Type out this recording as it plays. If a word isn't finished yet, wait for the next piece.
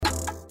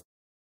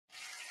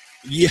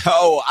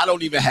Yo, I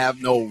don't even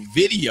have no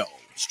video.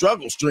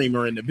 Struggle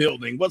streamer in the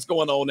building. What's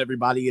going on,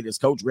 everybody? It is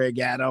Coach Greg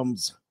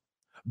Adams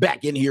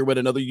back in here with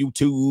another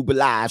YouTube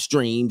live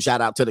stream.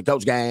 Shout out to the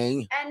Coach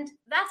Gang. And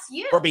that's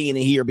you. For being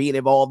in here, being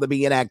involved, and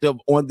being active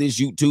on this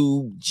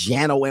YouTube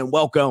channel. And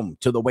welcome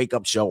to the Wake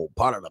Up Show,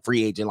 part of the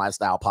Free Agent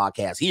Lifestyle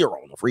podcast here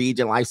on the Free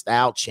Agent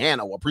Lifestyle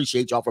channel.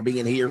 Appreciate y'all for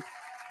being here.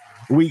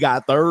 We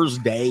got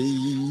Thursday.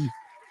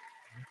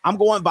 I'm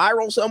going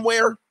viral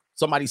somewhere.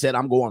 Somebody said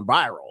I'm going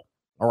viral.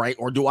 All right.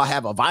 Or do I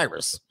have a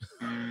virus?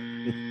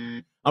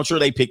 I'm sure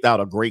they picked out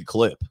a great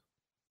clip.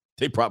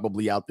 They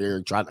probably out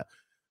there trying to,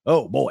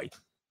 oh boy.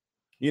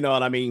 You know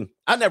what I mean?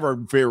 I never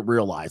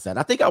realized that.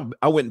 I think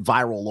I went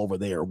viral over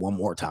there one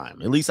more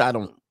time. At least I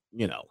don't,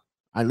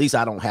 at least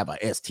I don't have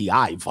a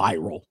STI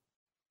viral.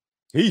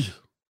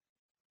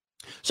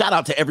 Shout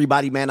out to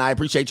everybody, man. I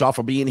appreciate y'all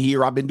for being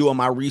here. I've been doing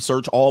my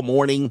research all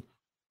morning,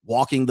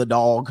 walking the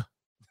dog.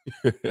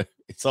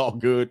 It's all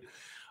good.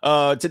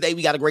 Today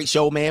we got a great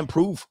show, man.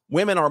 Proof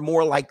women are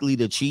more likely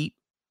to cheat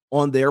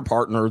on their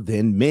partner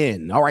than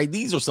men. All right,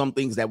 these are some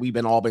things that we've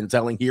all been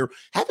telling here.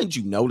 Haven't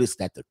you noticed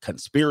that the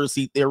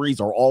conspiracy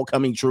theories are all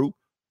coming true?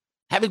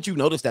 Haven't you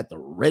noticed that the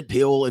red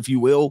pill, if you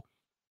will,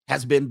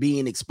 has been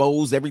being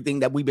exposed?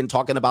 Everything that we've been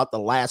talking about the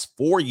last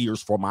 4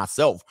 years for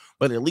myself,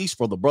 but at least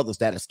for the brothers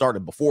that have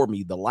started before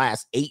me, the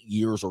last 8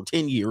 years or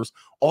 10 years,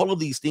 all of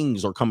these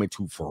things are coming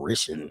to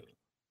fruition.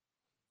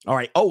 All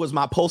right. Oh, it's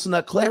my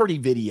Post-Nut Clarity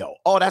video.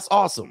 Oh, that's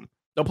awesome.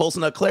 The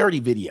Post-Nut Clarity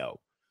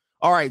video.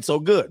 All right. So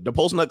good. The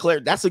Post-Nut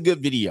Clarity. That's a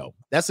good video.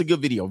 That's a good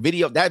video.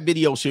 That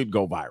video should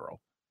go viral.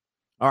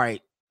 All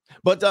right.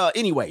 But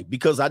anyway,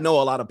 because I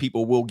know a lot of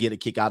people will get a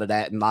kick out of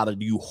that. And a lot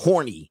of you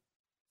horny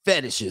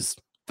fetish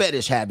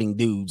having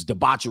dudes,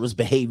 debaucherous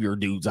behavior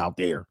dudes out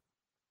there.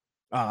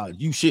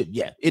 You should.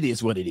 Yeah, it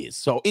is what it is.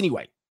 So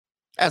anyway,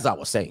 as I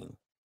was saying,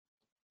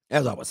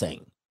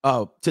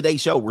 today's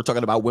show, we're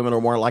talking about women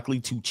are more likely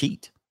to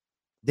cheat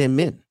than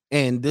men.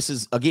 And this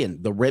is, again,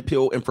 the red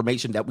pill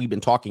information that we've been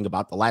talking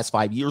about the last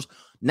 5 years.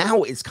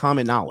 Now it's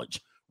common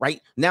knowledge,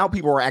 right? Now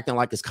people are acting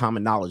like it's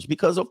common knowledge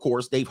because, of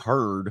course, they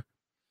heard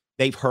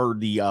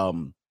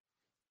Kevin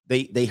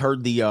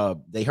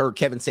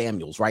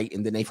Samuels, right?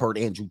 And then they've heard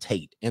Andrew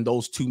Tate. And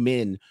those two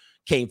men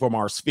came from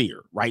our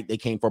sphere, right? They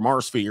came from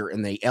our sphere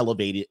and they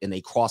elevated and they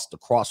crossed the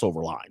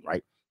crossover line,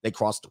 right? They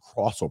crossed the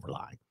crossover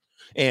line.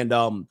 And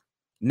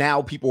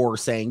now people are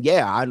saying,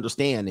 yeah, I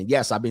understand. And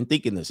yes, I've been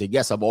thinking this. And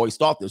yes, I've always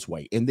thought this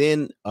way. And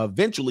then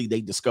eventually they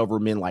discover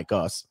men like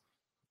us.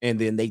 And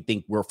then they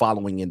think we're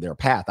following in their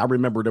path. I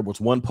remember there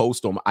was one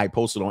post I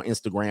posted on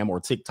Instagram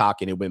or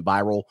TikTok and it went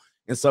viral.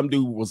 And some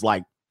dude was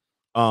like,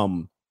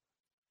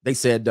 they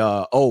said,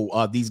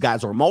 these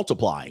guys are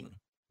multiplying,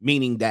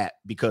 meaning that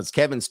because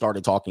Kevin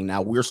started talking,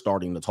 now we're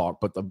starting to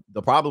talk. But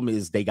the problem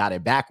is they got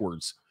it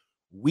backwards.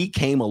 We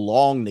came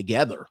along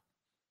together.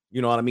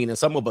 You know what I mean? And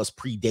some of us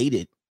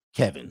predated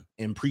Kevin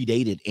and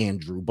predated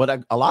Andrew,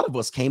 but a lot of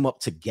us came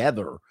up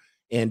together.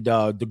 And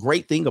the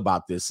great thing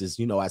about this is,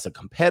 as a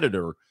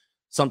competitor,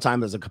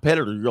 sometimes as a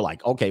competitor, you're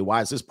like, okay,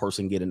 why is this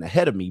person getting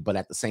ahead of me? But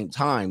at the same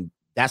time,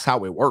 that's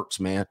how it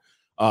works, man.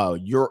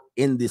 You're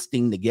in this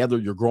thing together.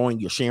 You're growing,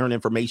 you're sharing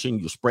information,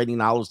 you're spreading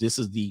knowledge. This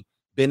is the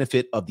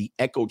benefit of the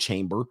echo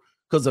chamber,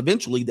 because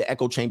eventually the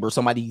echo chamber,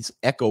 somebody's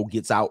echo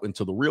gets out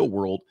into the real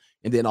world.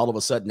 And then all of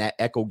a sudden that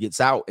echo gets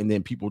out and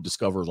then people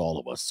discovers all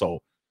of us. So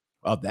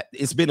that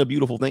it's been a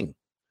beautiful thing.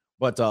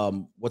 But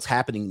what's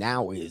happening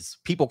now is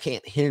people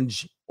can't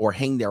hinge or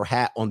hang their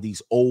hat on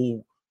these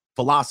old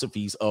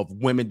philosophies of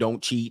women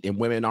don't cheat and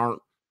women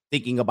aren't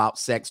thinking about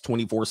sex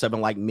 24/7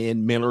 like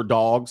men. Men are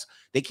dogs.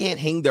 They can't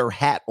hang their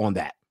hat on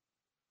that.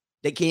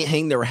 They can't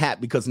hang their hat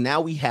because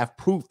now we have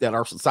proof that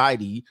our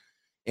society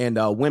and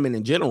women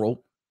in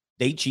general,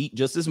 they cheat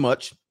just as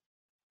much.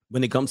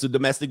 When it comes to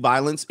domestic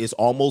violence, it's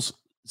almost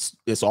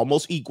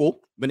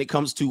equal. When it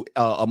comes to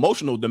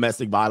emotional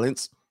domestic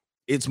violence,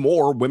 it's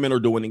more. Women are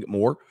doing it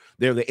more.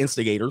 They're the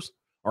instigators.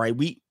 All right.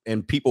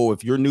 People,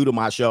 if you're new to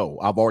my show,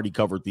 I've already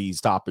covered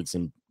these topics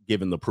and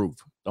given the proof.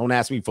 Don't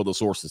ask me for the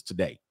sources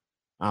today.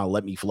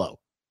 Let me flow.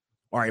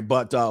 All right.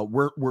 But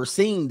we're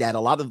seeing that a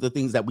lot of the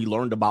things that we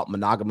learned about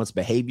monogamous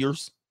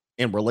behaviors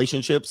and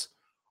relationships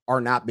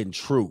are not been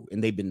true.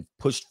 And they've been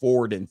pushed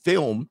forward in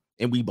film.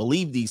 And we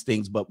believe these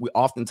things, but we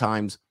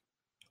oftentimes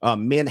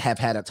men have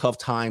had a tough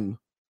time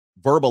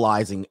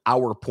verbalizing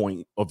our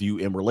point of view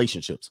in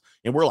relationships.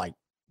 And we're like,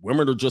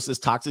 women are just as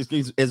toxic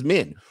as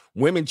men.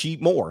 Women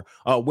cheat more.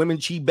 Women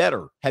cheat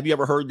better. Have you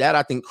ever heard that?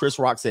 I think Chris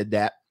Rock said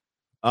that.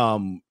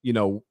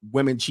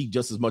 Women cheat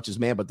just as much as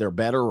men, but they're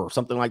better or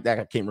something like that.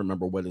 I can't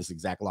remember what his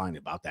exact line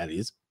about that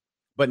is.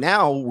 But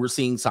now we're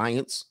seeing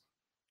science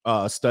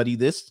study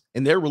this,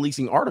 and they're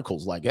releasing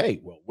articles like,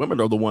 hey, well,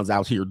 women are the ones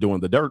out here doing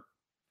the dirt,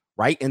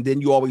 right? And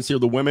then you always hear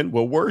the women,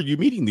 well, where are you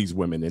meeting these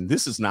women? And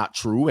this is not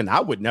true, and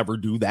I would never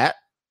do that.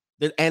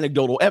 There's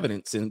anecdotal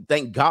evidence, and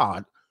thank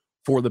God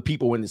for the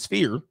people in the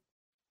sphere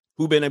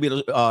who've been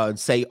able to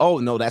say, oh,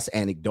 no, that's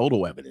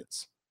anecdotal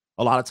evidence.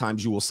 A lot of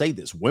times you will say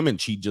this, women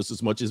cheat just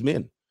as much as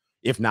men,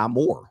 if not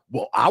more.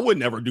 Well, I would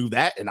never do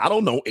that, and I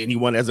don't know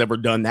anyone has ever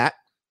done that.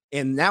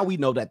 And now we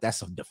know that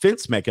that's a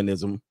defense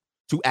mechanism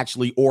to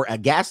actually, or a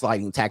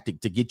gaslighting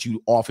tactic to get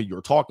you off of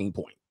your talking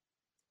point.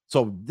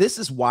 So this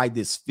is why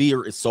this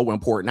fear is so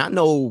important. I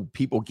know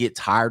people get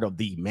tired of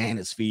the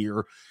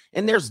manosphere,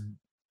 and there's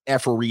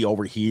effery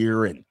over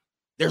here, and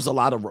there's a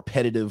lot of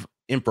repetitive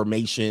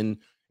information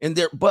and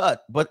there,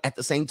 but at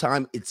the same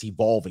time, it's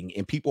evolving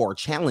and people are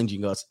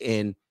challenging us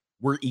and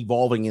we're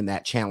evolving in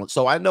that challenge.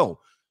 So I know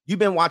you've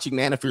been watching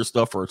Manosphere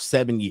stuff for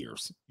 7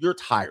 years. You're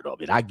tired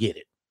of it. I get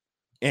it.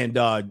 And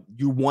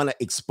you want to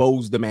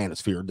expose the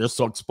Manosphere. They're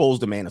so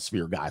exposed the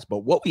Manosphere, guys. But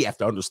what we have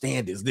to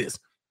understand is this.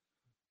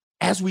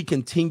 As we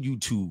continue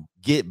to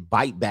get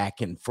bite back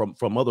and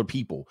from other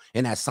people,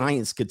 and as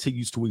science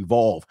continues to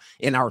evolve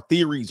and our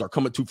theories are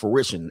coming to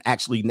fruition,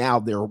 actually now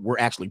we're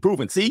actually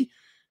proven. See,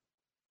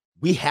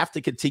 we have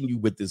to continue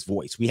with this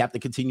voice. We have to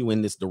continue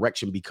in this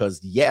direction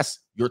because yes,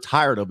 you're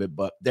tired of it,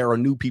 but there are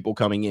new people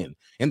coming in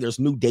and there's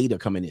new data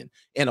coming in.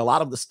 And a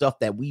lot of the stuff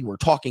that we were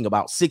talking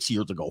about 6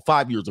 years ago,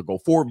 5 years ago,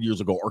 4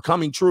 years ago are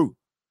coming true.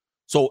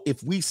 So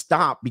if we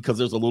stop because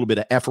there's a little bit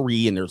of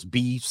effery and there's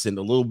beefs and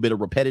a little bit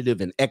of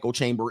repetitive and echo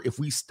chamber, if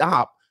we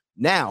stop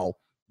now,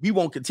 we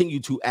won't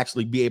continue to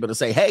actually be able to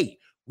say, hey,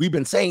 we've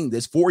been saying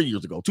this 4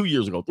 years ago, 2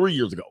 years ago, 3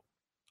 years ago.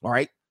 All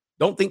right.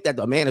 Don't think that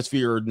the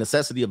Manosphere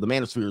necessity of the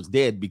Manosphere is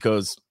dead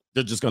because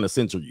they're just going to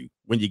censor you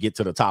when you get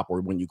to the top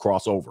or when you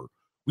cross over.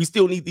 We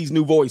still need these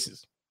new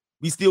voices.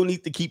 We still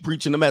need to keep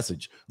preaching the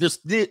message. There's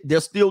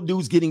still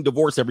dudes getting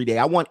divorced every day.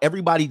 I want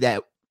everybody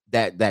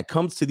that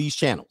comes to these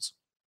channels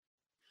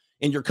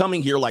and you're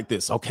coming here like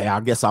this. Okay, I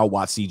guess I'll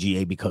watch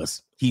CGA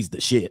because he's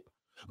the shit.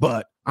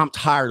 But I'm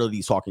tired of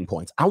these talking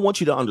points. I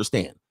want you to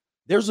understand.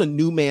 There's a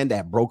new man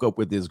that broke up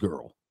with this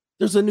girl.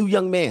 There's a new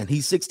young man.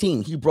 He's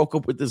 16. He broke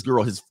up with this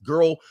girl. His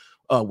girl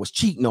was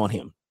cheating on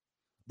him.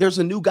 There's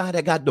a new guy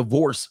that got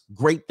divorced.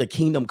 Great, the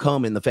kingdom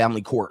come in the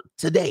family court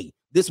today.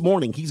 This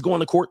morning, he's going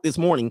to court this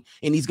morning,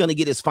 and he's going to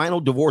get his final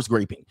divorce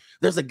graping.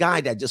 There's a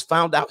guy that just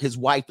found out his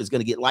wife is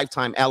going to get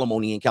lifetime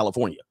alimony in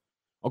California.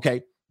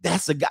 Okay,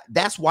 that's a guy.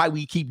 That's why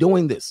we keep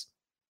doing this.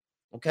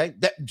 Okay,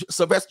 that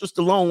Sylvester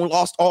Stallone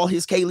lost all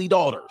his Kaylee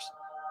daughters.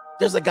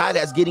 There's a guy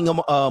that's getting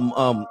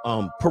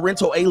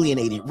parental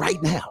alienated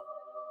right now.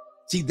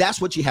 See,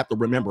 that's what you have to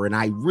remember. And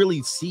I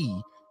really see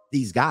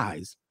these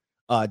guys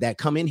that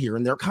come in here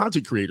and they're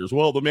content creators.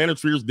 Well, the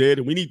Manosphere is dead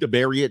and we need to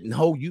bury it.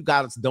 No, you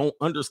guys don't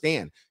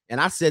understand.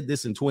 And I said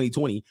this in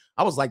 2020.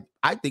 I was like,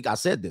 I think I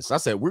said this. I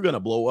said, we're going to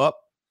blow up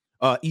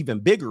even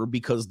bigger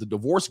because the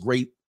divorce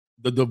rate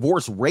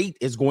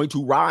is going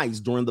to rise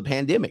during the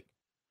pandemic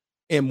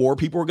and more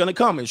people are going to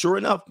come. And sure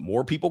enough,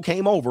 more people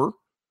came over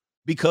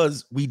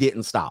because we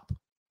didn't stop.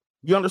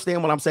 You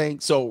understand what I'm saying?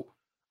 So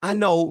I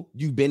know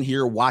you've been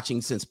here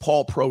watching since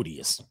Paul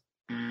Proteus.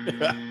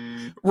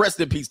 Rest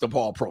in peace to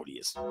Paul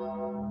Proteus.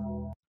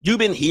 You've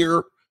been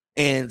here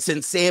and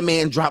since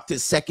Sandman dropped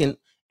his second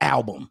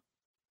album.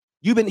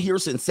 You've been here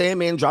since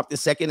Sandman dropped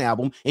his second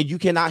album, and you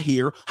cannot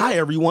hear, hi,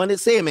 everyone,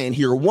 it's Sandman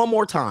here one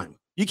more time.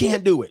 You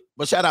can't do it,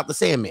 but shout out to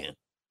Sandman.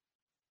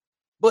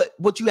 But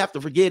what you have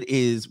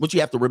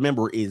to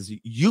remember is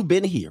you've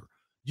been here.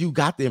 You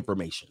got the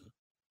information.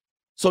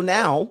 So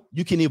now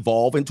you can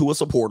evolve into a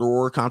supporter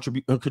or a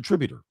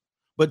contributor.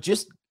 But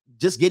just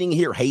getting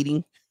here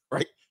hating,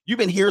 right? You've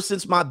been here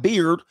since my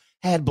beard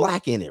had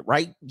black in it,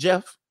 right,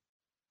 Jeff?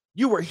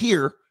 You were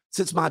here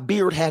since my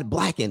beard had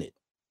black in it.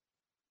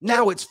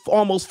 Now it's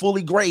almost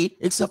fully gray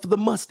except for the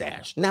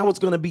mustache. Now it's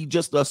going to be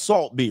just a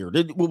salt beard.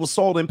 It was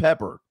salt and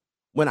pepper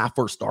when I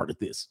first started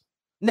this.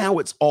 Now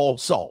it's all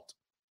salt.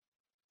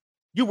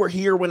 You were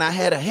here when I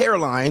had a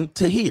hairline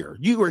to here.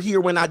 You were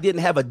here when I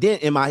didn't have a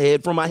dent in my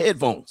head from my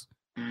headphones.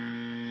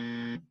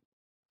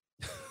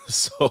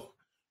 So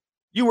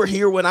you were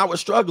here when I was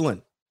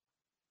struggling.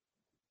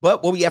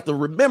 But what we have to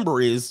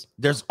remember is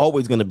there's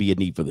always going to be a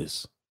need for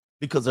this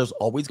because there's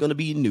always going to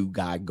be a new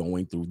guy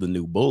going through the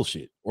new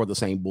bullshit or the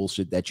same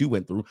bullshit that you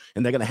went through.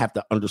 And they're going to have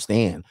to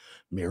understand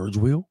marriage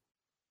will.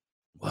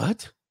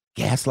 What?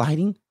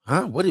 Gaslighting?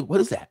 Huh? What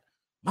is that?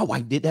 My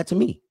wife did that to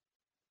me.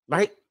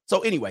 Right?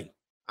 So anyway,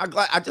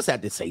 I just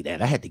had to say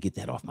that. I had to get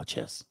that off my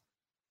chest.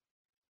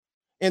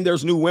 And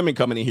there's new women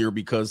coming in here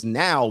because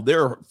now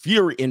they're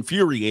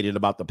infuriated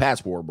about the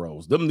passport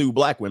bros. Them new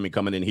black women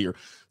coming in here.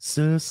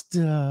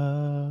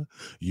 Sister,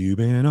 you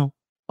been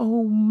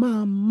on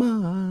my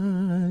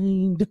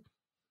mind.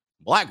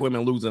 Black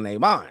women losing their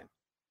mind.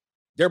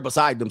 They're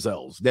beside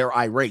themselves. They're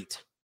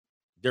irate.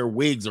 Their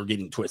wigs are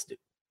getting twisted.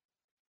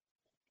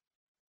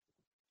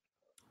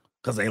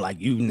 Because they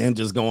like, you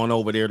ninjas going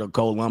over there to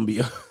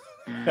Colombia.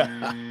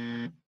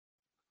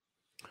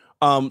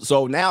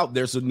 So now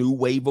there's a new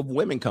wave of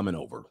women coming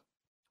over,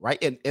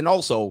 right? And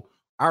also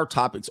our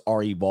topics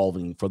are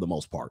evolving for the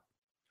most part.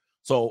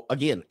 So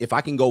again, if I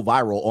can go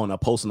viral on a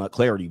post-nut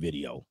clarity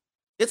video,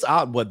 it's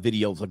odd what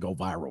videos will go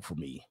viral for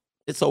me.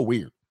 It's so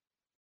weird.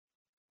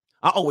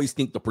 I always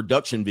think the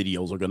production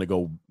videos are going to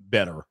go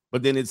better,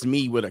 but then it's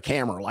me with a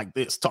camera like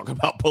this talking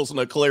about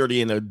post-nut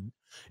clarity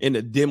in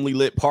a dimly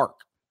lit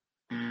park,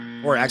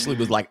 or actually it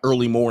was like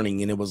early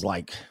morning and it was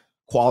like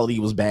quality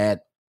was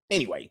bad.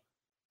 Anyway.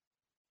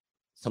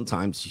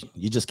 sometimes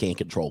you just can't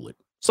control it.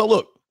 So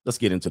look, let's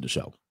get into the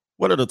show.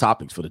 What are the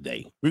topics for the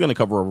day? We're going to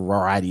cover a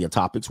variety of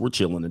topics. We're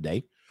chilling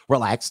today.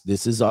 Relax.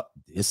 This is a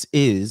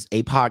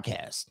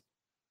podcast.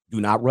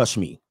 Do not rush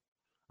me.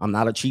 I'm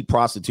not a cheap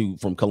prostitute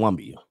from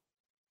Colombia.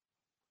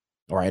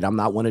 All right. I'm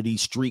not one of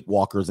these street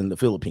walkers in the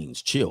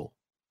Philippines. Chill.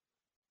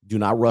 Do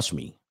not rush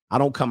me. I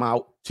don't come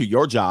out to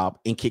your job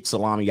and kick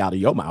salami out of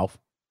your mouth.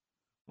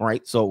 All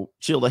right. So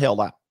chill the hell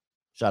out.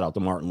 Shout out to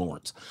Martin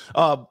Lawrence.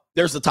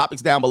 There's the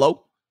topics down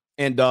below.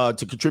 And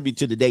to contribute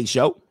to today's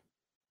show,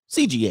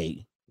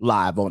 CGA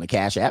Live on the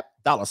Cash App,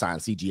 $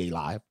 CGA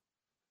Live,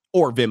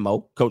 or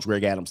Venmo, Coach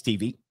Greg Adams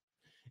TV.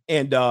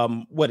 And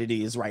what it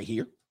is right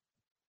here.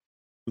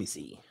 Let me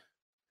see.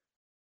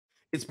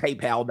 It's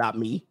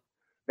paypal.me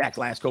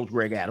 / Coach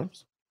Greg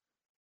Adams.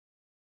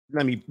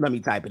 Let me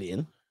type it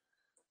in.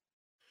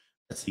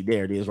 Let's see.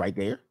 There it is right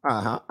there.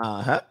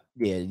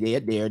 Yeah,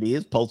 there it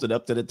is. Posted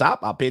up to the top.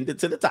 I pinned it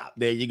to the top.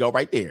 There you go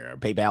right there.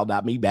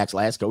 PayPal.me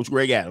 / Coach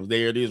Greg Adams.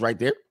 There it is right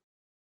there.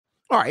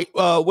 All right.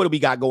 What do we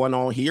got going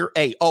on here?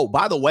 Hey, oh,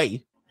 by the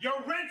way. Your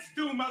rent's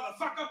due,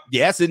 motherfucker.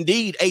 Yes,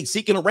 indeed. Hey,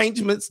 seeking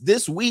arrangements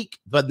this week.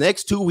 The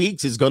next 2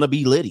 weeks is going to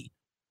be litty.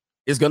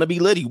 It's going to be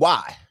litty.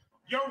 Why?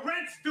 Your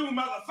rent's due,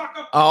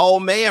 motherfucker. Oh,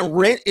 man.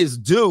 Rent is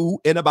due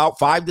in about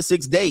 5 to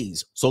 6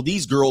 days. So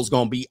these girls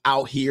going to be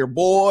out here,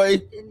 boy.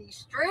 In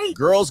these streets.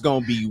 Girls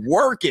going to be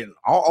working.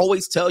 I'll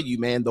always tell you,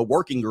 man, the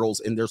working girls,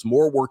 and there's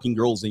more working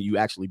girls than you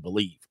actually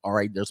believe. All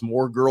right. There's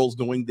more girls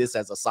doing this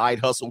as a side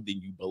hustle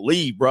than you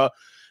believe, bro.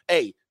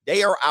 Hey,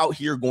 they are out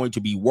here going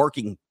to be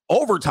working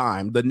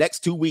overtime the next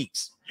 2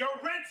 weeks. Your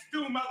rent's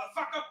due,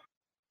 motherfucker.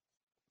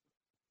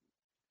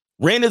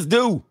 Rent is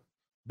due.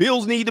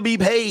 Bills need to be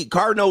paid.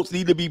 Car notes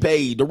need to be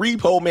paid. The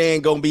repo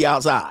man going to be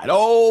outside.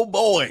 Oh,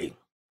 boy.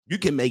 You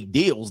can make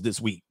deals this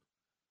week.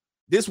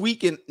 This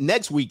week and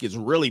next week is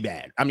really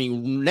bad. I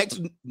mean,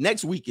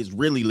 next week is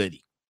really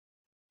litty.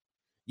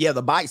 Yeah,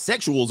 the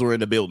bisexuals are in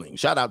the building.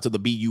 Shout out to the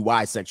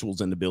BUI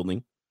sexuals in the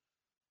building.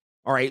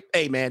 All right.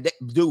 Hey, man,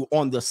 dude,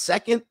 on the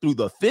 2nd through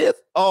the 5th,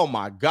 oh,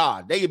 my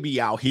God, they be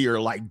out here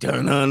like,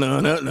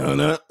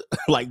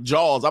 like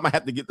Jaws. I'm going to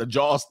have to get the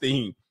Jaws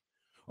theme.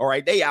 All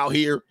right. They out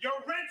here. Your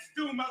rent's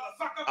due,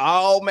 motherfucker.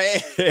 Oh, man.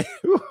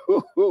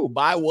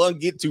 Buy one,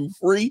 get two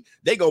free.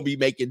 They going to be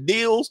making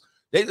deals.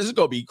 This is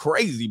going to be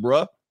crazy,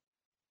 bro.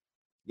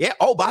 Yeah.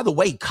 Oh, by the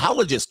way,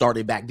 colleges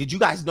started back. Did you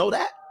guys know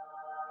that?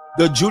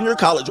 The junior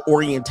college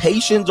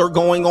orientations are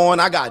going on.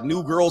 I got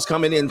new girls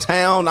coming in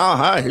town.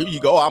 Here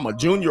you go. I'm a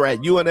junior at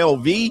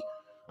UNLV.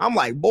 I'm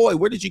like, boy,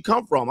 where did you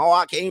come from? Oh,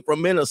 I came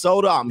from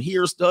Minnesota. I'm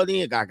here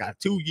studying. I got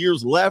 2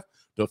 years left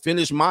to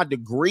finish my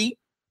degree.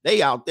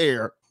 They out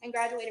there. And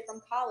graduated from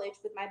college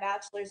with my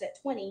bachelor's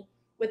at 20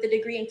 with a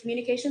degree in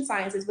communication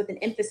sciences with an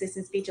emphasis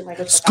in speech and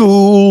language.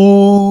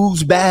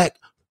 School's back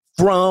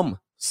from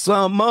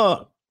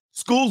summer.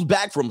 School's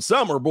back from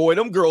summer, boy.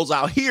 Them girls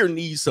out here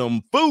need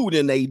some food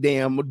in they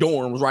damn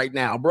dorms right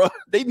now, bro.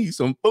 They need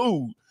some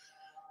food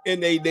in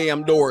they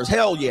damn doors.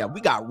 Hell yeah.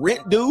 We got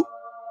rent due.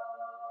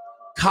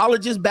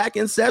 College is back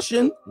in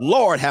session.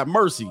 Lord have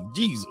mercy.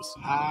 Jesus.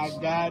 I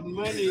got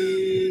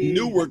money.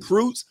 New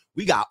recruits.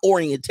 We got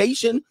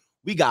orientation.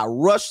 We got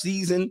rush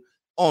season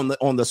on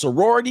the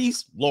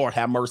sororities. Lord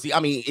have mercy.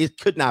 I mean, it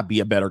could not be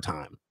a better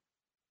time.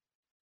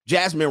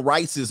 Jasmine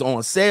Rice is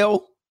on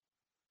sale.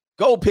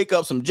 Go pick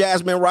up some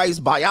Jasmine Rice.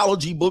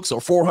 Biology books are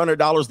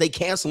 $400. They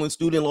canceling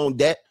student loan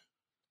debt,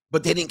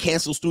 but they didn't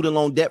cancel student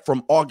loan debt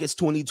from August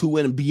 22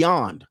 and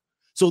beyond.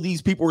 So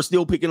these people are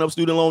still picking up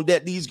student loan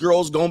debt. These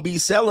girls going to be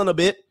selling a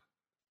bit.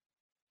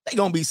 They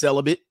going to be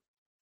celibate.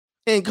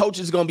 And coach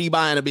is going to be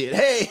buying a bit.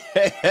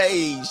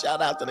 Hey,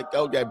 shout out to the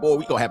coach. That boy,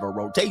 we going to have a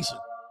rotation.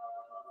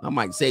 I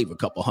might save a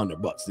couple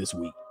 $100 this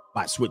week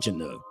by switching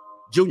to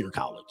junior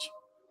college.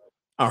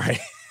 All right.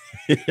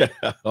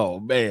 Oh,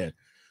 man.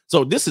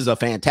 So this is a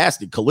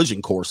fantastic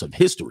collision course of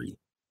history.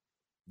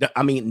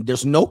 I mean,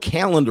 there's no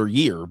calendar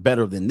year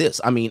better than this.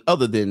 I mean,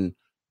 other than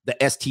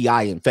the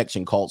STI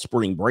infection called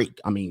spring break.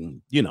 I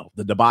mean, you know,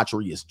 the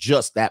debauchery is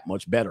just that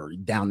much better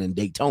down in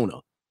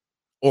Daytona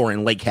or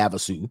in Lake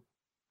Havasu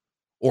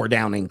or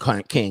down in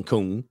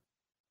Cancun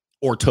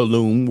or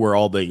Tulum, where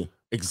all the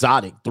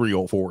exotic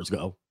 304s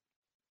go.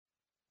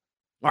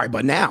 All right,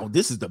 but now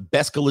this is the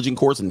best collision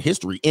course in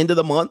history. End of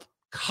the month.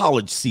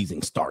 College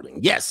season starting.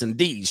 Yes,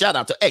 indeed. Shout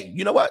out to, hey,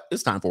 you know what?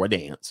 It's time for a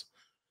dance.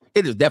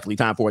 It is definitely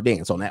time for a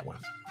dance on that one.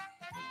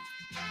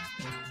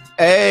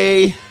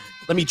 Hey,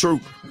 let me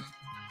troop.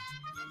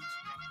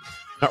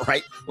 All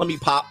right, let me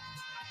pop.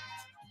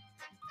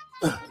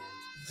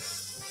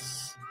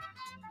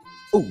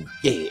 Oh,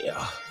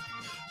 yeah.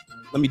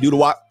 Let me do the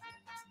walk.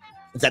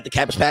 Is that the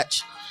Cabbage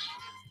Patch?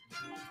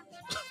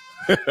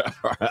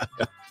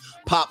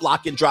 Pop,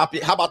 lock, and drop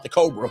it. How about the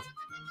Cobra?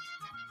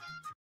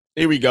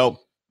 Here we go.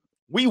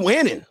 We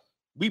winning.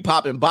 We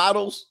popping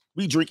bottles.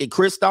 We drinking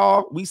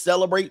Cristal. We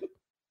celebrating.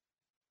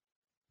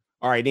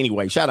 All right,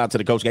 anyway, shout out to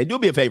the coach guy. Do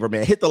me a favor,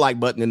 man. Hit the like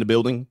button in the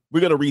building.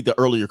 We're going to read the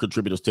earlier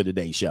contributors to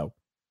today's show.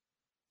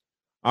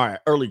 All right,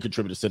 early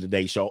contributors to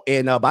today's show.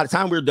 And by the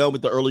time we're done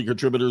with the early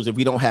contributors, if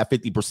we don't have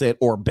 50%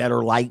 or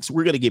better likes,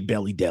 we're going to get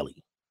Belly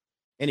Deli.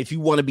 And if you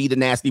want to be the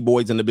nasty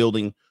boys in the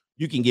building,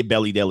 you can get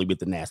Belly Deli with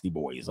the nasty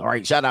boys. All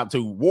right, shout out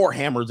to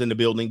Warhammer's in the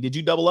building. Did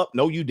you double up?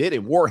 No, you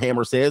didn't.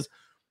 Warhammer says,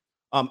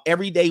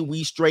 every day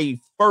we stray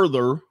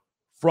further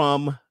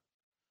from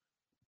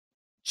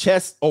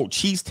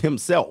Cheest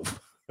himself.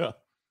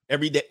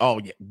 Every day. Oh,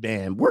 yeah,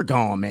 man, we're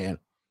gone, man.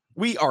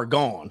 We are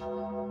gone.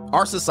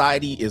 Our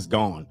society is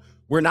gone.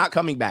 We're not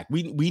coming back.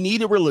 We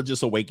need a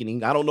religious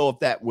awakening. I don't know if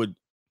that would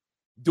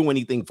do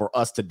anything for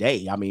us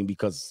today. I mean,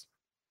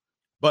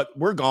 but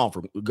we're gone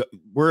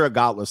we're a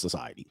godless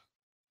society.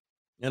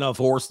 And of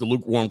course, the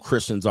lukewarm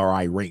Christians are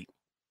irate.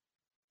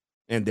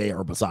 And they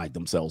are beside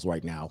themselves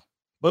right now.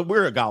 But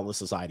we're a godless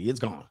society. It's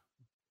gone.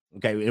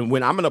 Okay. And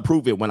when I'm going to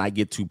prove it when I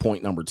get to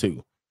point number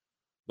 2.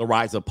 The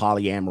rise of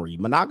polyamory.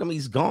 Monogamy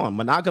is gone.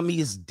 Monogamy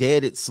is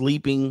dead. It's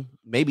sleeping.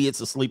 Maybe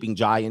it's a sleeping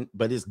giant,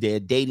 but it's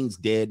dead. Dating's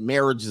dead.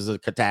 Marriage is a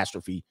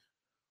catastrophe.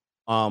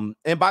 And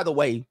by the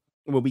way,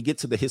 when we get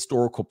to the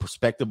historical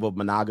perspective of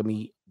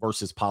monogamy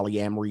versus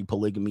polyamory,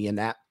 polygamy, and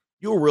that,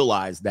 you'll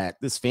realize that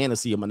this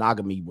fantasy of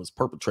monogamy was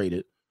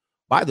perpetrated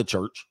by the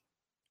church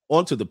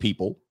onto the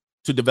people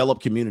to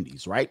develop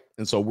communities, right?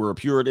 And so we're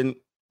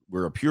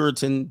a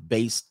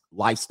Puritan-based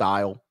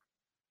lifestyle.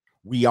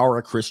 We are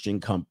a Christian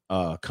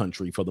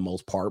country for the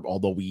most part,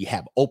 although we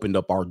have opened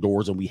up our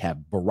doors and we have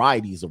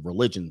varieties of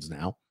religions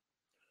now.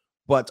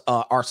 But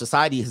our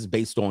society is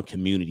based on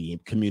community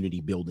and community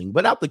building.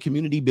 Without the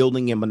community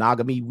building and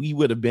monogamy, we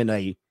would have been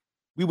a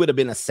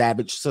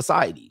savage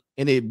society,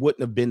 and it wouldn't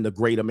have been the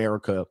great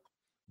America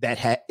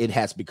that it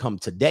has become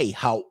today.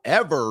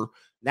 However,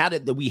 now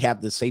that we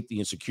have the safety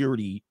and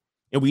security,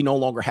 and we no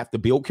longer have to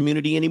build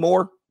community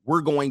anymore,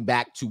 we're going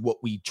back to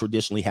what we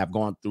traditionally have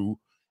gone through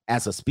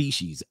as a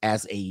species,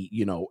 as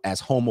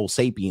Homo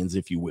sapiens,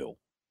 if you will.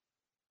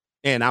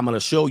 And I'm going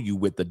to show you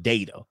with the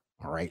data.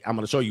 All right. I'm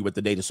going to show you with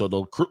the data. So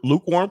the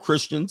lukewarm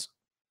Christians,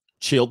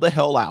 chill the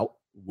hell out.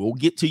 We'll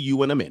get to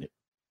you in a minute.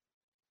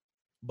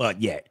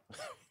 But yeah,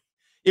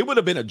 it would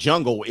have been a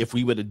jungle if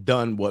we would have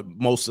done what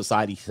most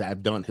societies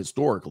have done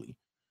historically.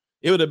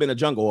 It would have been a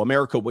jungle.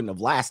 America wouldn't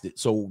have lasted.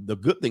 So the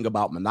good thing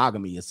about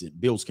monogamy is it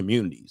builds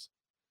communities,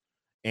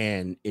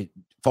 and it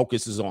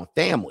focuses on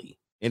family,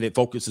 and it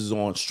focuses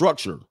on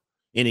structure,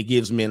 and it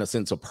gives men a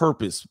sense of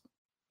purpose,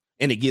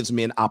 and it gives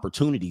men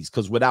opportunities,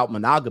 because without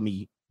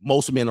monogamy,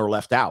 most men are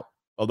left out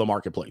of the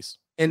marketplace.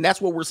 And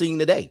that's what we're seeing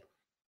today.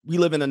 We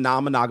live in a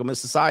non-monogamous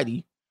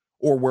society,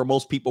 or where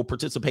most people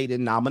participate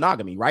in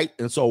non-monogamy, right?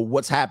 And so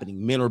what's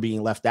happening? Men are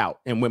being left out,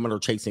 and women are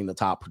chasing the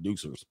top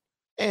producers.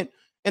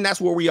 And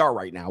that's where we are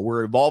right now.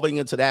 We're evolving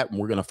into that, and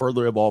we're going to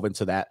further evolve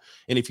into that.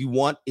 And if you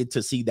want it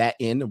to see that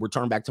end and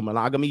return back to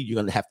monogamy, you're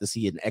going to have to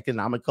see an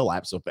economic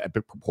collapse of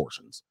epic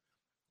proportions,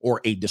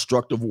 or a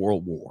destructive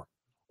world war,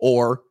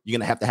 or you're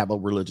going to have a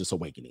religious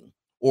awakening,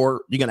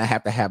 or you're going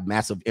to have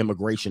massive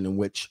immigration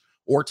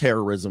or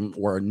terrorism,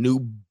 or a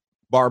new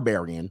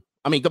barbarian.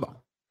 I mean, come on.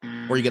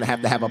 Or you're going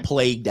to have a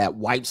plague that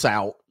wipes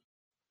out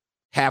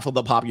half of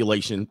the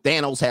population.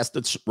 Thanos has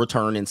to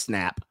return and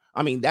snap.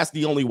 I mean, that's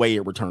the only way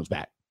it returns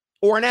back.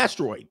 Or an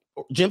asteroid,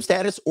 gym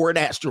status, or an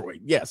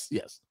asteroid. Yes.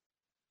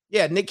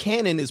 Yeah, Nick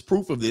Cannon is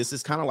proof of this.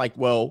 It's kind of like,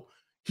 well,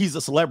 he's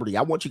a celebrity.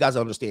 I want you guys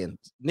to understand,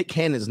 Nick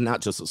Cannon is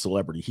not just a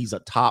celebrity. He's a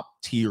top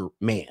tier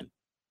man.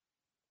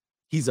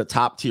 He's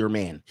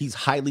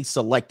highly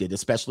selected,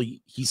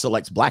 especially he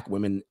selects Black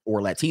women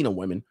or Latino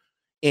women.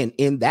 And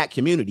in that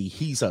community,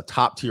 he's a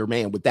top tier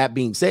man. With that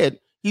being said,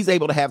 he's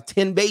able to have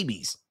 10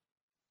 babies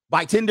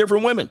by 10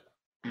 different women.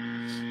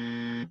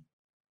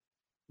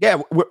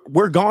 Yeah,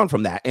 we're gone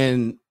from that.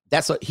 And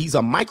he's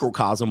a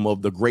microcosm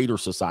of the greater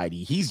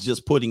society. He's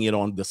just putting it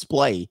on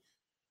display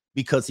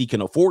because he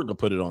can afford to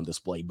put it on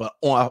display. But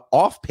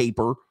off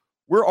paper,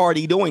 we're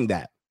already doing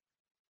that.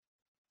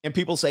 And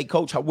people say,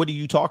 Coach, what are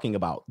you talking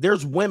about?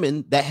 There's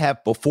women that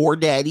have before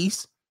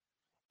daddies,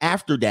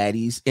 after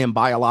daddies, and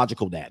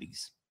biological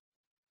daddies.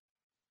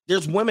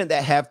 There's women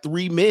that have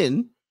 3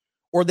 men,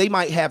 or they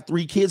might have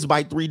 3 kids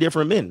by 3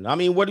 different men. I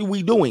mean, what are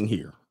we doing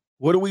here?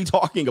 What are we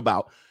talking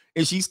about?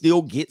 And she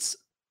still gets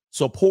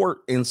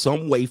support in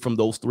some way from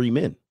those 3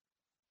 men.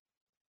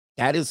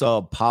 That is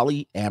a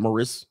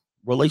polyamorous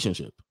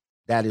relationship.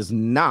 That is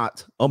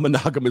not a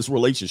monogamous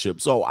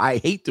relationship. So I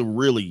hate to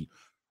really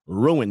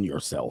ruin you,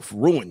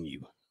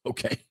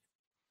 okay?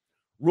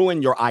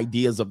 Ruin your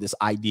ideas of this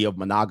idea of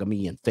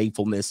monogamy and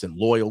faithfulness and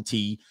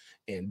loyalty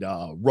and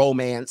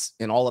romance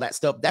and all of that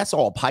stuff. That's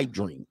all pipe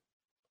dream.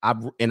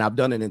 I've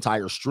done an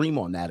entire stream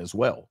on that as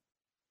well.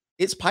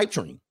 It's pipe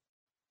dream.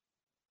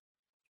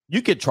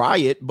 You could try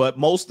it, but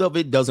most of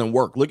it doesn't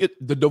work. Look at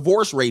the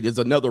divorce rate is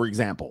another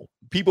example.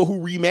 People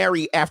who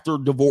remarry after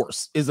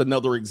divorce is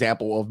another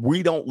example of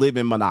we don't live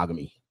in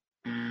monogamy.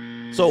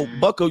 So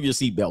buckle your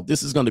seatbelt.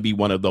 This is going to be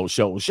one of those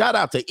shows. Shout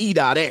out to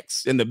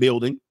E.X in the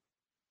building.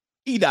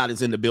 E.Dot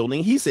is in the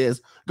building. He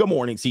says, good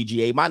morning,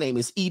 CGA. My name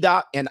is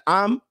E.Dot, and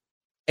I'm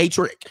a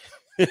trick.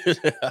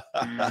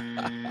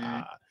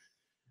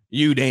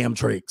 You damn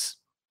tricks.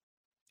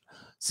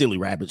 Silly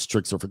rabbits,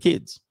 tricks are for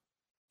kids.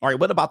 All right,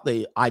 what about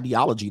the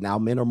ideology now?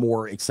 Men are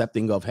more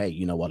accepting of, hey,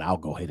 you know what? I'll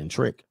go ahead and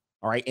trick.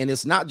 All right, and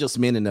it's not just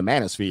men in the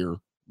manosphere.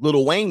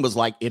 Lil Wayne was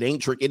like, it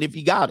ain't tricking if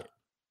you got it.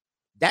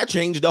 That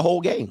changed the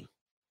whole game.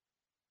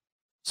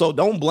 So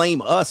don't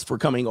blame us for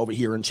coming over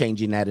here and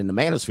changing that in the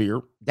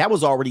manosphere. That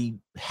was already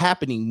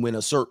happening when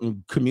a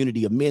certain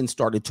community of men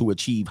started to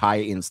achieve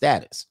higher end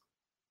status.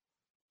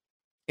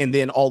 And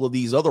then all of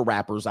these other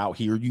rappers out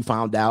here, you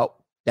found out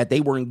that they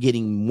weren't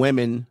getting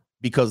women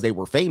because they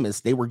were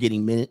famous. They were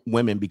getting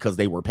women because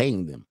they were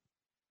paying them.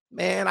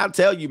 Man, I'll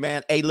tell you,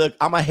 man. Hey, look,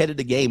 I'm ahead of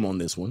the game on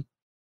this one.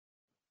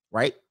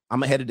 Right?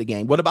 I'm ahead of the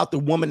game. What about the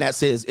woman that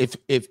says,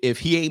 if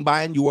he ain't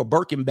buying you a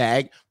Birkin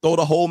bag, throw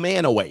the whole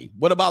man away?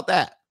 What about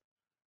that?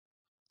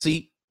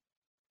 See,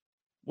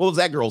 what was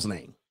that girl's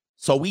name?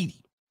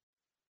 Saweetie.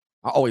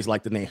 I always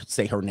like to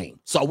say her name.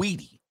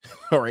 Saweetie.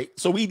 All right.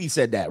 Saweetie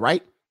said that,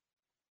 right?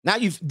 Now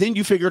you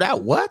figured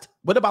out what?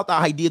 What about the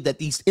idea that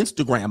these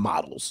Instagram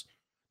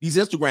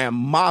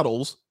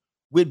models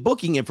with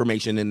booking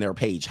information in their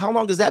page, how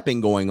long has that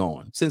been going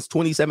on? Since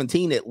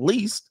 2017 at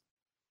least.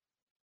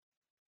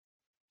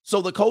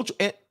 So the culture,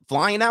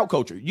 flying out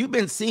culture, you've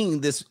been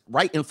seeing this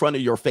right in front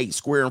of your face,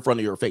 square in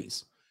front of your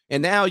face.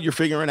 And now you're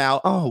figuring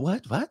out, oh,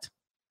 what?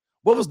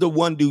 What was the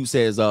one dude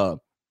says,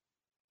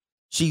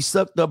 she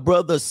sucked the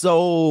brother's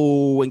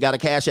soul and got a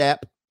Cash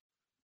App?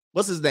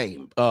 What's his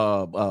name?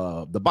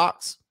 The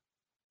box.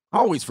 I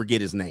always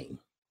forget his name.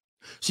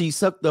 She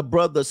sucked the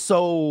brother's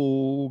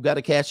soul, got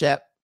a Cash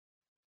App.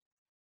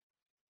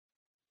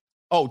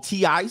 Oh,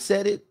 T.I.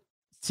 said it.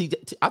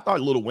 I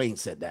thought Lil Wayne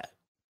said that.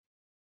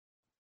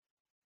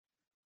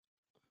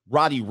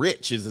 Roddy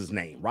Ricch is his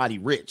name. Roddy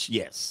Ricch,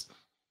 yes.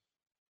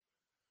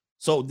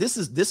 So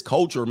this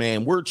culture,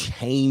 man, we're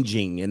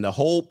changing, and the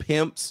whole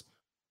pimps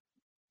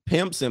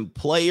and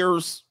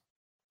players,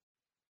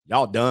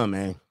 y'all done,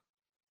 man.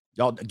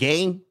 Y'all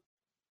game,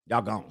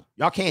 y'all gone.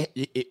 Y'all can't.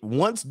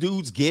 Once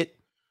dudes get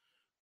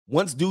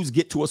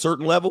to a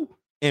certain level,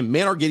 and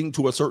men are getting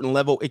to a certain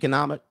level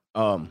economic.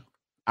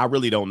 I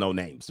really don't know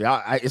names.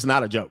 It's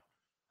not a joke.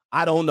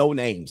 I don't know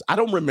names. I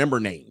don't remember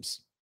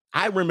names.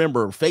 I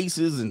remember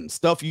faces and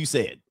stuff you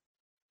said.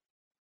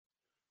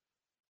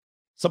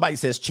 Somebody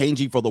says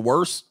changing for the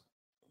worse.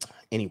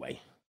 Anyway,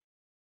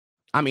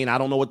 I mean, I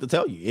don't know what to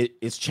tell you.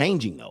 It's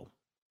changing though,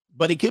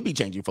 but it could be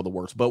changing for the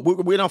worse. But we're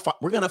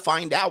gonna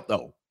find out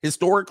though.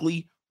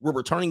 Historically, we're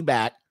returning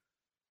back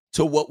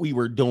to what we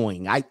were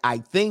doing. I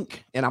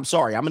think, and I'm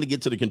sorry, I'm gonna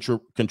get to the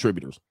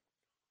contributors.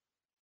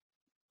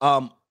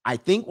 I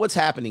think what's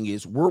happening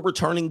is we're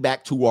returning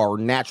back to our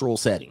natural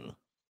setting.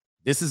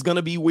 This is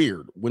gonna be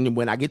weird.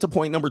 When I get to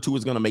point number 2,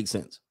 it's gonna make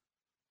sense.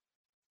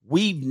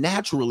 We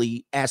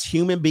naturally, as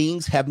human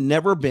beings, have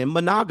never been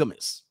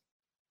monogamous.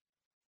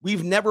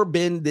 We've never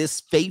been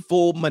this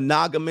faithful,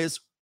 monogamous.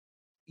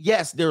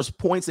 Yes, there's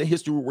points in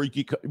history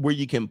where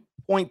you can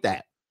point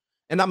that.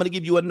 And I'm going to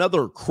give you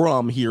another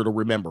crumb here to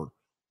remember.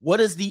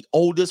 What is the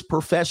oldest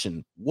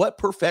profession? What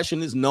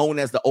profession is known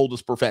as the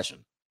oldest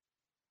profession?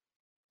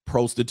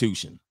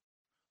 Prostitution.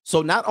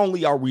 So not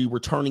only are we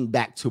returning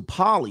back to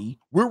poly,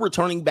 we're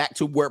returning back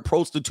to where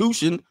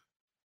prostitution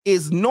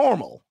is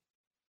normal.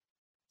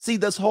 See,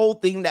 this whole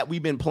thing that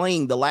we've been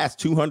playing the last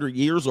 200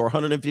 years or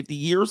 150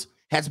 years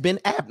has been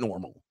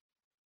abnormal.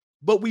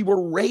 But we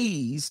were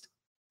raised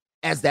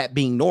as that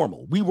being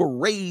normal. We were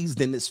raised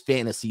in this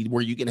fantasy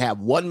where you can have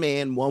one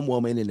man, one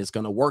woman, and it's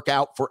going to work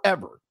out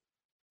forever.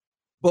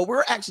 But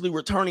we're actually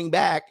returning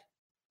back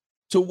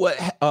to what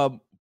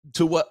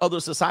other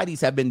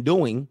societies have been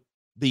doing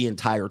the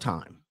entire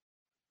time.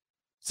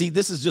 See,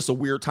 this is just a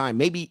weird time.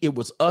 Maybe it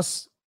was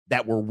us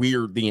that were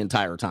weird the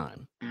entire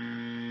time.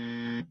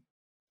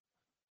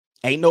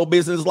 Ain't no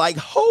business like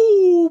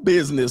whole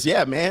business.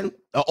 Yeah, man.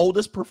 The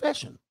oldest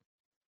profession.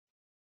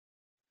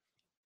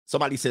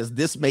 Somebody says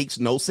this makes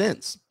no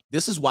sense.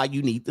 This is why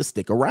you need to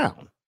stick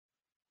around.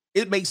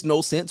 It makes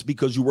no sense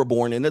because you were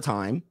born in a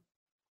time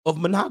of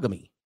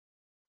monogamy.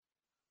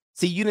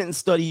 See, you didn't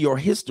study your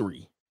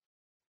history.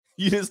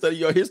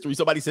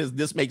 Somebody says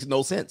this makes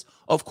no sense.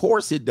 Of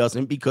course it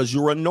doesn't, because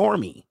you're a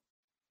normie.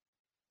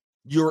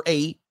 You're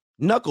a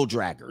knuckle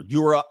dragger.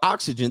 You're an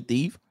oxygen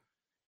thief.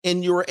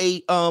 And you're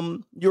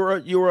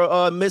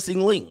a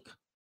missing link,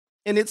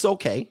 and it's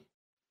okay.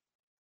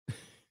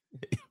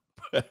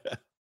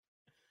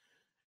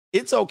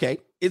 It's okay.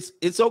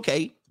 It's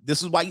okay.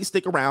 This is why you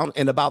stick around.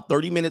 In about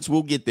 30 minutes,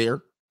 we'll get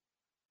there.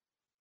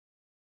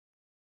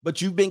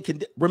 But you've been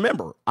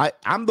remember,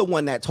 I'm the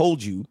one that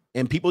told you,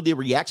 and people did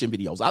reaction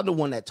videos. I'm the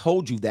one that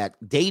told you that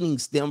dating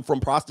stemmed from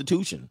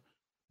prostitution.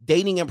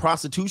 Dating and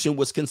prostitution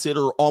was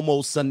considered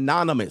almost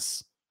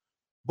synonymous,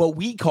 but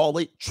we call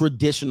it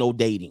traditional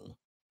dating.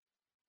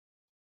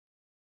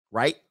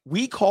 Right?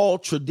 We call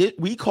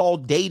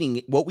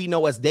dating what we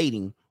know as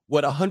dating,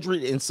 what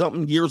 100 and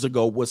something years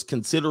ago was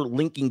considered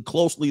linking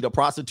closely to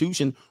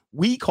prostitution.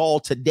 We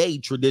call today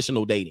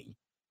traditional dating.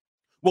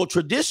 Well,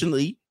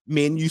 traditionally,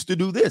 men used to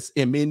do this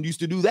and men used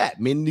to do that.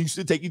 Men used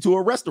to take you to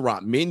a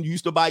restaurant. Men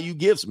used to buy you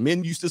gifts.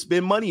 Men used to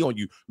spend money on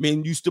you.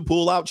 Men used to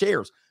pull out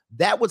chairs.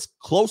 that was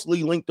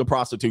closely linked to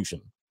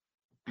prostitution.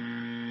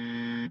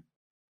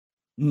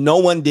 No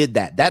one did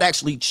that. That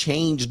actually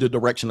changed the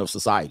direction of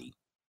society.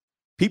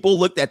 People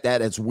looked at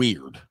that as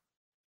weird.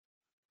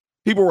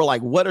 People were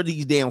like, what are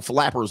these damn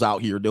flappers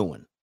out here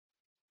doing?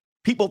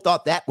 People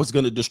thought that was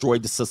going to destroy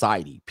the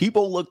society.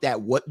 People looked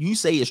at what you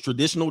say is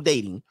traditional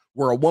dating,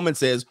 where a woman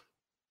says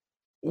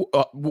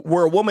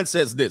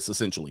this,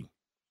 essentially.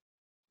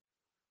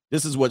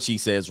 This is what she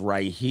says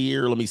right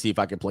here. Let me see if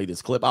I can play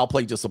this clip. I'll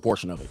play just a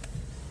portion of it.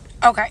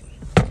 Okay.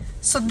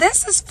 So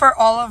this is for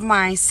all of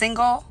my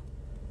single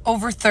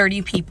over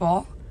 30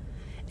 people.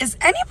 Is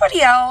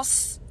anybody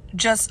else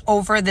just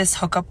over this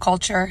hookup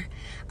culture?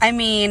 I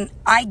mean,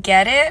 I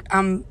get it.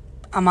 I'm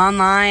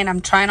online.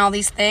 I'm trying all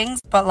these things,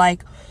 but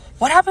like,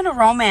 what happened to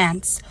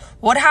romance?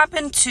 What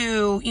happened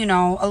to, you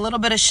know, a little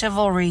bit of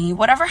chivalry?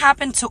 Whatever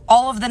happened to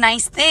all of the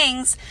nice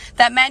things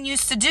that men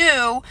used to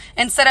do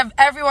instead of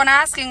everyone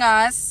asking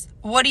us,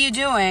 what are you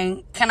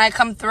doing? Can I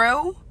come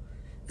through?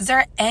 Is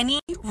there any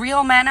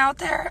real men out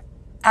there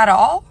at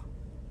all?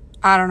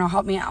 I don't know.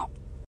 Help me out.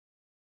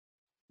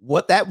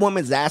 What that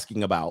woman's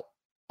asking about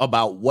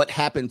what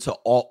happened to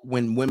all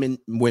when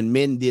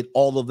men did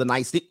all of the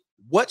nice things.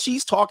 What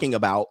she's talking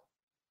about,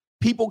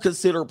 people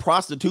consider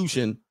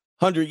prostitution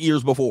 100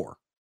 years before.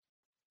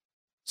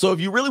 So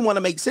if you really want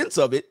to make sense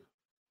of it,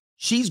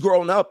 she's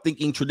grown up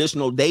thinking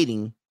traditional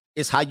dating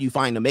is how you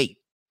find a mate.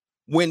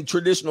 When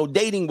traditional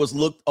dating was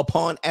looked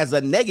upon as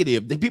a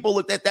negative, the people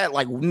looked at that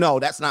like, no,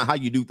 that's not how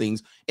you do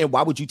things. And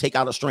why would you take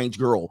out a strange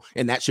girl?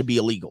 And that should be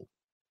illegal.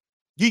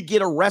 You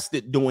get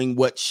arrested doing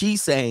what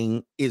she's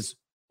saying is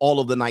all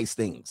of the nice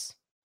things.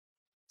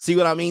 See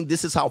what I mean?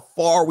 This is how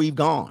far we've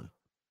gone.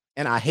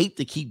 And I hate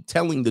to keep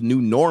telling the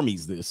new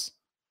normies this,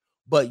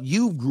 but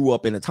you grew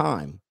up in a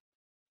time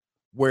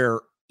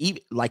where,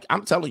 even like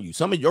I'm telling you,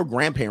 some of your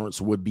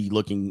grandparents would be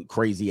looking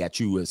crazy at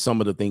you as some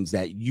of the things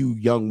that you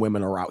young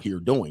women are out here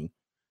doing.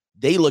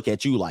 They look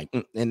at you like,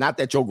 and not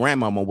that your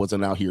grandmama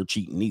wasn't out here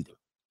cheating either.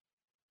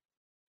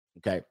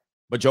 Okay.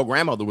 But your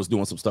grandmother was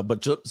doing some stuff,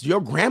 but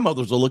your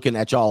grandmothers are looking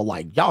at y'all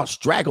like y'all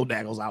straggle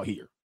daggles out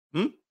here.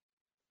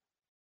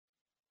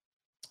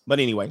 But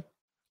anyway,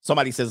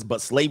 somebody says,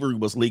 but slavery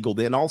was legal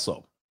then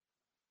also.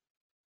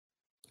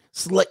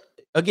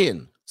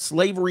 Again,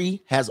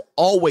 slavery has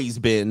always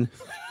been,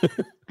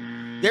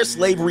 there's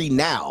slavery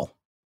now.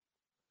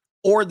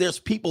 Or there's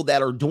people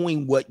that are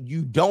doing what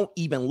you don't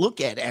even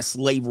look at as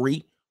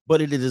slavery,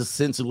 but it is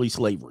essentially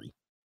slavery.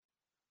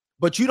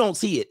 But you don't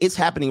see it. It's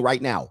happening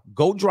right now.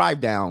 Go drive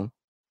down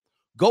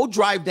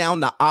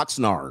to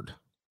Oxnard.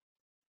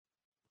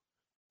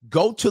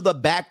 Go to the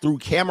back through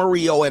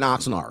Camarillo and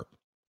Oxnard.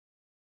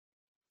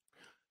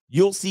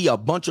 You'll see a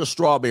bunch of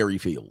strawberry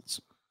fields.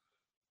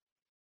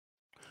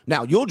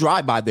 Now, you'll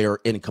drive by there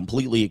and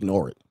completely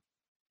ignore it.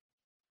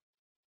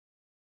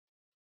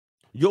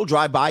 You'll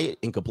drive by it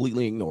and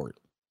completely ignore it.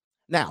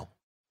 Now,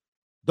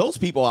 those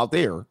people out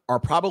there are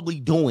probably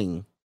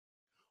doing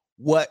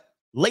what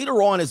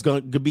later on is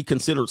going to be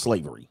considered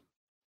slavery.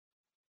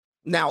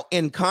 Now,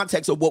 in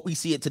context of what we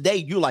see it today,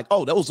 you're like,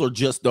 oh, those are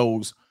just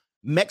those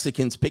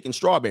Mexicans picking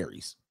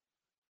strawberries.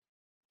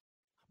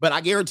 But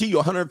I guarantee you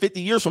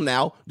 150 years from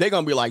now, they're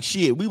going to be like,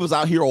 shit, we was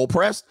out here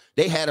oppressed.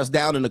 They had us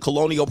down in the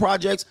colonial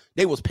projects.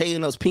 They was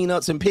paying us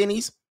peanuts and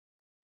pennies.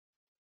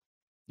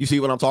 You see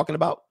what I'm talking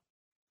about?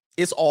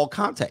 It's all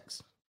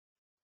context.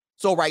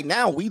 So right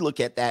now we look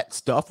at that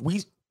stuff.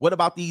 What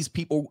about these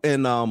people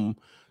in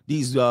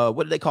these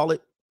what do they call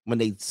it? When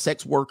they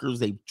sex workers,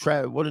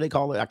 what do they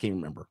call it? I can't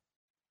remember.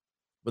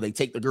 But they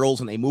take the girls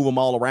and they move them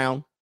all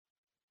around.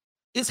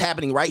 It's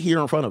happening right here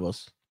in front of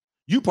us.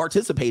 You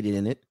participated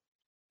in it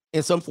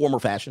in some form or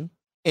fashion,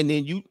 and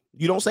then you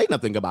don't say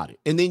nothing about it.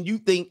 And then you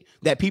think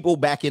that people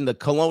back in the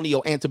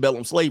colonial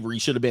antebellum slavery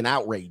should have been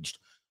outraged.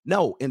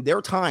 No, in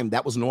their time,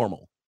 that was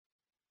normal.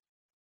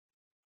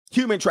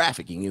 Human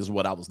trafficking is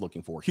what I was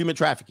looking for. Human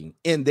trafficking.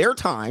 In their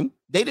time,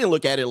 they didn't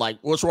look at it like,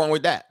 what's wrong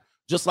with that?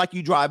 Just like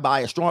you drive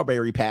by a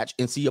strawberry patch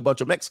and see a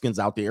bunch of Mexicans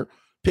out there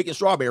picking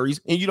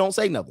strawberries and you don't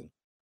say nothing.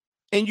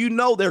 And you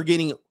know they're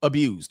getting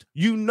abused.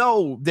 You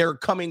know they're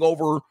coming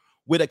over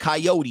with a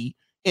coyote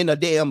in a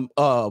damn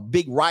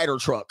big rider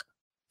truck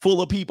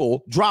full of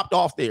people dropped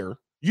off there.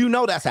 You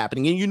know that's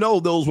happening. And you know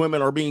those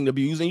women are being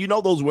abused. And you know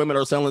those women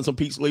are selling some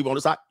peace leave on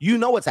the side. You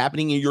know it's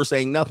happening and you're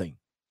saying nothing.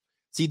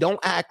 See, don't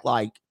act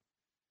like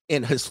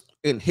in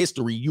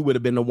history you would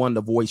have been the one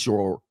to voice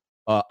your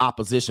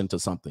opposition to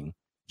something.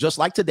 Just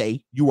like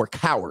today, you were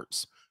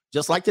cowards.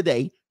 Just like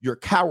today, you're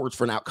cowards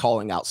for not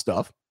calling out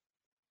stuff.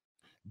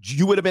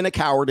 You would have been a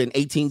coward in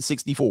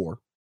 1864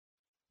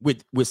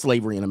 with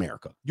slavery in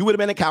America. You would have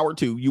been a coward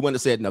too. You wouldn't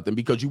have said nothing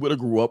because you would have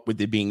grew up with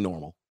it being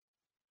normal.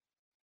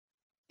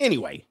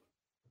 Anyway,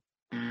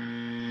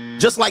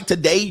 just like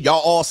today,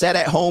 y'all all sat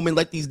at home and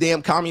let these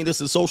damn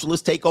communists and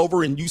socialists take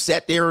over and you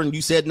sat there and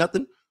you said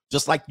nothing.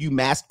 Just like you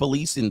masked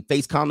police and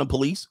face condom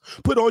police.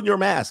 Put on your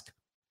mask.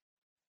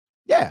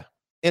 Yeah.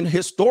 In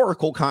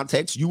historical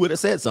context, you would have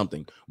said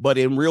something. But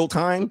in real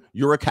time,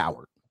 you're a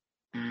coward.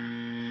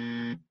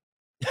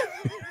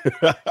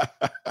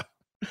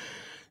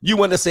 You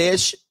wouldn't have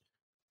said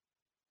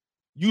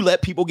you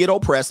let people get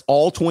oppressed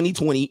all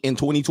 2020 and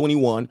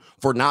 2021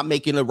 for not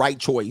making the right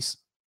choice.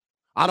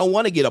 I don't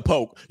want to get a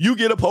poke. You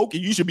get a poke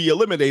and you should be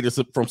eliminated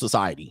from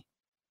society.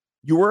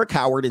 You were a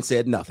coward and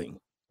said nothing.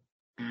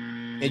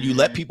 And you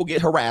let people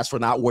get harassed for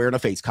not wearing a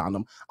face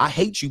condom. I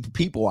hate you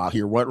people out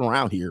here running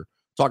around here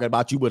talking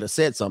about you would have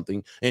said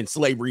something and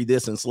slavery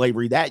this and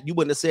slavery that. You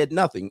wouldn't have said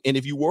nothing. And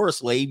if you were a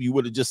slave, you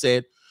would have just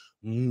said,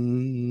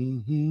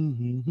 and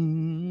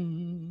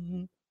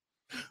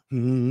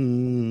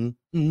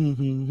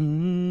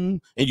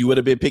you would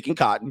have been picking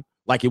cotton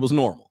like it was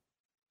normal.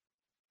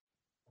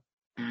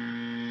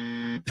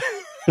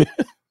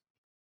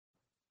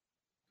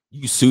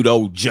 You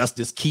pseudo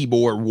justice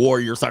keyboard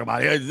warriors talking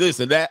about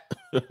this and that.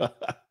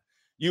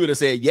 You would have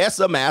said, yes,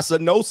 a massa,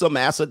 no, some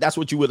massa. That's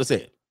what you would have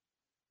said.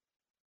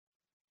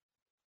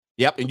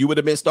 Yep. And you would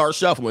have been start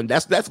shuffling.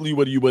 That's definitely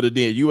what you would have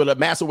did.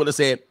 Massa would have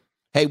said,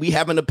 hey, we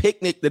having a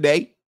picnic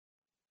today.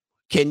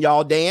 Can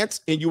y'all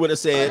dance? And you would have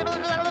said,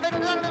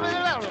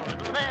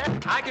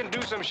 I can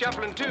do some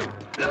shuffling too.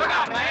 Look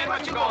out, man.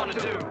 What you going to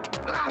do?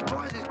 Look out,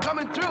 boys. It's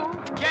coming through.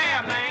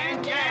 Yeah,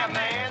 man. Yeah,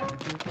 man.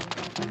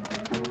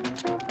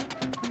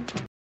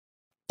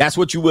 That's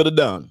what you would have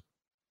done.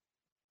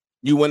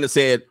 You wouldn't have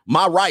said,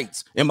 my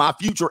rights and my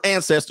future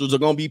ancestors are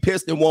going to be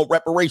pissed and want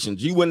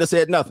reparations. You wouldn't have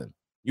said nothing.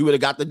 You would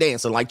have got the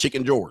dancing like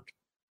Chicken George.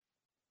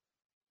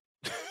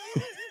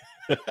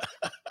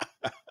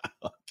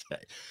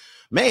 Okay.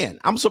 Man,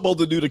 I'm supposed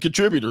to do the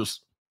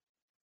contributors.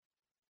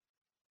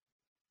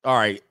 All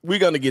right, we're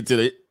going to get to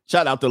it.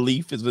 Shout out to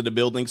Leaf is in the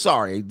building.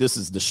 Sorry,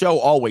 the show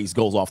always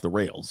goes off the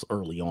rails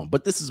early on,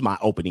 but this is my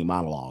opening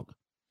monologue.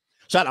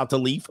 Shout out to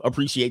Leaf.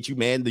 Appreciate you,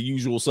 man. The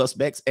usual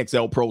suspects.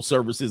 XL Pro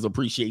Services.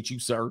 Appreciate you,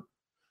 sir.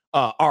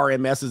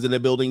 RMS is in the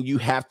building. You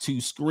have to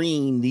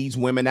screen these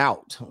women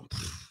out.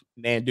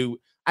 Man, dude,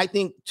 I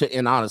think,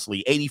 and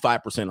honestly,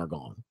 85% are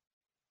gone.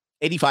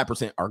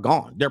 85% are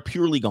gone. They're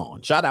purely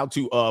gone. Shout out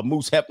to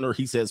Moose Hepner.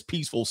 He says,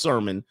 peaceful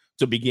sermon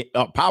to begin.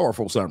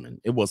 Powerful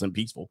sermon. It wasn't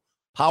peaceful.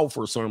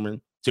 Powerful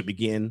sermon to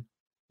begin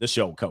the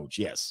show, coach.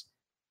 Yes.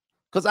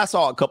 Because I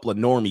saw a couple of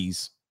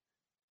normies,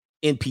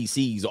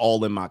 NPCs,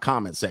 all in my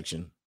comment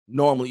section.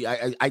 Normally,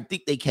 I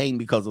think they came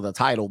because of the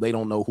title. They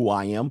don't know who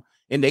I am.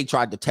 And they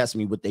tried to test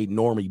me with their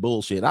normie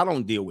bullshit. I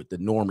don't deal with the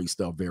normie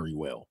stuff very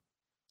well.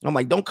 I'm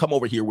like, don't come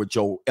over here with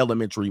your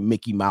elementary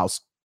Mickey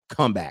Mouse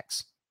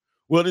comebacks.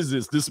 What is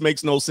this? This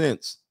makes no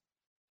sense.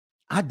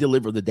 I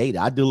deliver the data.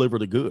 I deliver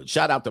the good.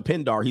 Shout out to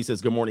Pindar. He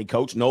says, good morning,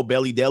 coach. No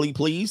belly deli,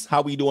 please.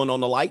 How we doing on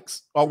the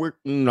likes? Oh, we're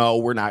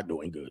not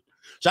doing good.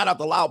 Shout out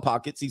to Loud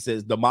Pockets. He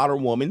says, the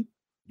modern woman,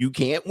 you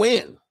can't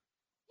win.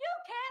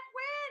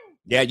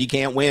 Yeah, you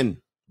can't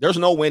win. There's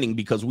no winning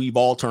because we've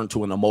all turned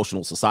to an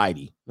emotional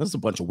society. There's a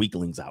bunch of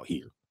weaklings out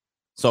here.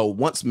 So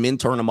once men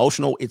turn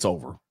emotional, it's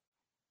over.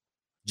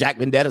 Jack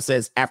Vendetta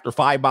says, after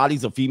 5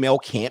 bodies, a female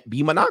can't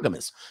be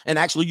monogamous. And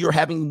actually, you're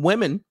having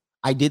women.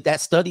 I did that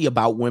study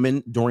about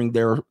women during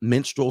their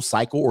menstrual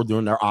cycle or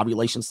during their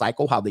ovulation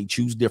cycle, how they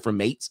choose different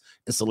mates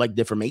and select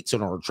different mates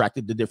and are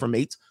attracted to different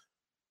mates.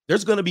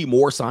 There's going to be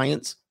more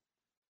science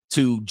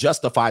to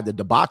justify the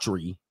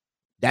debauchery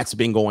that's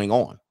been going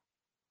on.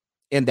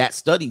 And that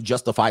study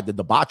justified the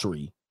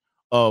debauchery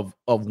of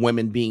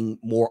women being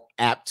more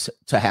apt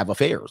to have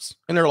affairs.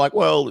 And they're like,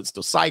 well, it's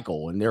the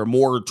cycle. And they're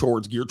more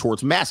geared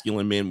towards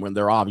masculine men when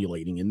they're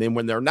ovulating. And then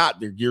when they're not,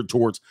 they're geared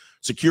towards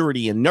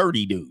security and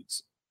nerdy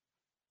dudes.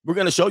 We're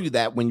going to show you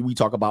that when we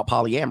talk about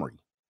polyamory.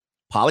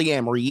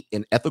 Polyamory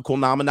and ethical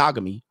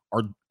non-monogamy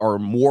are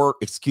more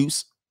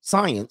excuse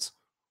science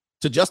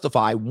to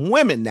justify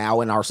women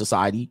now in our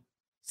society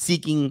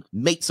seeking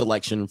mate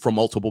selection from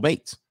multiple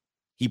mates.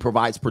 He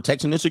provides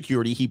protection and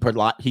security. He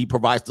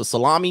provides the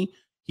salami.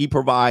 He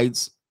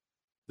provides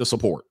the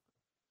support.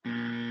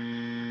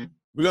 We're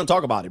going to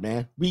talk about it,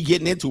 man. We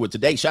getting into it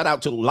today. Shout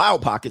out to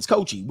Loud Pockets.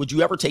 Coachy, would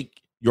you ever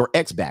take your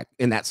ex back?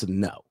 And that's a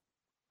no.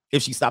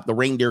 If she stopped the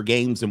reindeer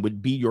games and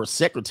would be your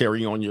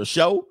secretary on your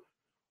show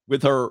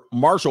with her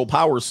Marshall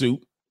power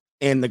suit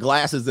and the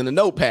glasses and the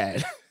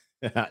notepad,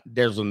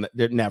 there's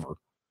never.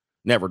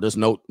 There's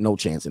no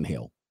chance in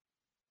hell.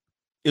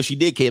 If she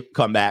did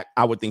come back,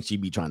 I would think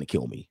she'd be trying to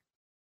kill me.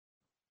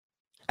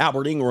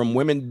 Albert Ingram,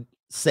 women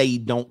say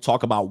don't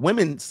talk about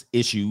women's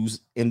issues,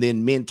 and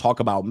then men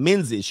talk about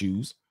men's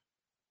issues.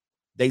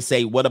 They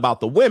say, what about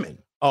the women?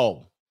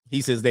 Oh,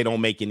 he says they don't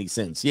make any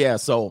sense. Yeah,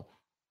 so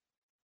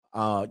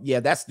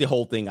that's the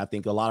whole thing. I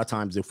think a lot of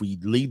times if we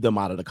leave them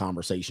out of the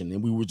conversation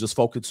and we were just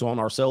focused on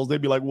ourselves,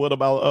 they'd be like, what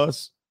about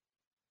us?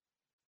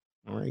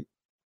 All right.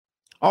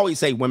 I always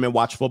say women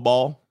watch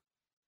football.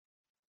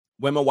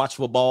 Women watch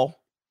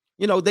football.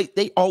 You know,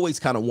 they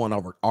always kind of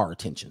want our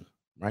attention,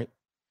 right?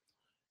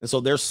 And so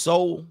they're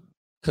so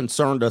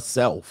concerned of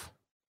self.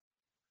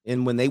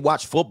 And when they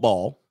watch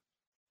football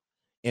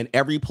and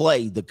every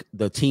play,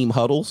 the team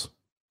huddles,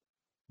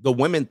 the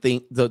women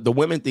think that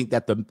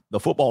the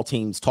football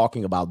team's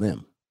talking about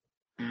them.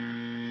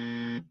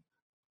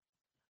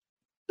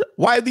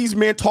 Why are these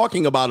men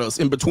talking about us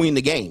in between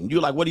the game?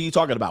 You're like, what are you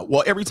talking about?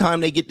 Well, every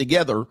time they get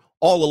together,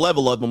 all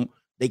 11 of them,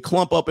 they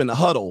clump up in the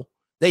huddle,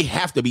 they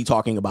have to be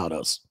talking about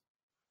us.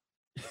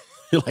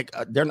 Like,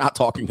 they're not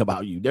talking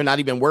about you. They're not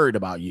even worried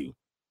about you.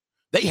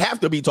 They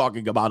have to be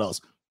talking about us.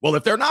 Well,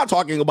 if they're not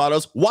talking about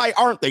us, why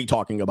aren't they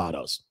talking about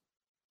us?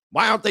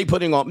 Why aren't they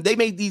putting on? They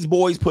made these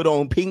boys put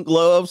on pink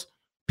gloves,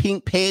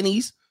 pink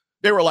panties.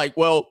 They were like,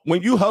 well,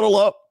 when you huddle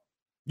up,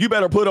 you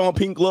better put on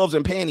pink gloves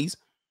and panties.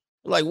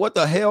 Like, what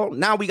the hell?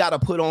 Now we got to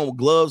put on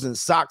gloves and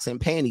socks and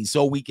panties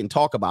so we can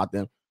talk about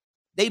them.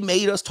 They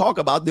made us talk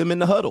about them in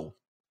the huddle.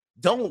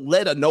 Don't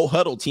let a no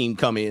huddle team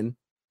come in.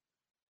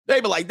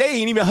 They be like, they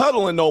ain't even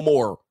huddling no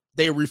more.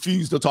 They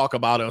refuse to talk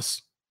about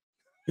us.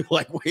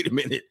 Like, wait a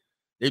minute.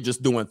 They're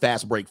just doing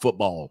fast break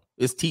football.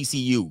 It's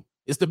TCU.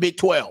 It's the Big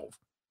 12.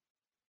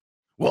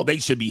 Well, they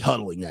should be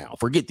huddling now.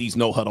 Forget these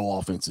no huddle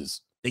offenses.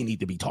 They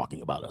need to be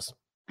talking about us.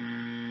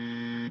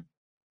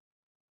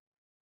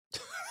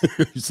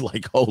 It's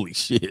like, holy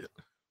shit.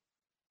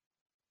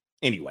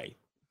 Anyway.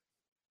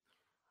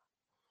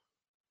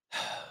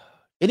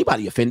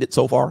 Anybody offended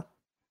so far?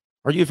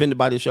 Are you offended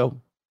by this show?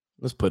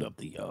 Let's put up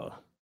the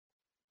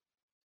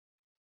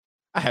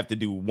I have to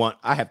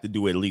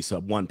do at least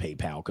one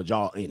PayPal because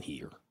y'all in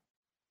here.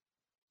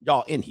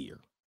 Y'all in here.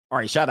 All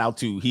right, shout out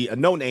to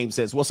no name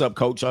says, what's up,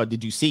 coach?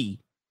 Did you see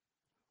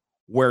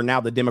where now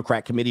the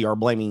Democrat committee are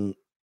blaming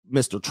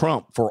Mr.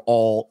 Trump for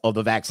all of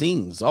the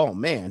vaccines? Oh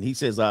man, he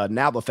says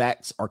now the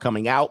facts are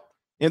coming out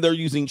and they're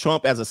using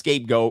Trump as a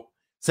scapegoat,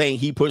 saying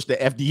he pushed the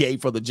FDA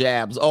for the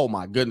jabs. Oh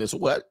my goodness.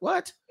 What?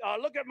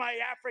 Look at my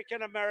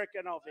African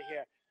American over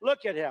here. Look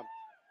at him.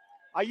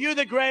 Are you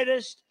the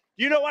greatest?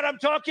 You know what I'm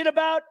talking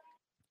about?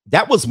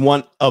 That was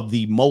one of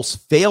the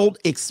most failed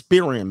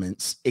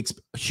experiments,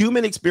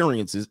 human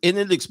experiences, and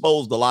it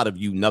exposed a lot of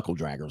you knuckle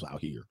draggers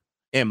out here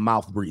and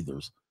mouth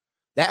breathers.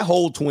 That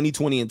whole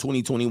 2020 and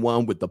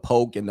 2021 with the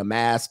poke and the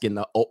mask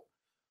and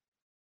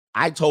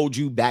I told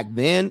you back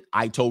then,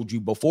 I told you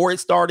before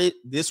it started,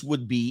 this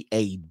would be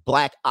a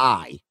black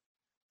eye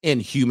in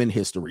human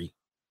history.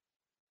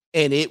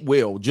 And it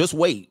will. Just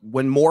wait.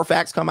 When more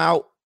facts come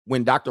out,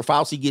 when Dr.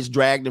 Fauci gets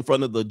dragged in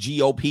front of the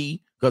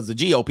GOP, because the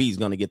GOP is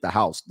going to get the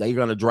House. They're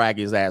going to drag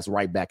his ass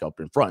right back up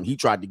in front. He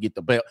tried to get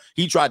the belt.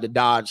 He tried to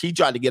dodge. He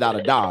tried to get out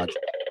of Dodge.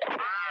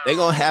 They're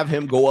going to have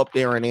him go up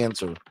there and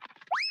answer.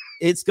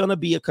 It's going to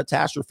be a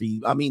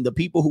catastrophe. I mean, the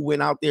people who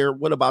went out there,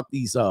 what about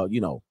these,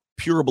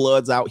 pure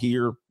bloods out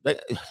here?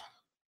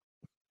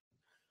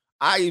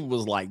 I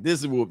was like,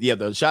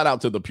 the shout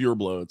out to the pure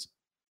bloods.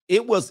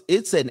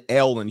 It's an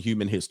L in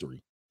human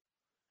history.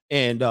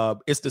 And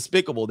it's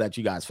despicable that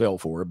you guys fell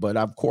for it. But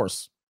of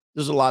course,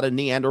 there's a lot of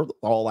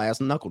Neanderthal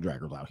ass knuckle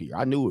draggers out here.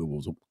 I knew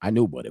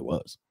what it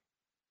was.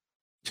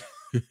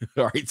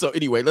 All right. So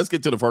anyway, let's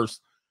get to the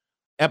first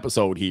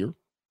episode here.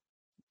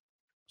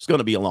 It's going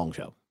to be a long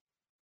show,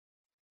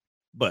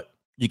 but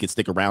you can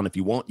stick around if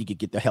you want. You can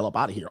get the hell up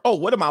out of here. Oh,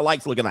 what are my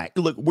likes looking like?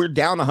 Look, we're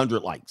down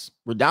 100 likes.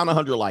 We're down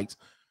 100 likes.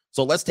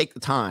 So let's take the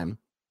time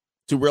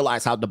to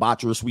realize how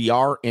debaucherous we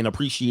are and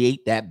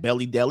appreciate that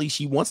Belly Deli.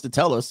 She wants to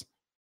tell us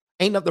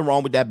ain't nothing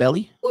wrong with that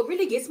belly. What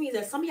really gets me is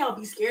that some of y'all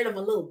be scared of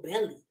a little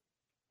belly.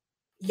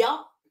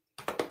 Y'all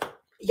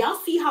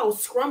see how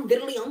scrum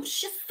diddly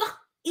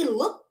it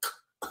look?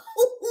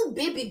 Ooh,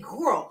 baby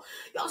girl.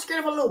 Y'all scared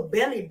of a little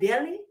belly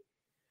deli?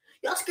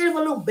 Y'all scared of a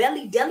little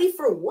belly deli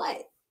for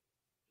what?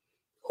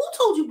 Who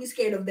told you be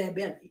scared of that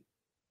belly?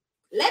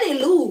 Let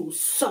it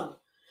loose.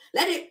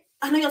 Let it.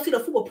 I know y'all see the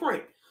fupa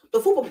print. The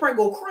fupa print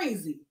go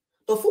crazy.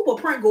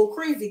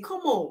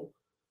 Come on.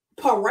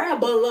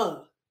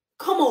 Parabola.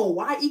 Come on.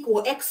 Y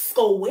equal X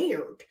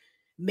squared.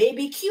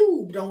 Maybe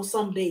cubed on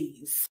some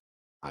days.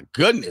 My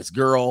goodness,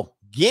 girl.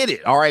 Get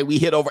it. All right. We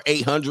hit over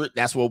 800.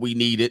 That's what we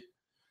needed.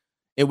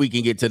 And we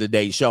can get to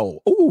today's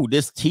show. Ooh,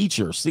 this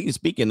teacher. See,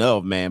 speaking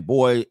of, man,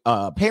 boy,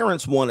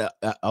 parents want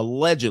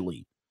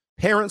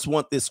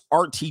this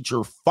art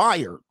teacher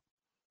fired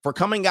for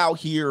coming out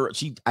here.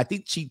 I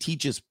think she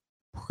teaches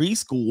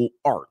preschool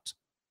art.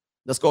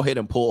 Let's go ahead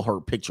and pull her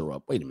picture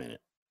up. Wait a minute.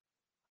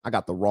 I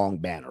got the wrong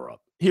banner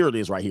up. Here it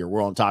is right here.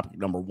 We're on topic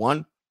number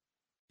 1.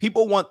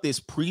 People want this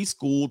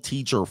preschool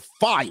teacher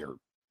fired.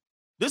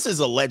 This is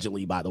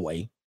allegedly, by the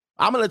way.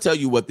 I'm going to tell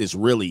you what this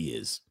really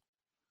is.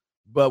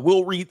 But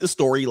we'll read the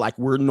story like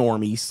we're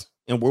normies,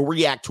 and we'll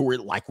react to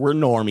it like we're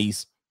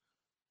normies.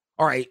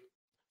 All right.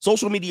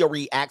 Social media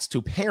reacts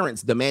to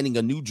parents demanding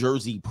a New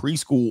Jersey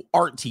preschool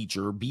art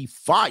teacher be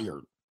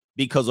fired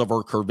because of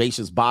her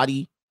curvaceous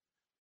body.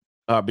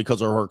 Because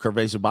her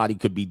curvaceous body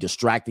could be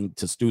distracting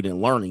to student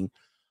learning.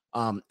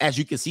 As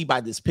you can see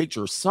by this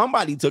picture,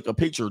 somebody took a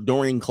picture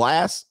during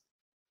class,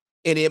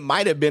 and it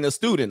might have been a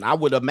student. I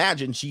would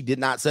imagine she did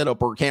not set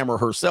up her camera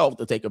herself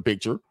to take a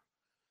picture.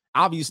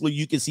 Obviously,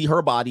 you can see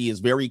her body is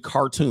very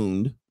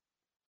cartooned.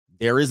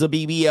 There is a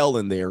BBL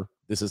in there.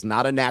 This is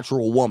not a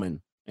natural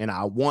woman, and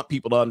I want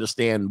people to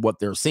understand what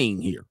they're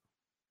seeing here.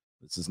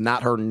 This is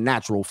not her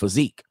natural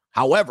physique.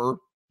 However,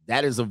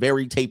 that is a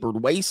very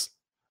tapered waist,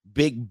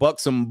 big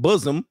buxom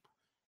bosom,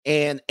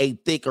 and a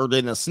thicker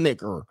than a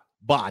Snicker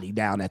body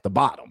down at the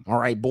bottom. All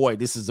right, boy,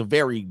 this is a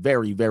very,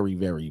 very, very,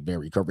 very,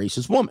 very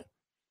curvaceous woman.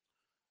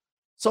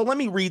 So let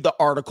me read the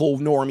article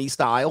normie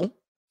style,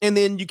 and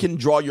then you can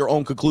draw your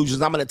own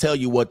conclusions. I'm going to tell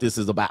you what this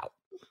is about.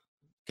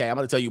 Okay, I'm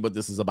going to tell you what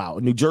this is about.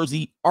 A New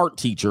Jersey art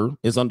teacher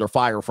is under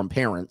fire from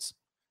parents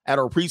at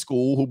her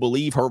preschool who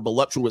believe her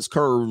voluptuous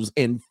curves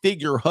and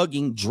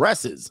figure-hugging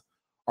dresses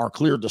are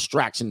clear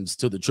distractions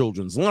to the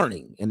children's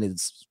learning. And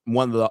it's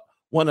one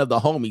of the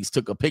homies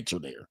took a picture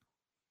there.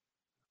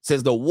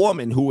 Says the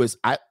woman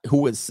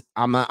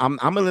I'm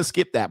going to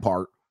skip that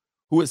part.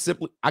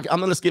 I'm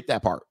going to skip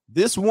that part.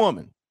 This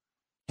woman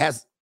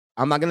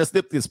I'm not going to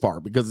skip this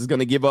part because it's going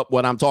to give up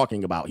what I'm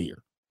talking about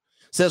here.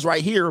 Says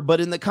right here,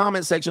 but in the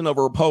comment section of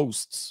her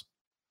posts,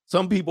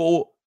 some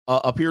people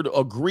appear to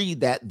agree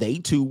that they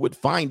too would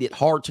find it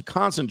hard to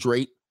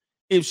concentrate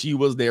if she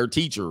was their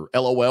teacher.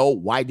 LOL,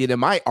 why didn't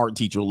my art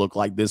teacher look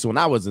like this when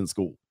I was in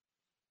school?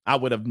 I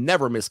would have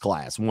never missed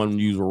class, one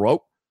user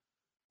wrote.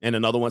 And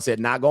another one said,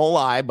 not gonna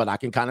lie, but I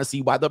can kind of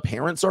see why the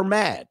parents are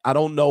mad. I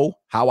don't know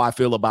how I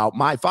feel about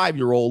my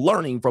 5-year-old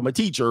learning from a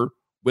teacher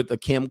with a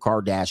Kim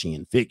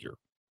Kardashian figure.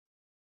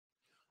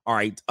 All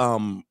right.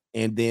 And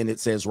then it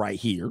says right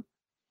here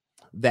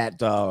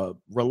that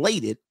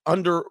related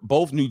under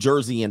both New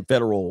Jersey and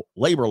federal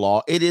labor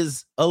law, it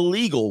is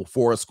illegal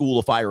for a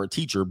school to fire a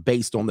teacher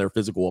based on their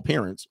physical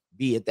appearance,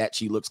 be it that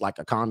she looks like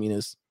a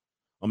communist,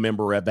 a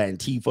member of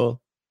Antifa,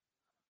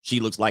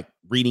 she looks like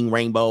Reading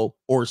Rainbow,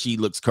 or she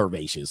looks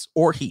curvaceous,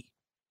 or he,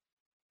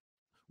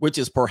 which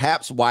is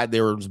perhaps why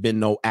there's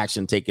been no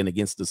action taken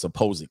against the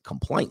supposed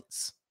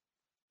complaints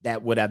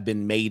that would have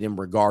been made in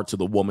regard to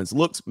the woman's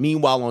looks.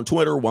 Meanwhile, on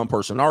Twitter, one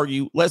person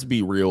argued, let's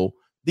be real,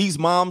 these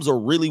moms are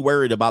really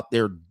worried about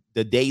the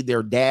day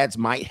their dads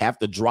might have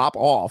to drop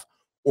off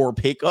or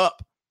pick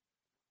up.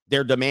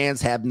 Their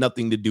demands have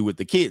nothing to do with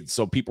the kids.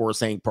 So people are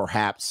saying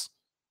perhaps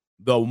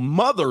the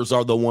mothers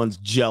are the ones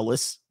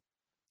jealous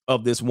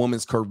of this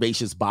woman's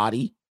curvaceous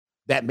body,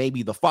 that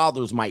maybe the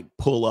fathers might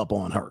pull up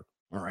on her.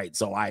 All right.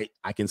 So I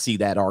can see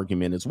that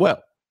argument as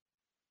well.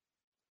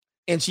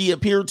 And she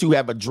appeared to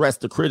have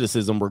addressed the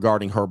criticism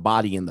regarding her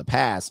body in the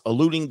past,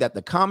 alluding that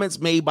the comments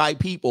made by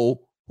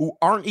people who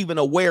aren't even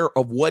aware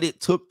of what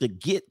it took to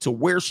get to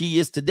where she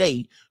is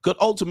today could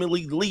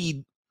ultimately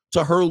lead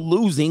to her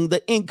losing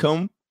the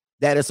income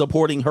that is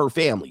supporting her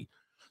family.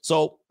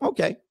 So,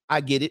 okay,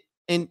 I get it.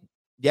 And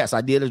yes,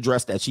 I did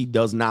address that she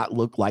does not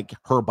look like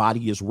her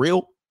body is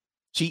real.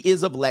 She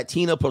is of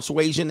Latina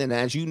persuasion. And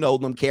as you know,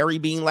 them Carrie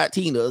being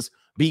Latinas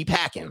be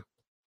packing.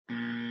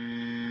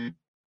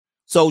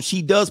 So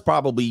she does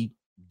probably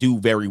do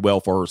very well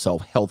for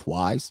herself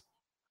health-wise.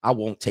 I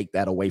won't take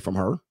that away from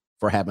her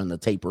for having a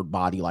tapered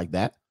body like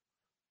that.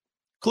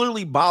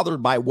 Clearly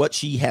bothered by what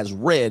she has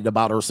read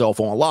about herself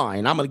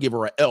online. I'm going to give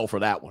her an L for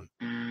that one.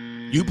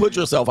 You put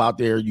yourself out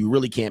there, you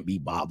really can't be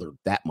bothered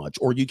that much.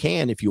 Or you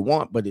can if you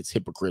want, but it's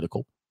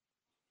hypocritical.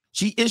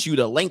 She issued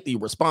a lengthy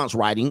response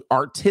writing,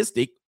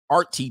 artistic,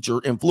 art teacher,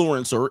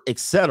 influencer,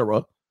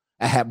 etc.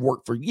 I have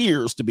worked for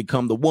years to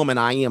become the woman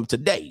I am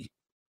today.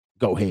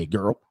 Go ahead,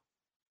 girl.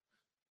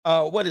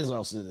 What is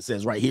else it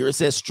says right here? It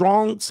says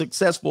strong,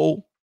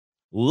 successful,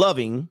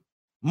 loving,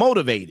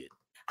 motivated.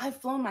 I've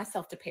flown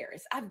myself to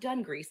Paris. I've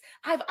done Greece.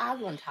 I've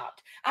island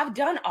hopped. I've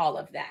done all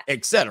of that,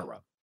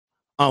 etc.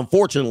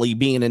 Unfortunately,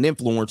 being an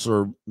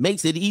influencer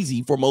makes it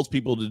easy for most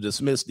people to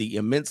dismiss the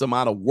immense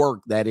amount of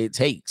work that it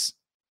takes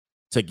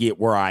to get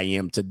where I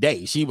am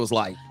today. She was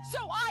like, so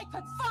I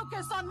could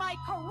focus on my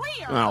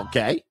career.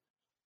 Okay.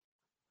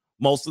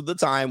 Most of the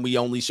time, we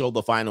only show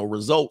the final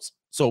results.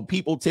 So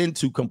people tend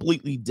to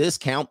completely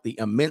discount the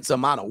immense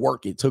amount of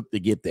work it took to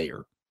get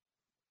there.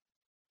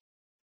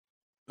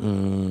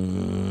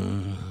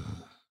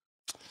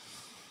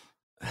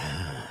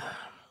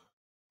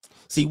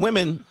 See,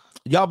 women,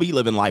 y'all be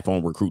living life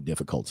on recruit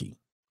difficulty.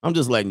 I'm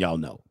just letting y'all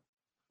know.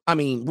 I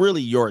mean,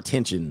 really, your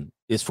attention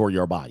is for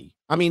your body.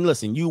 I mean,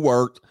 listen, you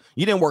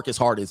didn't work as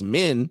hard as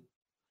men.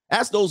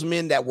 Ask those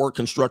men that work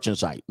construction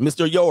site.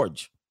 Mr.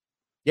 George.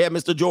 Yeah,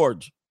 Mr.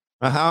 George.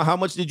 How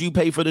much did you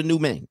pay for the new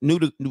man?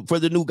 For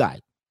the new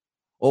guy?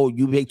 Oh,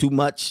 you pay too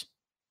much.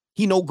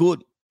 He no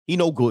good. He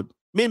no good.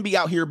 Men be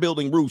out here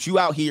building roofs. You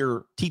out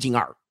here teaching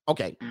art.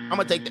 Okay, I'm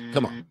going to take that.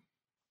 Come on.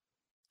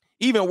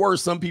 Even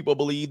worse, some people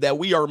believe that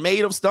we are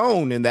made of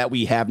stone and that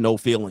we have no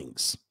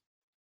feelings.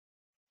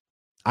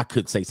 I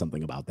could say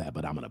something about that,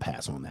 but I'm going to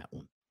pass on that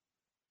one.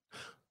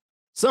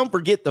 Some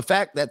forget the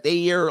fact that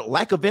their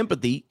lack of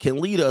empathy can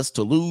lead us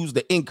to lose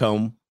the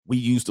income we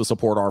use to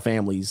support our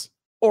families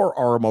or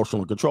our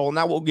emotional control. And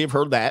I will give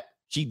her that.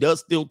 She does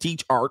still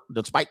teach art,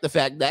 despite the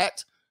fact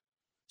that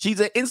she's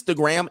an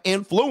Instagram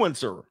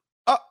influencer.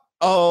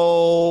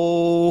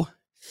 Uh-oh.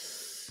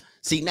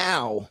 See,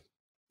 now,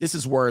 this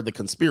is where the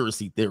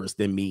conspiracy theorist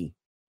in me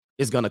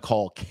is going to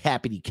call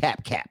cappity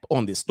cap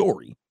on this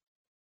story.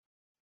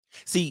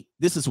 See,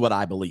 this is what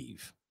I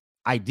believe.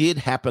 I did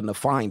happen to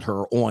find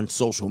her on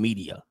social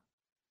media.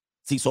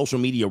 See, social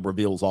media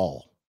reveals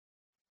all.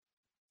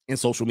 And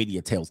social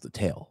media tells the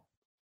tale.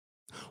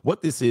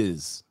 What this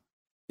is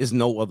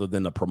no other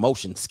than a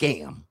promotion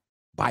scam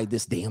by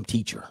this damn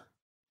teacher.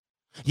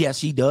 Yes,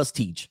 she does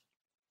teach.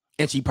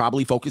 And she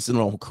probably focuses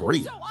on her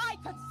career. So I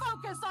could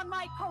focus on my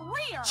my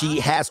career. She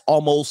has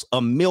almost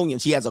 1 million.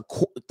 She has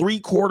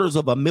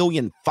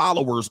 750,000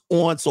 followers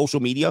on social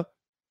media.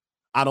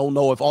 I don't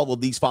know if all of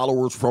these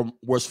followers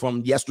was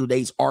from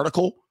yesterday's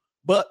article,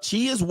 but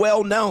she is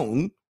well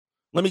known.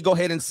 Let me go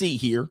ahead and see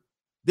here.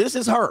 This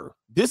is her.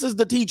 This is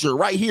the teacher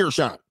right here,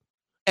 Sean.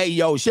 Hey,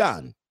 yo,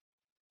 Sean.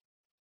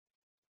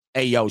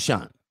 Hey, yo,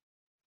 Sean.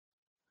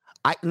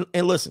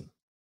 And listen,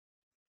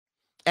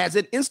 as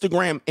an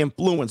Instagram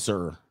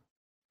influencer,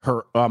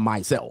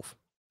 myself,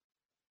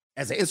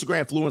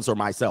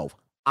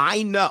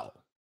 I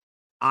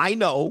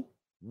know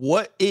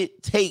what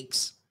it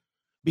takes,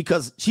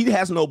 because she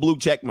has no blue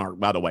check mark,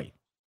 by the way.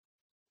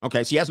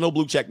 Okay, she has no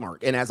blue check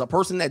mark. And as a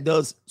person that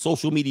does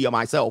social media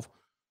myself,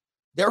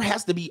 there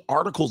has to be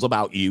articles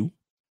about you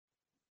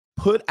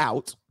put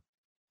out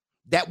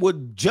that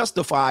would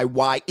justify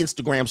why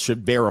Instagram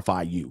should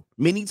verify you.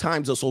 Many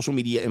times a social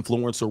media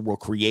influencer will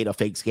create a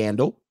fake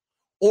scandal,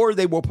 or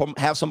they will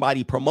have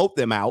somebody promote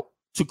them out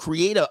to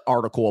create an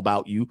article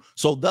about you.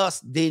 So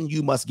thus, then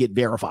you must get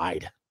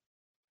verified.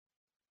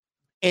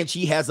 And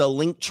she has a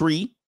link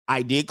tree.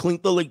 I did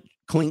click the link.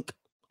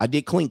 I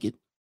did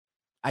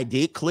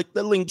click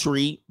the link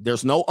tree.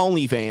 There's no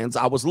OnlyFans.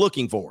 I was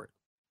looking for it.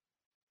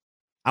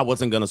 I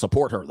wasn't going to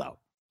support her, though.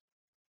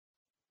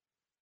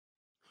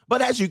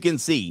 But as you can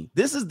see,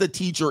 this is the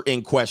teacher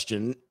in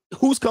question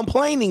who's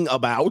complaining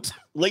about,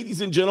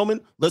 ladies and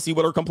gentlemen, let's see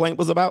what her complaint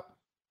was about.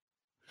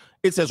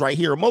 It says right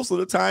here, most of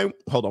the time,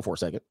 hold on for a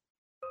second.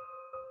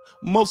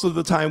 Most of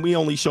the time, we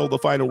only show the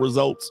final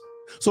results.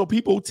 So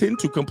people tend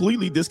to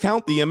completely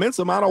discount the immense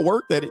amount of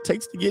work that it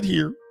takes to get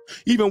here.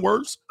 Even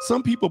worse,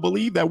 some people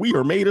believe that we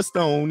are made of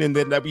stone and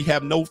then that we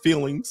have no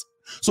feelings.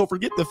 So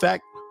forget the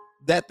fact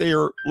that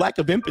their lack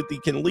of empathy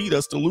can lead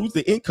us to lose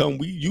the income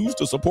we use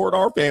to support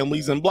our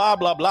families and blah,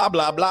 blah, blah,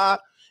 blah, blah.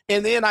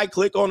 And then I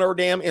click on her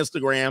damn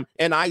Instagram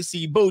and I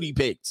see booty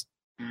pics.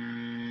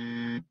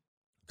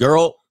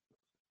 Girl.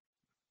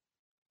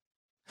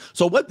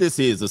 So what this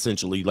is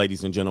essentially,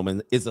 ladies and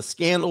gentlemen, is a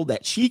scandal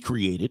that she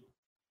created,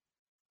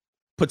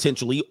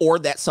 potentially, or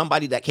that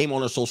somebody that came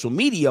on her social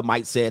media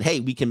might said,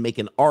 hey, we can make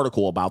an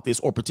article about this,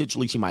 or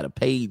potentially she might have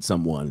paid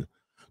someone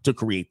to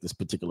create this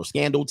particular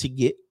scandal to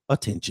get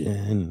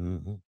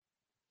attention,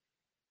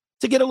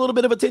 to get a little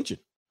bit of attention.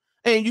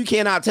 And you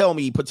cannot tell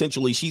me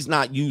potentially she's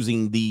not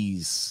using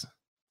these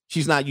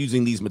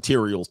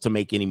materials to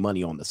make any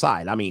money on the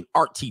side. I mean,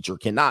 art teacher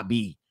cannot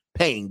be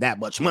paying that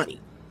much money.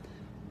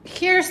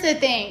 Here's the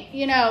thing,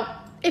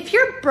 if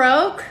you're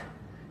broke,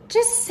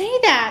 just say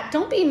that.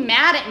 Don't be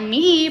mad at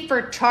me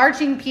for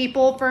charging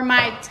people for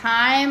my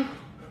time,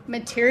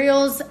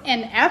 materials,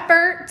 and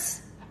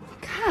efforts.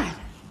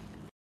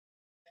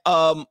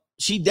 God.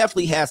 She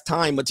definitely has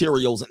time,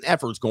 materials, and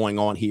efforts going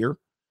on here.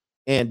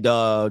 And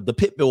the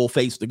Pitbull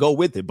face to go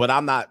with it. But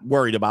I'm not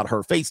worried about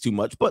her face too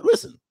much. But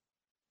listen,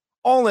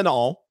 all in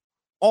all,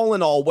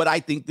 what I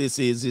think this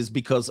is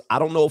because I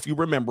don't know if you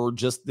remember,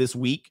 just this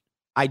week,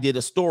 I did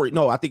a story.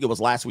 No, I think it was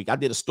last week. I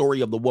did a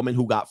story of the woman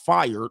who got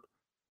fired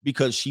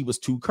because she was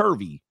too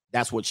curvy.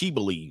 That's what she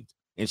believed.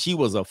 And she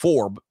was a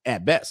 4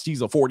 at best.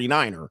 She's a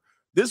 49er.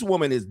 This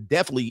woman is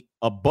definitely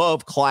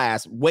above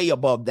class, way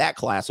above that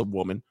class of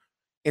woman.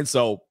 And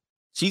so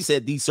she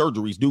said these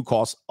surgeries do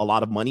cost a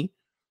lot of money.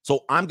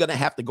 So I'm going to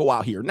have to go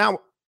out here. Now,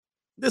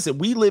 listen,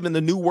 we live in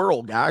the new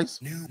world, guys.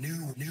 New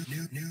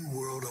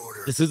world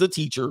order. This is a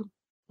teacher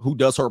who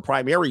does her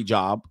primary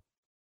job.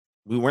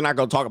 We're not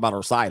going to talk about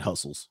her side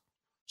hustles.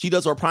 She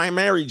does her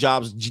primary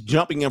jobs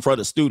jumping in front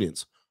of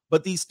students.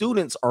 But these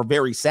students are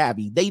very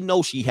savvy. They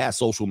know she has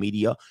social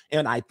media.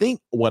 And I think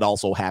what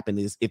also happened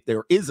is if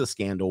there is a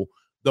scandal,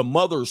 the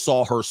mother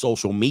saw her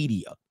social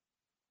media.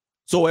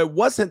 So it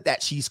wasn't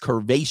that she's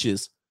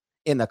curvaceous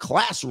in the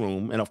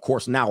classroom. And of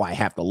course, now I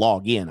have to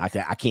log in. I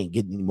can't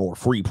get any more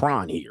free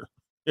prawn here.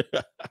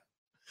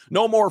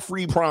 No more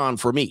free prawn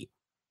for me.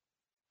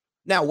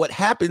 Now, what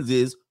happens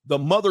is the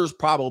mothers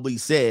probably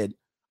said,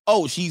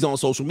 oh, she's on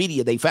social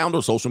media. They found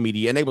her social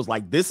media and they was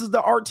like, this is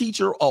the art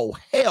teacher. Oh,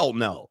 hell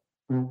no.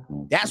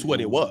 That's what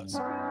it was.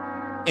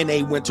 And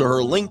they went to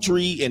her link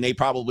tree and they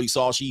probably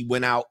saw she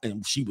went out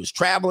and she was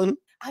traveling.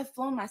 I've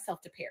flown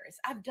myself to Paris.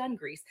 I've done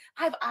Greece.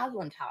 I've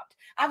island hopped.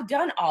 I've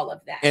done all of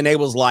that. And they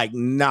was like,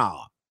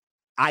 nah,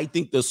 I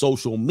think the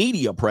social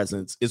media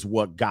presence is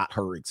what got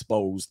her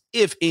exposed,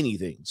 if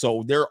anything.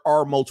 So there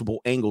are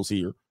multiple angles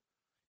here.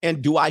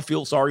 And do I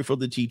feel sorry for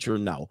the teacher?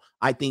 No.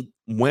 I think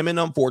women,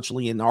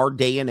 unfortunately, in our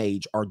day and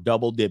age are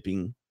double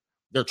dipping.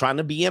 They're trying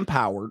to be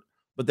empowered,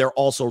 but they're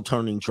also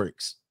turning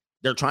tricks.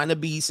 They're trying to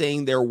be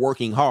saying they're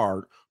working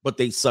hard, but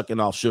they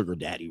sucking off sugar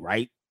daddy,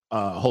 right?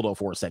 Hold on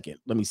for a second.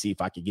 Let me see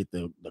if I can get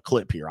the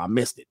clip here. I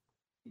missed it.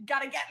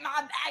 Gotta get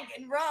my bag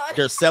and run.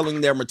 They're selling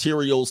their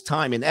materials,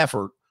 time, and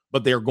effort,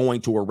 but they're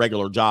going to a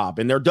regular job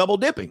and they're double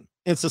dipping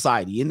in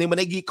society. And then when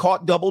they get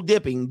caught double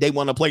dipping, they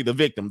want to play the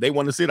victim. They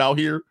want to sit out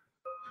here.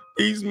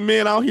 These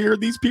men out here,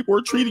 these people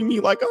are treating me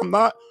like I'm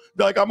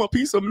a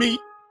piece of meat.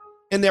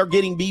 And they're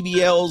getting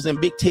BBLs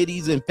and big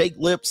titties and fake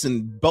lips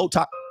and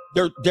Botox.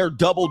 They're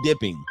double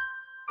dipping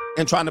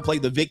and trying to play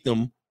the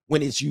victim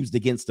when it's used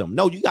against them.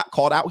 No, you got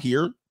caught out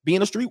here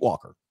being a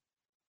streetwalker.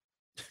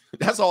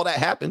 That's all that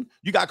happened.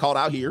 You got caught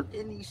out here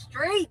in these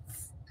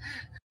streets.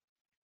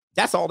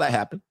 That's all that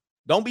happened.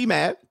 Don't be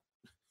mad.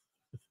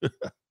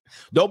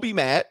 Don't be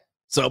mad.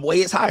 Subway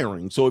is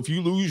hiring. So if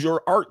you lose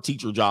your art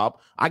teacher job,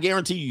 I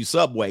guarantee you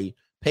Subway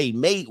pay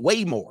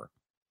way more.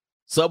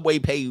 Subway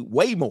pay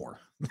way more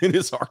than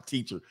this art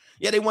teacher.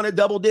 Yeah, they want to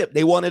double dip.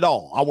 They want it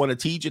all. I want to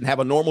teach and have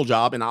a normal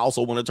job, and I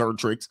also want to turn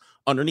tricks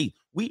underneath.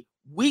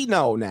 We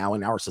know now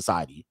in our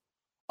society,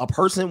 a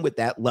person with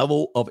that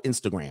level of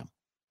Instagram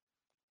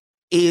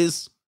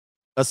is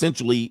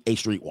essentially a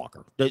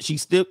streetwalker. That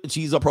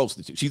she's a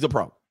prostitute. She's a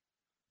pro.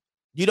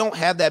 You don't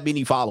have that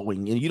many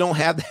following, and you don't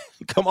have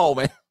that. Come on,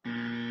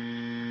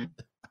 man.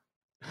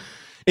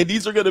 And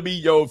these are going to be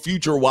your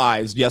future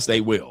wives. Yes,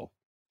 they will.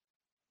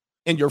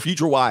 And your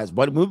future wives.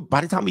 But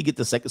by the time we get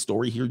the second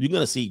story here, you're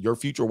going to see your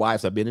future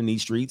wives have been in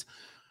these streets.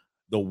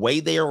 The way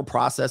they are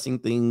processing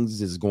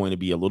things is going to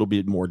be a little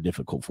bit more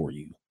difficult for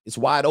you. It's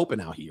wide open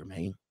out here,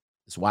 man.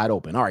 It's wide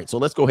open. All right, so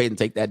let's go ahead and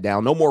take that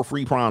down. No more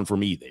free prawn for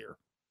me there.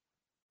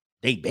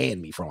 They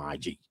banned me from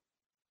IG.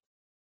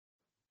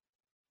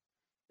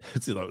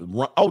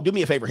 Oh, do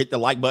me a favor. Hit the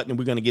like button, and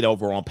we're going to get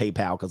over on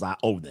PayPal because I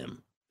owe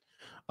them.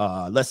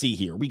 Let's see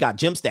here. We got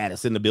Jim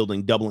Status in the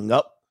building doubling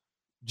up.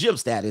 Jim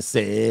Status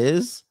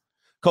says,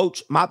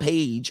 Coach, my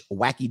page,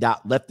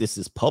 wacky.leftist,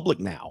 is public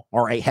now.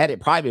 All right, had it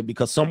private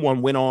because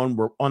someone went on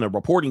a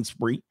reporting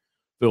spree.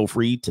 Feel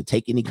free to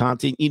take any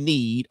content you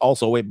need.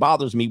 Also, it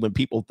bothers me when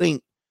people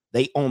think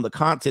they own the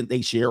content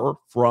they share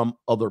from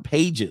other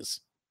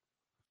pages.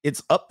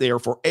 It's up there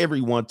for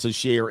everyone to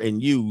share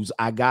and use.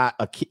 I get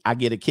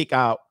a kick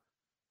out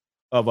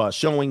of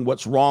showing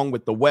what's wrong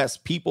with the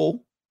West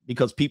people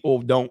because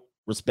people don't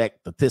respect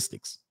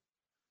statistics.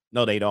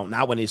 No, they don't.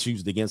 Not when it's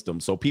used against them.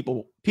 So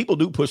people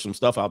do push some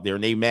stuff out there,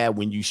 and they mad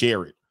when you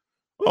share it.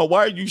 Oh, why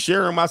are you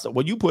sharing my stuff?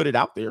 Well, you put it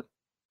out there.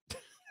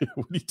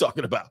 What are you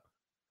talking about?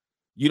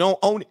 You don't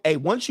own it. Hey,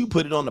 once you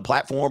put it on the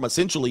platform,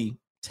 essentially,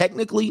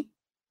 technically,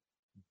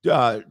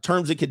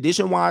 terms and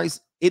condition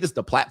wise, it is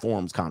the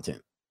platform's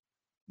content.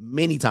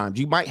 Many times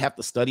you might have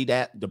to study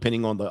that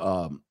depending on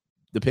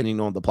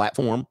the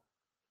platform.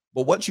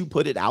 But once you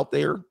put it out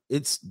there,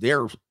 it's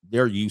their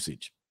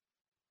usage.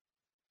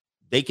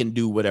 They can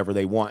do whatever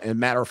they want. And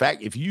matter of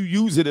fact, if you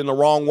use it in the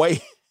wrong way,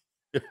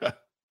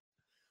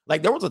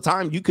 like there was a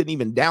time you couldn't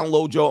even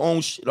download your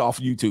own shit off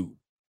YouTube.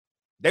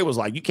 They was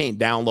like, you can't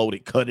download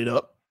it, cut it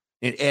up,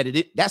 and edit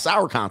it. That's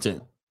our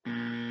content.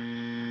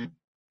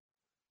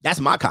 That's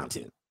my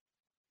content.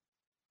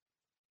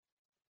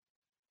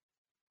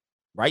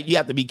 Right? You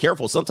have to be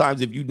careful. Sometimes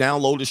if you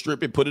download a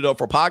strip and put it up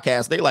for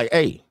podcasts, they like,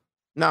 hey,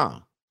 nah,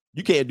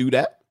 you can't do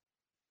that.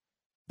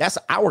 That's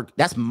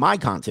my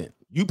content.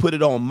 You put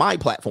it on my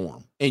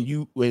platform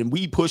and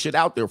we push it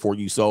out there for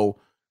you. So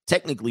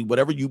technically,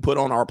 whatever you put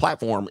on our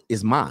platform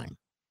is mine.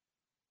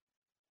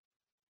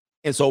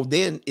 And so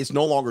then it's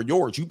no longer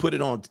yours. You put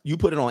it on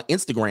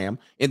Instagram,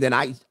 and then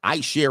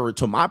I share it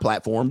to my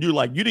platform. You're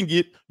like, you didn't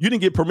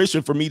get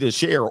permission for me to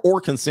share or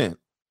consent.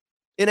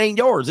 It ain't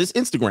yours. It's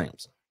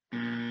Instagram's.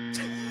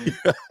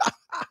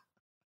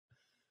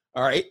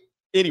 All right.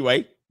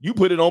 Anyway, you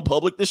put it on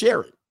public to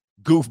share it.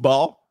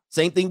 Goofball.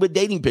 Same thing with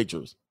dating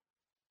pictures.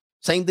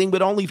 Same thing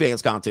with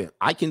OnlyFans content.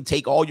 I can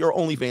take all your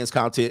OnlyFans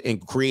content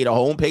and create a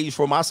homepage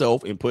for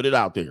myself and put it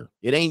out there.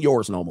 It ain't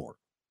yours no more.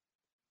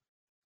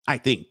 I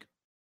think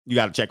you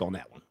got to check on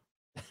that one.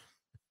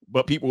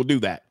 But people will do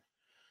that.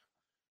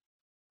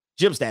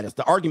 Jim Status,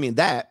 the argument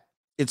that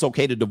it's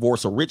okay to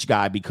divorce a rich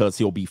guy because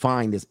he'll be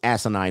fine is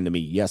asinine to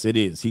me. Yes, it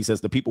is. He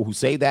says the people who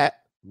say that,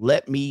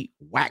 let me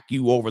whack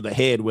you over the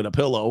head with a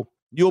pillow,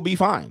 you'll be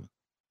fine.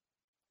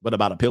 But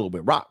about a pillow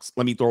with rocks,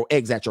 let me throw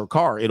eggs at your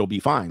car, it'll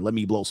be fine. Let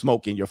me blow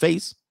smoke in your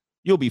face,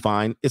 you'll be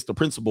fine. It's the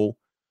principle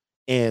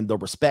and the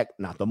respect,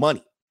 not the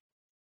money.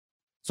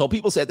 So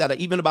people said that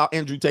even about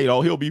Andrew Tate,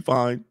 oh, he'll be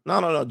fine.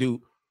 No,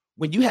 dude.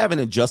 When you have an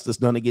injustice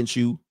done against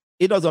you,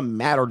 it doesn't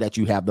matter that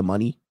you have the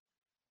money.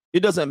 It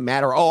doesn't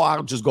matter, oh,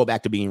 I'll just go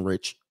back to being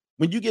rich.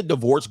 When you get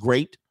divorced,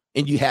 great,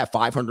 and you have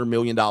 $500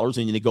 million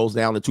and it goes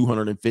down to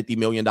 $250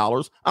 million,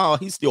 oh,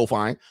 he's still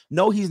fine.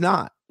 No, he's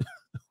not.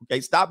 Okay,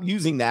 stop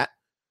using that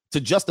to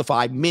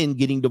justify men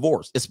getting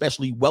divorced,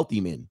 especially wealthy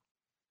men.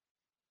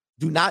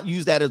 Do not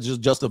use that as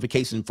just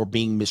justification for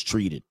being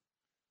mistreated.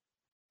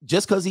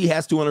 Just because he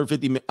has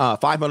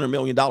 $500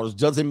 million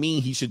doesn't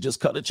mean he should just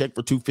cut a check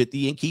for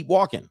 $250 and keep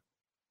walking.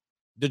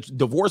 The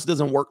divorce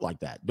doesn't work like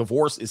that.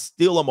 Divorce is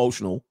still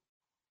emotional.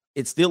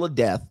 It's still a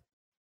death.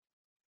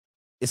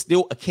 It's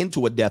still akin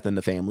to a death in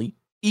the family,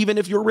 even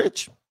if you're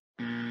rich.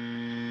 All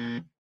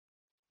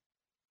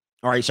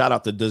right, shout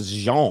out to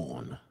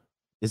Dijon.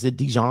 Is it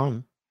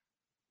Dijon?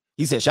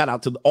 He said, shout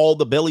out to all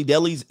the belly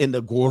delis and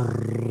the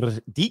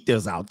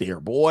gorditas out there.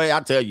 Boy,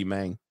 I tell you,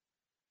 man.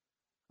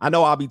 I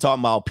know I'll be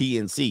talking about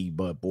PNC,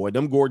 but boy,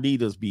 them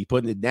gorditas be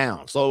putting it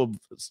down. So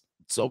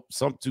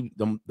some to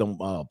them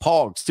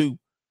pogs too.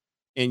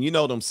 And you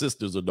know them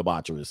sisters are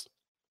debaucherous.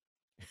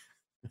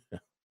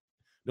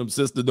 Them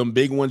sisters, them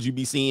big ones you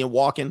be seeing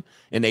walking,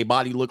 and their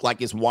body look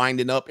like it's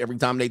winding up every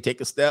time they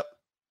take a step.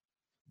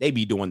 They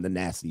be doing the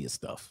nastiest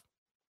stuff.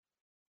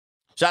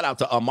 Shout out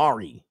to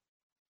Amari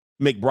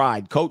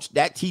McBride. Coach,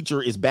 that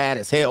teacher is bad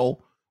as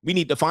hell. We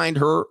need to find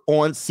her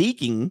on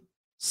Seeking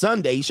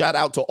Sunday. Shout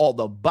out to all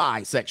the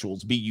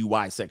bisexuals,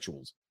 B-U-Y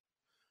sexuals.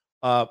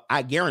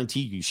 I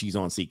guarantee you she's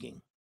on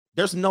Seeking.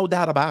 There's no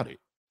doubt about it.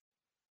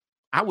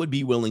 I would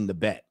be willing to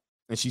bet.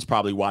 And she's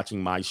probably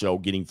watching my show,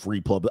 getting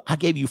free I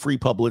gave you free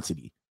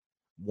publicity,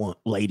 one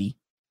lady.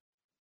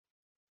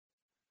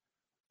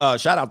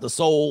 Shout out to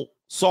Soul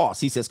Sauce.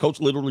 He says, Coach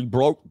literally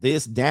broke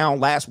this down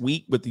last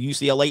week with the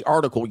UCLA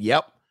article.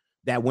 Yep.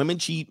 That women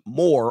cheat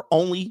more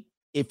only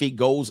if it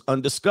goes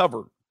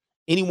undiscovered.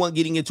 Anyone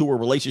getting into a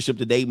relationship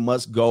today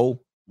must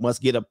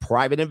get a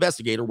private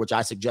investigator, which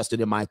I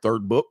suggested in my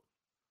third book.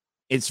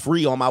 It's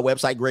free on my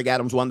website,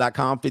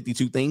 gregadams1.com,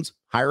 52 things.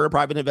 Hire a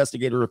private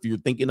investigator if you're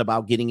thinking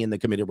about getting in the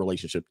committed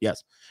relationship.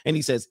 Yes. And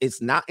he says, it's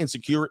not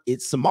insecure,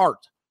 it's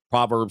smart.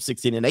 Proverbs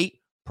 16:8,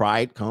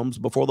 pride comes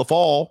before the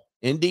fall.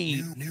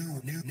 Indeed.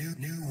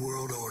 New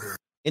world order.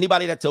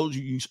 Anybody that tells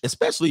you,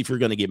 especially if you're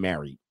going to get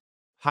married,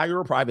 hire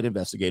a private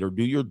investigator,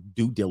 do your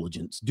due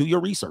diligence, do your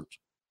research.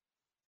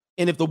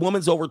 And if the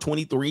woman's over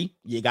 23,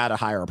 you got to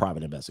hire a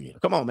private investigator.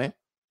 Come on, man.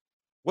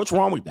 What's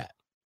wrong with that?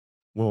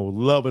 Well,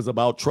 love is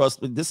about trust.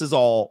 This is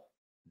all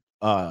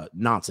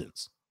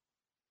nonsense.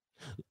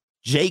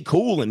 Jay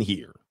Cool in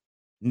here.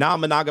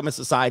 Non-monogamous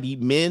society,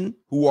 men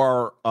who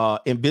are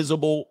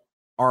invisible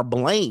are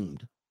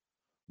blamed.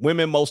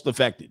 Women most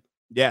affected.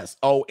 Yes.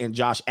 Oh, and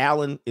Josh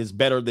Allen is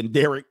better than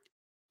Derek.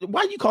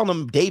 Why you call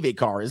him David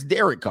Carr? It's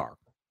Derek Carr.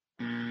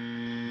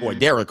 Boy,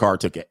 Derek Carr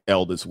took an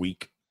L this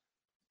week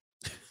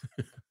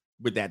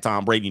with that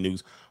Tom Brady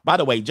news. By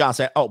the way, Josh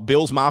said, oh,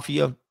 Bills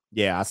Mafia.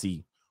 Yeah, I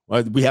see.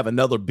 Well, we have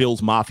another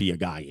Bills Mafia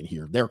guy in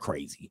here. They're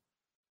crazy.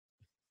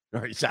 All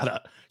right, shout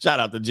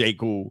out to Jay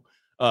Cool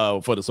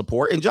for the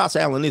support. And Josh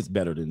Allen is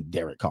better than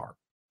Derek Carr.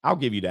 I'll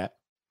give you that.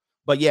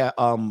 But yeah,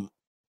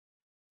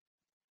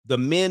 the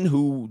men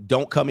who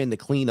don't come in to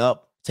clean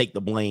up take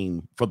the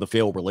blame for the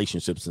failed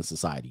relationships in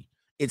society.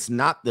 It's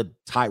not the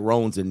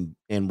Tyrones and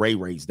Ray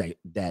Rays that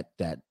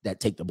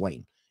take the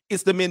blame.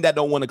 It's the men that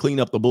don't want to clean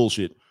up the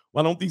bullshit.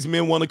 Why don't these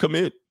men want to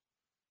commit?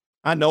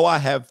 I know I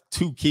have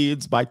 2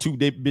 kids by 2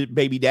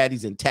 baby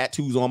daddies and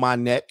tattoos on my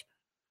neck.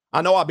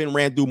 I know I've been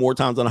ran through more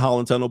times on the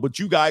Holland Tunnel, but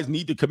you guys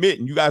need to commit.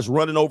 And you guys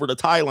running over to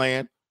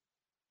Thailand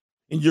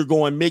and you're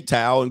going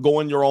MGTOW and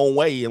going your own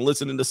way and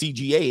listening to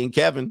CGA and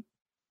Kevin.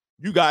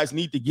 You guys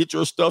need to get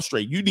your stuff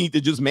straight. You need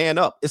to just man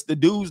up. It's the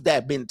dudes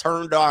that been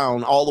turned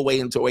down all the way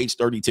until age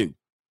 32.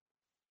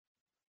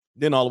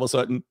 Then all of a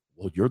sudden,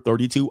 well, you're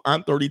 32,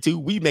 I'm 32.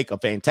 We make a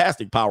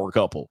fantastic power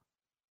couple.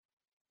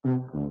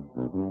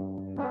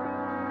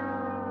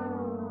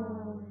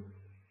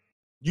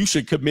 You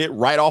should commit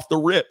right off the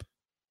rip,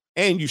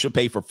 and you should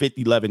pay for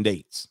 11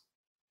 dates.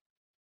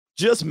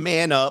 Just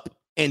man up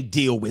and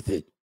deal with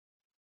it.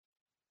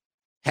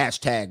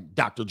 Hashtag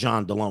Dr.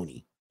 John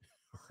Deloney.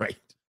 Right.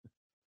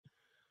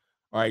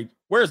 All right.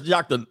 Where's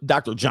Dr.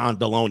 John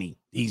Deloney?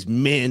 These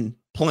men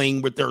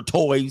playing with their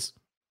toys,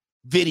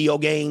 video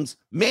games.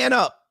 Man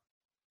up.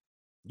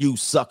 You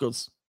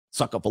suckers.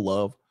 Sucker for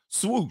love.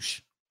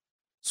 Swoosh.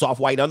 Soft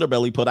White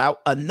Underbelly put out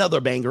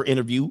another banger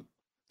interview.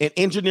 An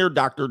engineer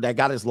doctor that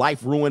got his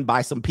life ruined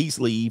by some peace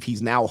leave.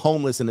 He's now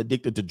homeless and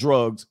addicted to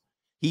drugs.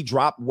 He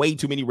dropped way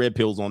too many red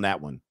pills on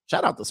that one.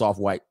 Shout out to Soft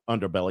White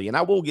Underbelly. And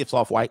I will give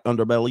Soft White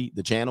Underbelly,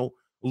 the channel,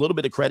 a little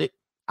bit of credit.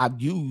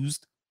 I've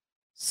used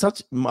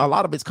a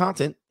lot of his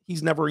content.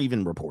 He's never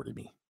even reported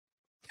me.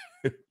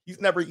 He's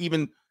never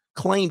even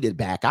claimed it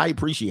back. I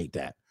appreciate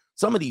that.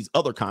 Some of these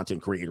other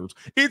content creators,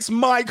 it's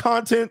my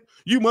content.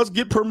 You must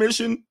get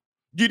permission.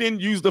 You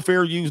didn't use the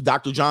fair use.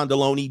 Dr. John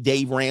Deloney,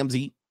 Dave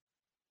Ramsey.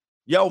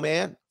 Yo,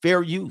 man,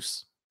 fair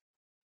use.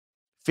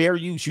 Fair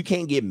use. You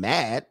can't get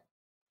mad.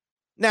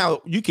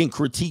 Now, you can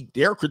critique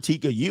their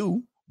critique of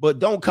you, but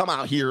don't come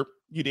out here.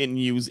 You didn't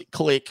use it.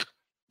 Click.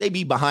 They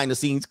be behind the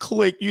scenes.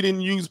 Click. You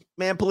didn't use.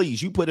 Man,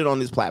 please, you put it on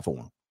this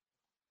platform.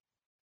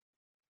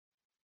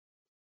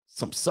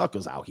 Some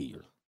suckers out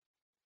here.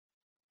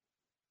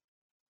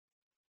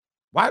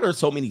 Why are there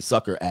so many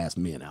sucker-ass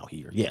men out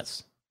here?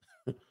 Yes.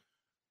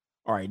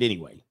 All right,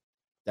 anyway,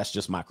 that's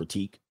just my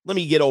critique. Let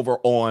me get over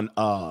on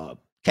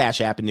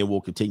Cash App, and then we'll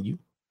continue.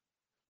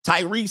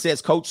 Tyree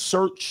says, Coach,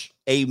 search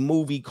a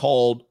movie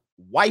called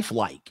Wife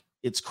Like.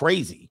 It's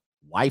crazy.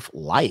 Wife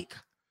Like.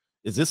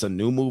 Is this a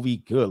new movie?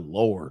 Good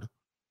Lord.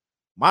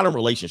 Modern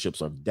relationships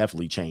have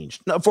definitely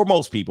changed. Now, for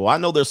most people, I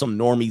know there's some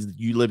normies.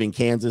 You live in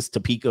Kansas,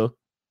 Topeka.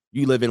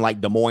 You live in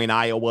like Des Moines,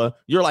 Iowa.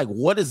 You're like,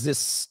 what is this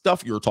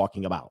stuff you're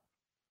talking about?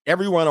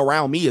 Everyone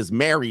around me is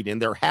married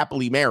and they're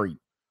happily married.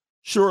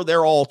 Sure,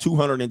 they're all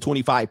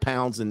 225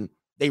 pounds and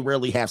they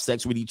rarely have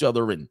sex with each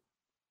other. And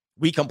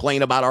we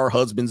complain about our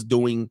husbands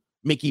doing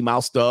Mickey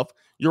Mouse stuff.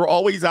 You're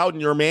always out in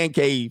your man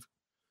cave.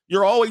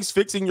 You're always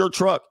fixing your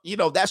truck. You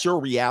know, that's your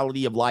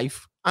reality of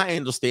life. I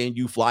understand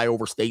you fly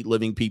over state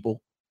living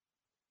people.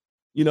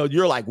 You know,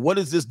 you're like, what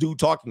is this dude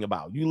talking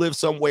about? You live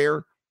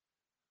somewhere,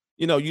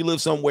 You know, you live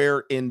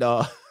somewhere in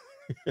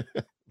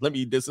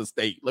this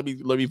estate. Let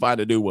me find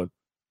a new one.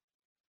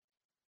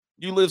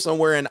 You live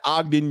somewhere in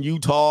Ogden,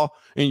 Utah,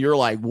 and you're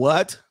like,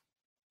 what?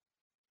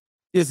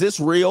 Is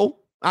this real?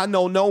 I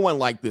know no one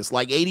like this.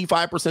 Like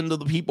 85% of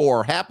the people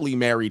are happily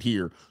married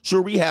here.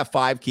 Sure, we have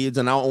 5 kids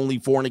and I'll only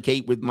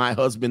fornicate with my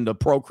husband to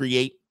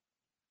procreate.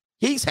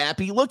 He's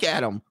happy. Look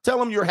at him.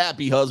 Tell him you're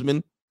happy,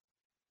 husband.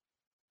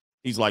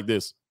 He's like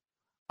this.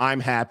 I'm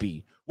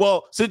happy.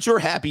 Well, since you're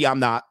happy, I'm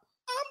not.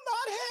 I'm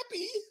not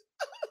happy.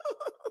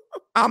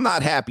 I'm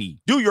not happy.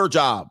 Do your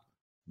job,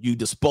 you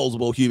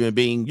disposable human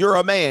being. You're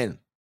a man.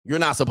 You're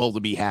not supposed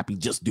to be happy.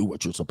 Just do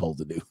what you're supposed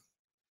to do.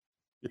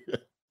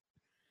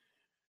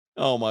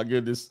 Oh, my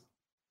goodness.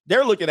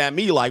 They're looking at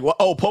me like, well,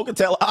 oh,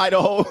 Pocatello,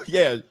 Idaho.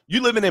 Yeah,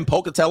 you living in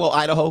Pocatello,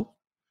 Idaho?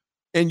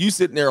 And you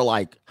sitting there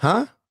like,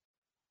 huh?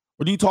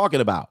 What are you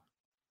talking about?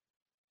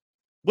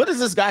 What is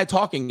this guy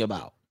talking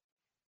about?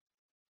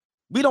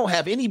 We don't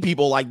have any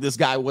people like this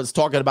guy was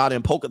talking about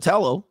in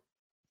Pocatello.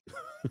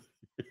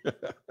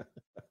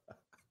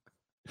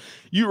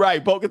 You're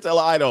right,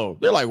 Pocatello, Idaho.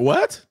 They're like,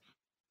 what?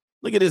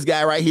 Look at this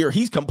guy right here.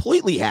 He's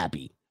completely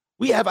happy.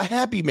 We have a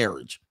happy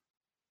marriage.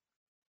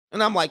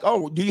 And I'm like,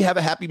 oh, do you have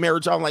a happy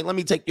marriage? I'm like, let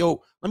me take your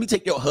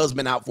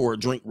husband out for a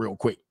drink real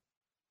quick.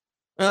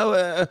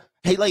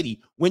 Hey,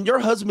 lady, when your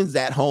husband's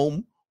at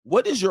home,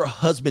 what does your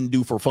husband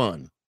do for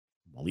fun?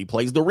 Well, he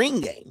plays the ring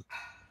game.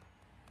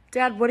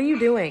 Dad, what are you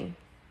doing?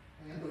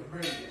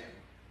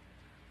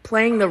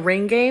 Playing the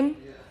ring game?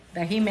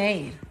 That he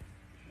made,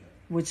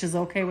 which is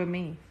okay with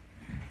me.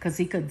 Because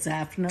he could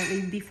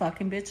definitely be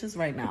fucking bitches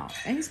right now.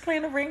 And he's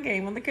playing a ring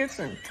game in the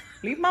kitchen.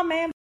 Leave my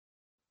man.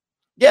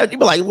 Yeah,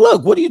 you'd be like,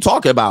 look, what are you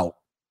talking about?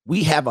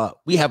 We have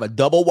a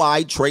double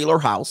wide trailer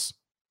house.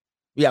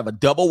 We have a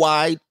double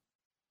wide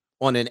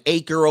on an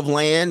acre of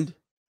land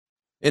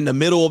in the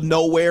middle of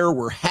nowhere.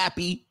 We're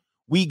happy.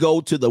 We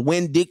go to the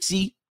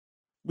Winn-Dixie.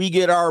 We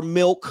get our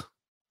milk.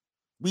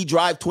 We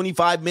drive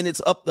 25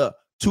 minutes up the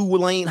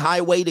 2-lane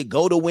highway to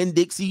go to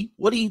Winn-Dixie.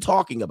 What are you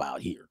talking about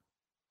here?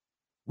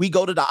 We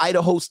go to the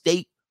Idaho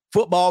State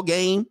football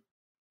game.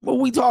 What are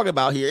we talking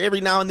about here?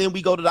 Every now and then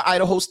we go to the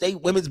Idaho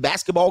State women's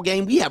basketball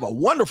game. We have a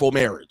wonderful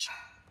marriage.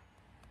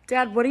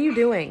 Dad, what are you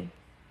doing?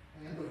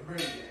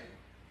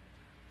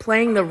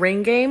 Playing the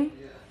ring game?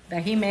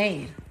 That he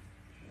made,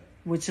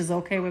 which is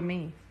okay with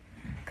me.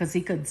 Because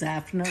he could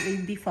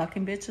definitely be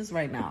fucking bitches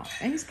right now.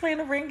 And he's playing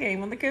a ring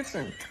game in the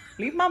kitchen.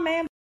 Leave my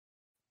man.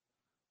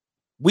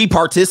 We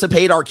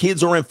participate. Our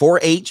kids are in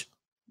 4-H.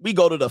 We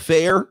go to the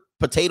fair,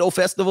 potato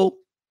festival.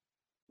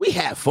 We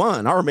have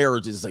fun. Our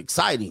marriage is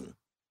exciting.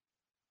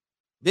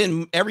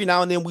 Then every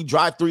now and then we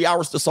drive 3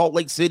 hours to Salt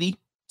Lake City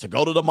to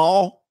go to the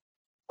mall.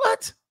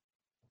 What?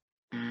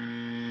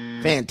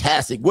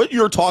 Fantastic. What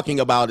you're talking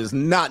about is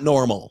not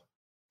normal.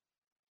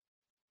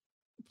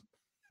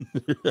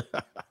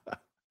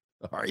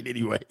 All right,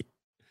 anyway.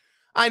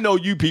 I know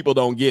you people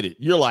don't get it.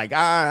 You're like,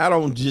 I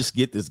don't just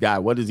get this guy.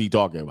 What is he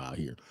talking about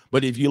here?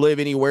 But if you live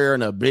anywhere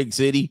in a big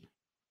city,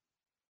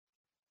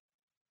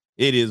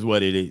 it is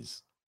what it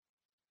is.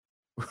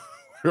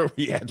 Where are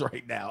we at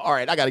right now? All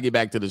right, I got to get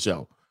back to the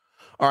show.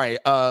 All right,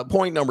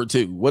 point number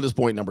 2. What is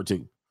point number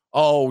 2?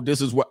 Oh,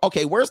 this is what,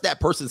 okay, where's that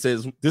person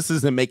says this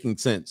isn't making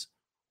sense?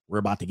 We're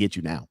about to get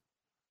you now.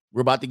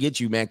 We're about to get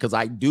you, man, because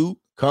I do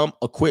come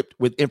equipped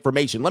with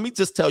information. Let me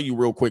just tell you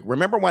real quick.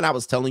 Remember when I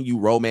was telling you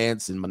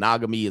romance and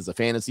monogamy is a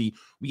fantasy?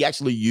 We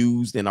actually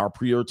used in our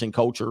Puritan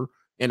culture,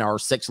 in our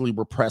sexually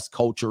repressed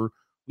culture,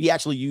 we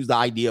actually used the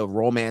idea of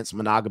romance,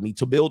 monogamy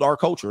to build our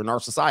culture and our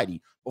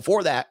society.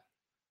 Before that,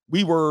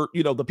 we were,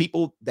 the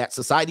people, that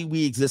society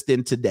we exist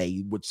in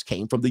today, which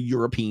came from the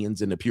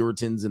Europeans and the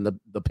Puritans and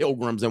the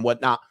Pilgrims and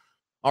whatnot.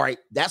 All right,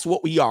 that's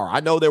what we are.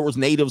 I know there was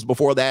natives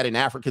before that and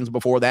Africans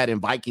before that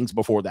and Vikings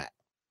before that.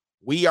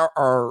 We are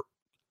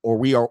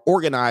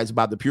organized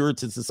by the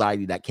Puritan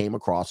society that came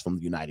across from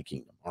the United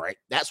Kingdom. All right,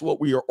 that's what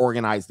we are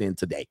organized in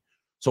today.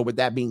 So with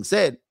that being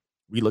said,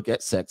 we look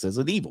at sex as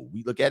an evil.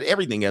 We look at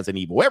everything as an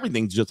evil.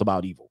 Everything's just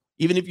about evil,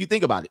 even if you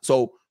think about it.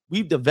 So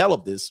we've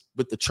developed this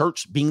with the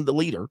church being the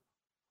leader,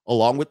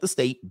 along with the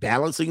state,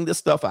 balancing this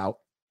stuff out.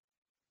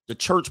 The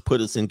church put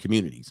us in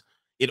communities.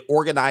 It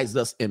organized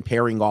us in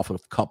pairing off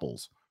of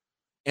couples.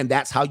 And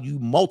that's how you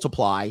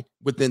multiply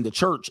within the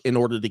church in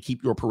order to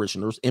keep your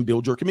parishioners and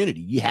build your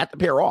community. You had to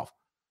pair off.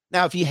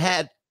 Now, if you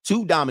had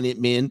 2 dominant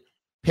men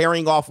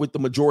pairing off with the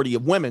majority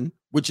of women,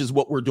 which is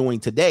what we're doing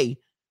today,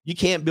 you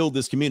can't build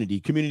this community.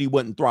 Community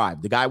wouldn't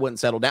thrive. The guy wouldn't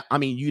settle down. I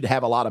mean, you'd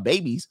have a lot of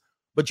babies,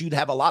 but you'd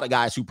have a lot of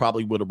guys who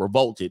probably would have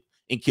revolted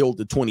and killed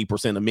the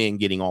 20% of men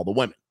getting all the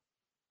women,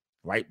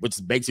 right? Which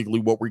is basically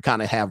what we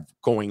kind of have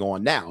going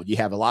on now. You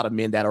have a lot of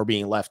men that are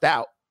being left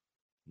out,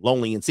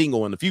 lonely and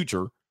single in the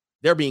future.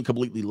 They're being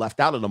completely left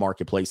out of the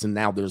marketplace. And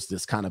now there's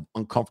this kind of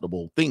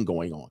uncomfortable thing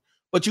going on.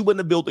 But you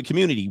wouldn't have built a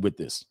community with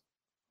this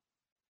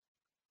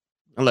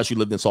unless you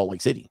lived in Salt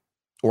Lake City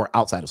or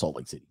outside of Salt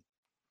Lake City,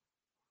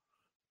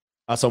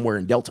 somewhere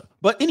in Delta.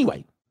 But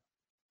anyway,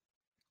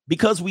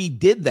 because we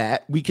did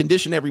that, we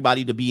conditioned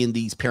everybody to be in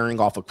these pairing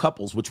off of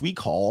couples, which we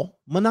call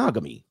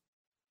monogamy.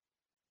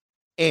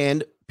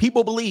 And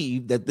people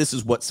believe that this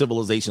is what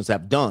civilizations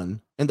have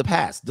done in the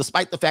past,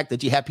 despite the fact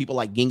that you have people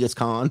like Genghis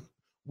Khan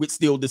with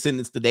still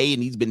descendants today,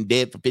 and he's been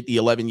dead for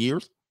 11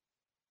 years.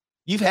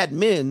 You've had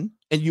men,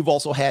 and you've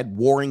also had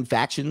warring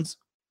factions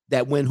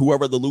that when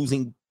whoever the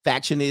losing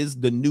faction is,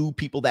 the new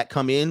people that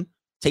come in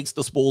takes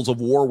the spoils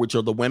of war, which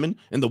are the women.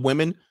 And the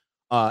women,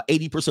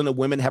 80% of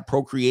women have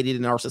procreated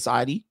in our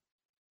society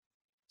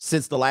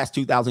since the last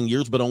 2,000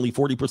 years, but only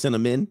 40%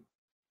 of men.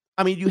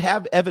 I mean, you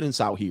have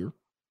evidence out here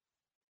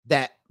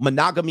that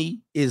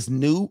monogamy is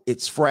new,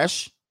 it's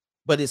fresh,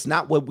 but it's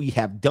not what we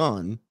have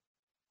done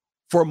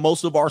for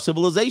most of our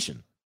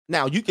civilization.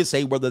 Now, you can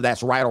say whether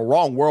that's right or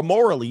wrong. Well,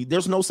 morally,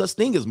 there's no such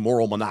thing as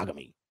moral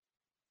monogamy.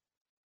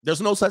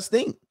 There's no such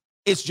thing.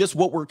 It's just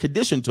what we're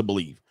conditioned to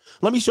believe.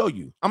 Let me show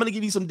you. I'm going to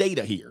give you some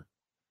data here.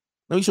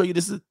 Let me show you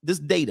this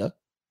data.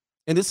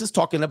 And this is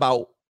talking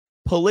about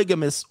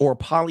polygamous or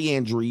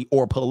polyandry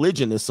or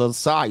polygynous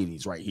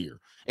societies right here.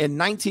 In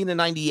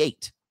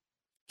 1998,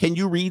 can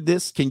you read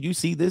this? Can you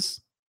see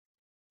this?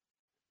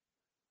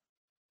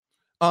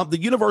 The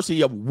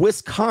University of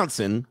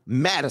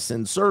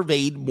Wisconsin-Madison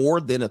surveyed more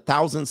than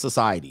 1,000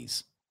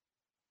 societies.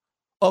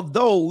 Of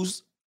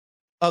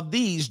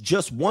these,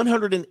 just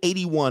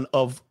 181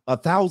 of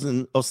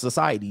 1,000 of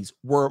societies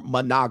were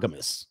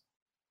monogamous.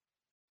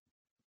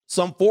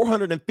 Some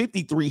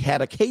 453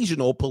 had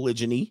occasional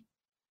polygyny,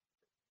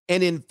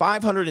 and in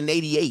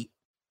 588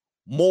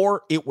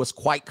 more, it was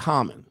quite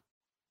common.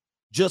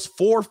 Just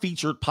 4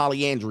 featured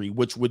polyandry,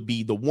 which would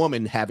be the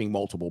woman having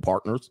multiple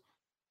partners.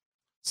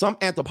 Some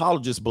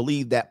anthropologists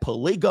believe that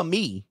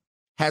polygamy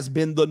has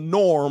been the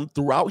norm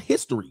throughout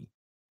history,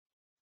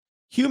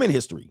 human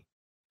history.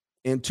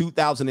 In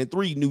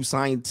 2003, New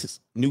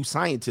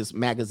Scientist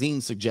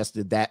magazine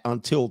suggested that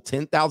until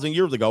 10,000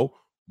 years ago,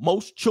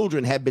 most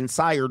children had been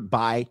sired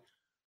by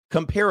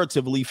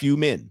comparatively few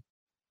men.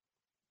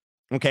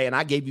 Okay, and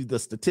I gave you the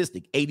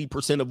statistic,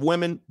 80% of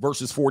women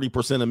versus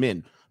 40% of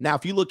men. Now,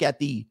 if you look at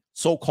the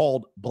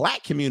so-called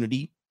Black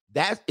community,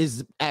 that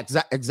is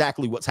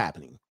exactly what's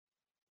happening.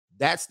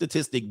 That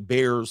statistic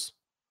bears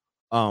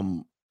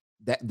bears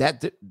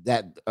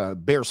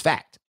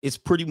fact. It's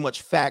pretty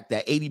much fact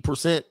that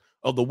 80%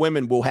 of the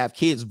women will have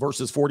kids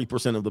versus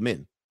 40% of the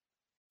men.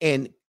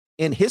 And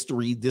in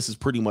history, this is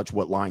pretty much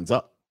what lines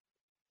up.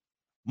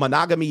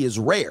 Monogamy is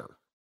rare.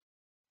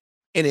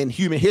 And in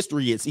human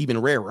history, it's even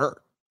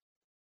rarer.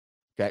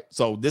 Okay,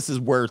 so this is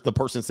where the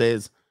person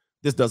says,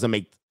 this doesn't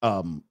make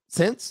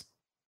sense.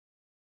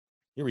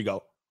 Here we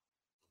go.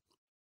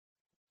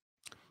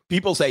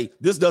 People say,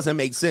 this doesn't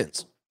make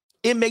sense.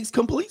 It makes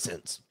complete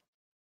sense.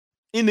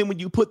 And then when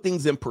you put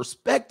things in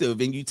perspective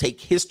and you take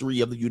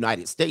history of the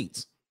United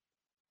States,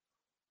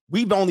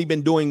 we've only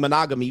been doing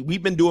monogamy.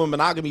 We've been doing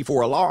monogamy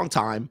for a long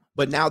time,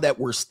 but now that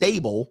we're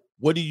stable,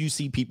 what do you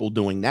see people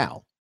doing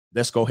now?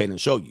 Let's go ahead and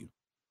show you.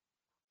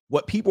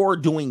 What people are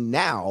doing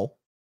now,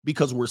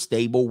 because we're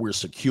stable, we're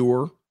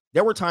secure.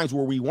 There were times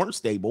where we weren't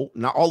stable,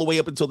 not all the way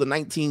up until the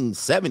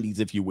 1970s,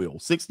 if you will,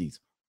 60s.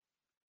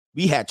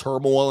 We had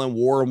turmoil and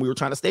war, and we were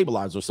trying to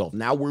stabilize ourselves.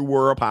 Now we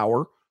were a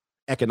power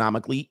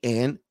economically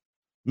and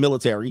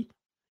military,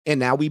 and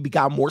now we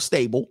become more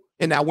stable.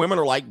 And now women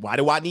are like, why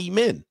do I need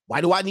men? Why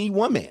do I need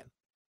one man?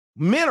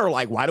 Men are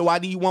like, why do I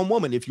need one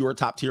woman if you're a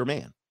top tier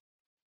man?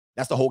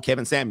 That's the whole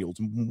Kevin Samuels.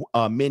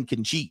 Men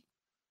can cheat.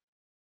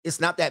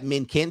 It's not that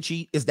men can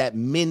cheat. It's that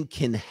men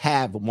can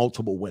have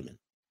multiple women.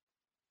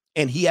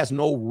 And he has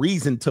no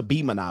reason to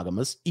be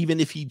monogamous, even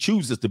if he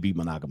chooses to be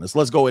monogamous.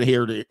 Let's go in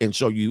here and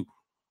show you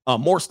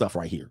more stuff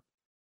right here.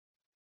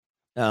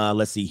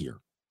 Let's see here.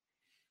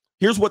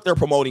 Here's what they're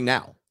promoting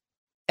now.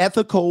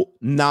 Ethical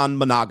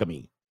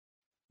non-monogamy.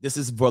 This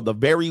is for the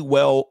very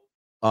well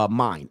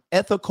mind.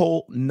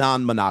 Ethical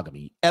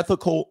non-monogamy.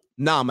 Ethical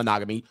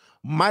non-monogamy.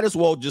 Might as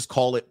well just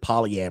call it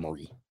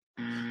polyamory.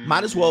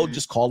 Might as well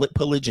just call it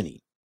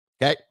polygyny.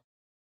 Okay.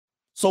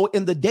 So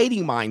in the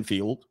dating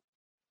minefield,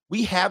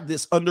 we have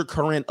this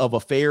undercurrent of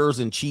affairs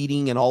and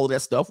cheating and all of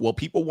that stuff. Well,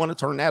 people want to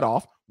turn that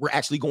off. We're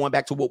actually going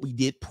back to what we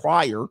did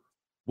prior.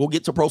 We'll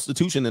get to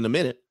prostitution in a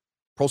minute.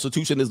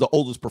 Prostitution is the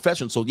oldest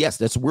profession. So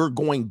yes, we're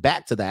going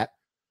back to that.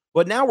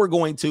 But now we're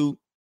going to,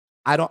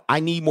 I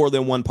need more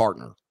than one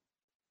partner.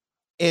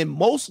 And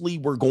mostly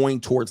we're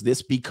going towards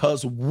this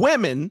because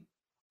women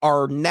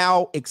are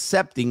now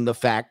accepting the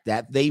fact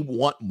that they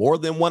want more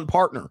than one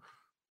partner.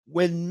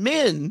 When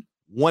men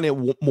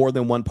wanted more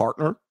than one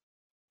partner,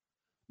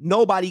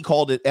 nobody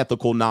called it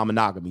ethical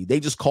non-monogamy. They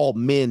just called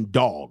men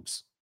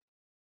dogs.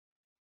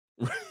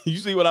 You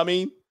see what I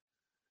mean?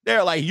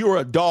 They're like, you're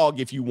a dog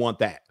if you want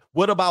that.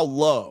 What about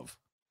love?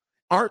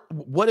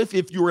 What if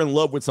you're in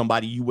love with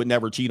somebody, you would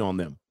never cheat on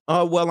them?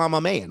 Well, I'm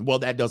a man. Well,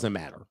 that doesn't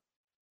matter.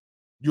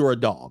 You're a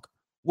dog.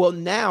 Well,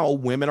 now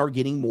women are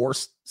getting more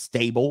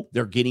stable.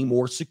 They're getting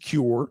more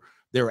secure.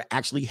 They're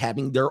actually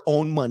having their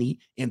own money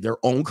and their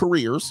own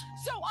careers.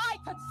 So I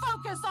could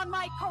focus on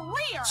my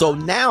career. So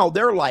now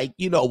they're like,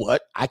 you know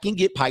what? I can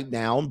get piped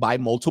down by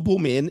multiple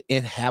men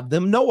and have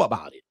them know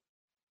about it,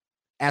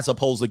 as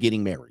opposed to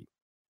getting married.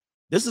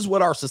 This is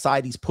what our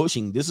society's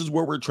pushing. This is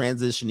where we're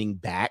transitioning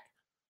back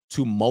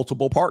to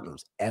multiple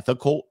partners,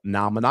 ethical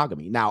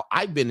non-monogamy. Now,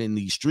 I've been in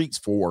these streets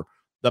for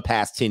the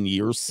past 10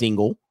 years,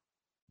 single,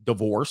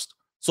 divorced.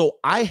 So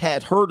I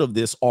had heard of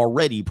this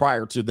already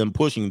prior to them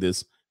pushing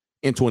this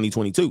in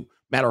 2022.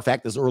 Matter of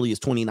fact, as early as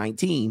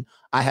 2019,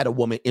 I had a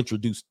woman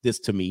introduce this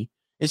to me,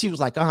 and she was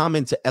like, I'm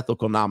into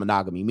ethical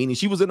non-monogamy, meaning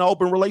she was in an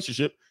open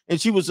relationship, and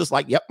she was just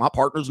like, yep, my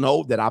partners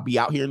know that I'll be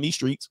out here in these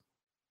streets.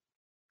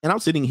 And I'm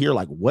sitting here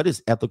like, what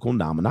is ethical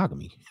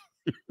non-monogamy?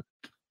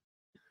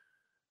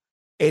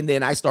 And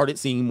then I started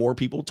seeing more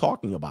people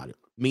talking about it,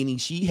 meaning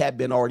she had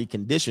been already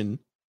conditioned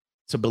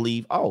to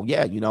believe, oh,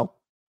 yeah, you know,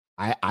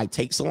 I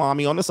take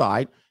salami on the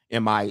side,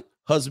 and my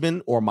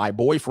husband or my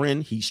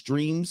boyfriend, he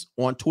streams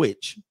on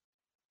Twitch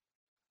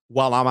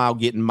while I'm out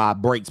getting my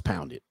brakes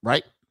pounded,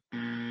 right?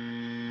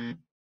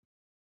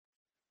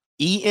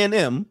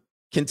 E&M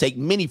can take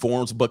many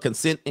forms, but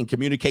consent and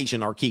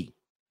communication are key.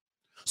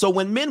 So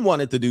when men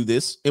wanted to do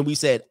this, and we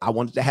said, I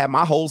wanted to have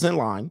my holes in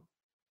line,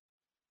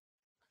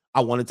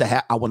 I wanted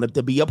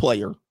to be a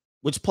player,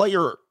 which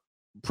player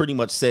pretty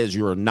much says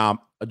you're not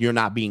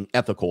being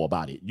ethical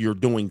about it. You're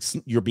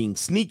being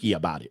sneaky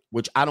about it,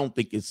 which I don't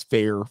think is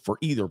fair for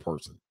either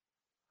person.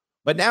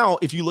 But now,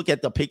 if you look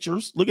at the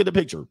pictures, look at the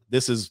picture.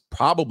 This is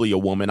probably a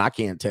woman. I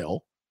can't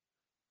tell.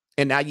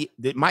 And now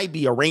it might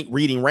be a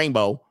reading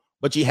rainbow,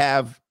 but you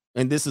have,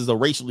 and this is a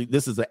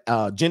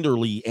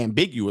genderly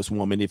ambiguous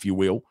woman, if you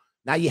will.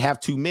 Now you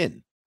have two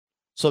men.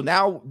 So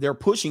now they're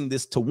pushing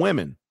this to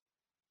women.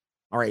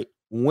 All right,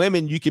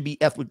 women, you could be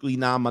ethically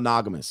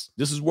non-monogamous.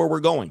 This is where we're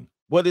going.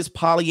 What is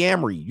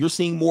polyamory? You're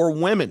seeing more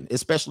women,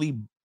 especially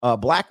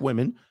black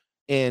women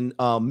and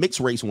mixed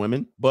race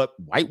women, but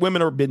white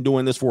women have been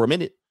doing this for a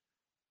minute.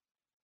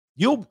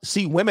 You'll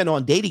see women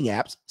on dating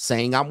apps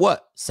saying, I'm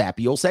what?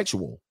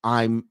 Sapiosexual.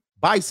 I'm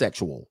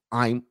bisexual.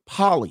 I'm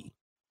poly.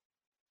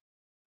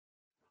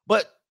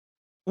 But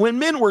when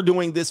men were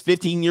doing this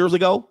 15 years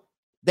ago,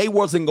 they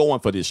wasn't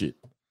going for this shit.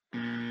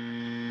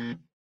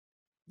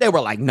 They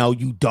were like, no,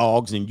 you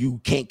dogs, and you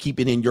can't keep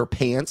it in your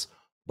pants.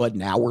 But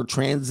now we're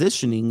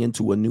transitioning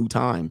into a new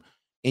time.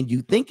 And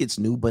you think it's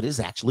new, but it's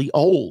actually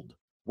old.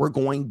 We're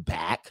going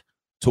back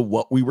to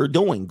what we were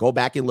doing. Go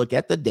back and look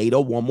at the data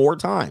one more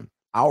time.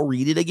 I'll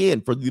read it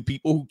again for the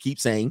people who keep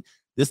saying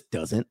this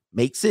doesn't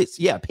make sense.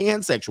 Yeah,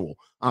 pansexual.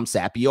 I'm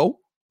sapio,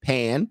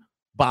 pan,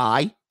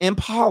 bi, and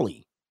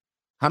poly.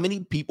 How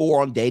many people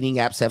on dating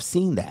apps have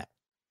seen that?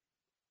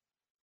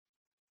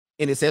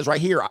 And it says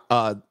right here,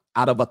 out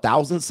of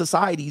 1,000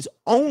 societies,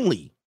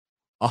 only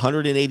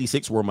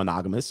 186 were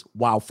monogamous,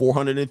 while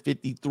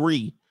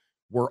 453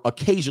 were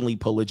occasionally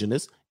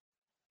polygynous,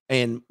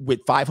 and with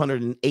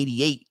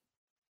 588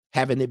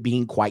 having it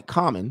being quite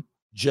common,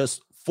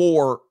 just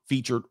 4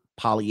 featured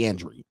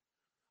polyandry.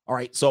 All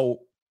right, so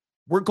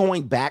we're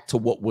going back to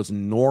what was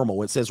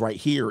normal. It says right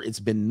here, it's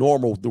been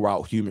normal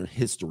throughout human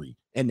history.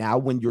 And now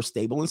when you're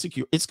stable and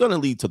secure, it's going to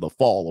lead to the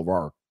fall of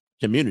our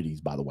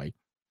communities, by the way.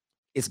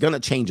 It's going to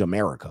change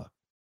America.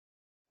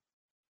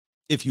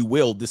 If you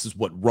will, this is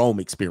what Rome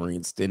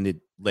experienced, and it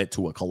led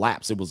to a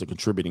collapse. It was a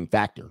contributing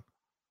factor.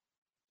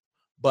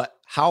 But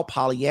how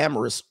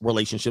polyamorous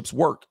relationships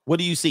work. What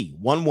do you see?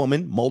 One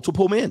woman,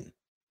 multiple men.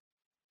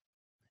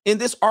 In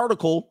this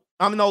article,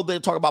 I know they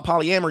talk about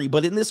polyamory,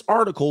 but in this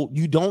article,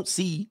 you don't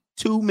see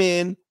 2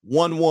 men,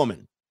 1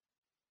 woman.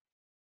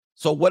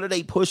 So what are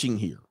they pushing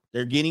here?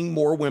 They're getting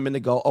more women to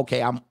go,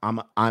 okay,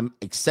 I'm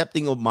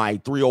accepting of my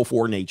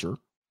 304 nature.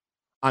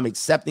 I'm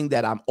accepting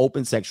that I'm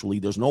open sexually.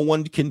 There's no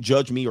one can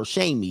judge me or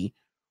shame me.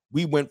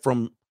 We went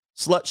from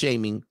slut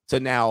shaming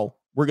to now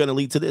we're going to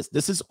lead to this.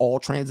 This is all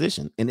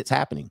transition, and it's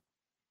happening.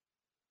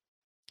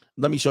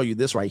 Let me show you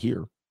this right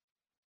here.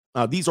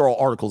 These are all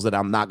articles that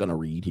I'm not going to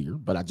read here,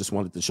 but I just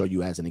wanted to show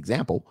you as an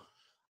example.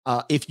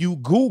 If you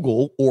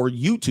Google or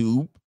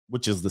YouTube,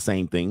 which is the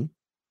same thing,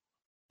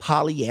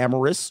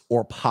 polyamorous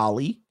or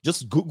poly,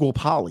 just Google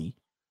poly,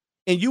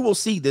 and you will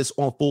see this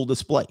on full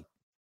display.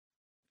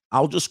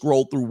 I'll just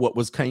scroll through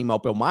what came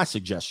up on my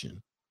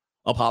suggestion.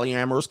 A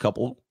polyamorous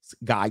couple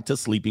guide to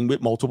sleeping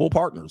with multiple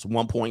partners,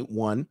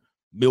 1.1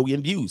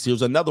 million views.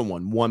 Here's another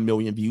one, 1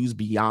 million views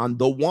beyond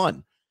the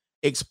one.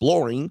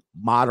 Exploring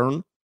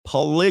modern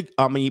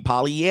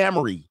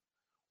polyamory,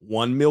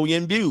 1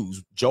 million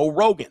views. Joe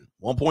Rogan,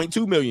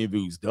 1.2 million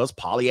views. Does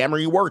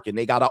polyamory work? And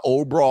they got an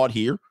old broad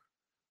here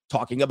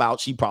talking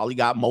about she probably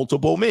got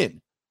multiple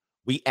men.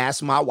 We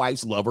asked my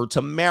wife's lover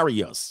to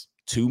marry us,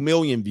 2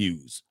 million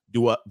views.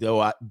 Do a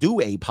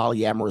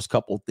polyamorous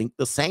couple think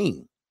the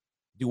same?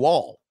 Do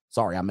all.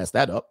 Sorry, I messed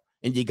that up.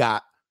 And you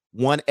got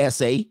 1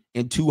 essay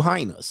and 2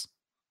 hyenas.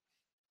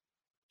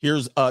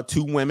 Here's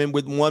 2 women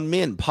with 1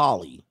 man,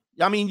 poly.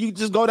 I mean, you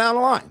just go down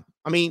the line.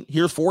 I mean,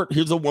 here's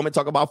a woman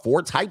talking about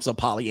 4 types of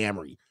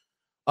polyamory.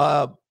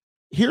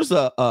 Here's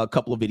a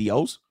couple of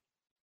videos.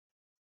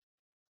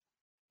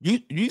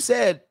 You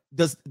said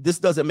this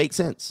doesn't make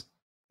sense,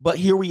 but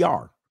here we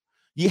are.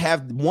 You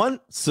have one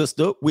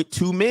sister with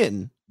 2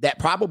 men that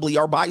probably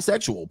are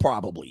bisexual,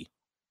 probably,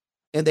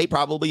 and they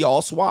probably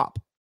all swap.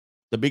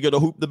 The bigger the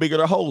hoop, the bigger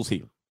the holes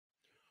here.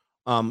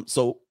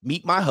 So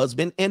meet my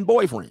husband and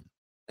boyfriend.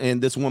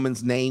 and this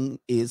woman's name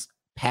is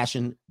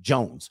Passion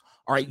Jones.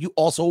 All right, you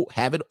also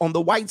have it on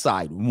the white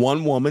side.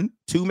 1 woman,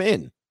 2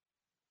 men.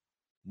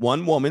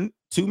 1 woman,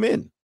 2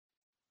 men.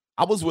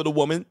 I was with a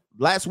woman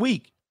last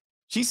week.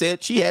 She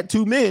said she had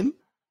 2 men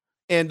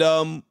and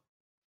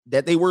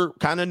that they were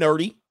kind of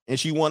nerdy, and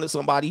she wanted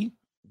somebody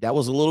that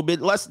was a little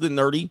bit less than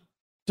nerdy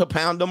to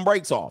pound them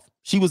brakes off.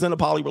 She was in a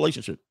poly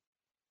relationship.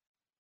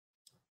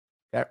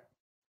 Okay.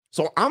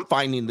 So I'm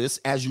finding this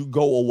as you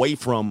go away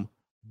from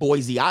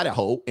Boise,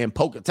 Idaho and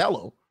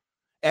Pocatello,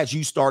 as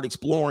you start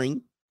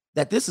exploring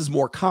that this is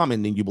more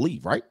common than you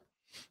believe, right?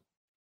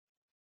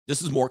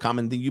 This is more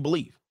common than you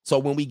believe. So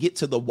when we get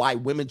to the Why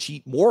Women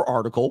Cheat More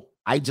article,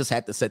 I just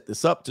had to set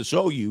this up to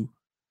show you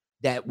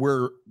that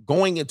we're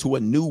going into a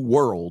new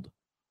world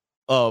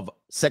of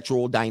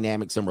sexual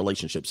dynamics and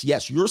relationships.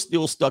 Yes, you're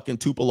still stuck in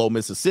Tupelo,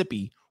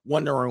 Mississippi,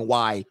 wondering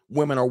why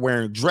women are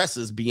wearing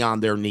dresses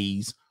beyond their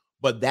knees,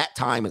 but that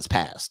time has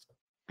passed.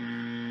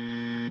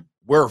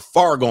 We're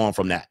far gone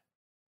from that.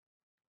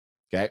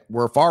 Okay,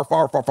 we're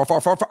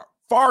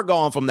far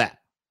gone from that.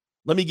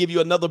 Let me give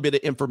you another bit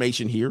of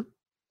information here.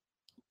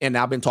 And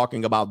I've been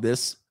talking about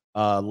this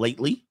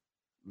lately.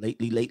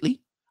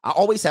 I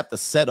always have to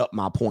set up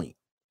my point.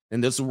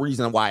 And this is the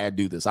reason why I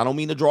do this. I don't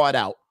mean to draw it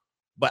out,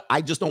 but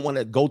I just don't want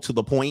to go to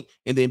the point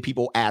and then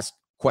people ask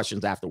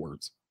questions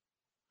afterwards.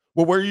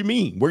 Well, what do you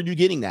mean? Where are you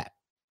getting that?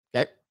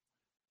 Okay.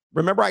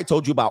 Remember I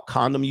told you about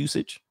condom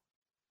usage?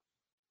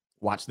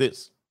 Watch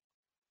this.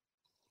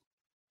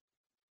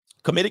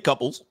 Committed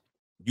couples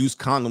use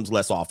condoms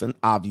less often.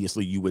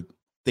 Obviously, you would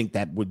think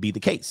that would be the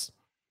case.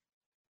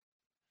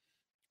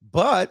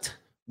 But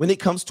when it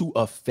comes to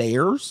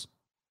affairs,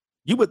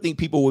 you would think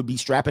people would be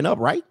strapping up,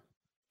 right?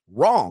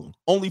 Wrong.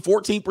 Only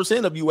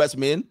 14% of U.S.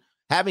 men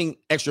having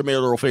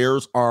extramarital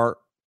affairs are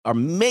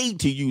made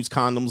to use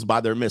condoms by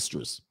their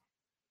mistress.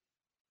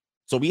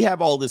 So we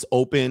have all this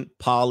open,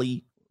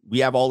 poly, we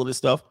have all of this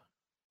stuff.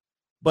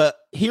 But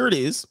here it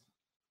is.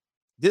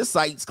 This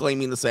site's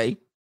claiming to say,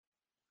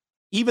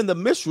 even the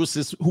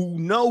mistresses who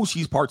know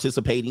she's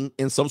participating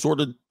in some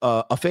sort of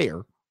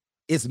affair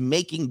is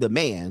making the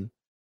man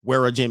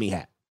wear a Jimmy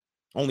hat.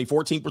 Only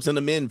 14%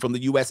 of men from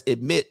the U.S.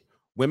 admit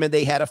women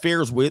they had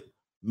affairs with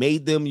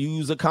made them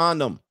use a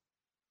condom,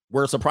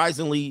 which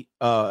surprisingly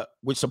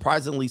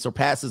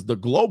surpasses the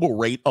global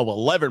rate of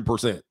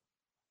 11%.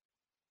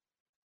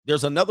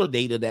 There's another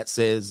data that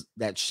says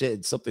that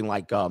sheds something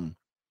like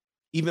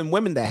even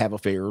women that have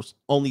affairs,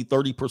 only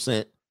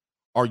 30%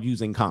 are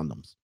using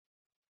condoms.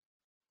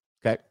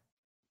 Okay.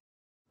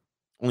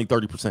 Only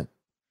 30%.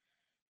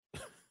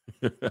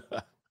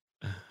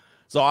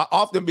 So I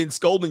often been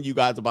scolding you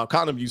guys about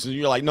condom use, and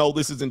you're like, no,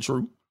 this isn't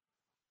true.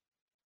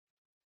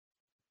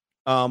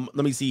 Let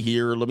me see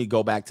here. Let me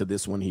go back to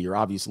this one here.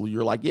 Obviously,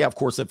 you're like, yeah, of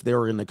course, if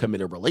they're in a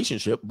committed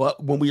relationship.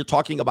 But when we're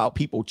talking about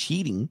people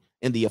cheating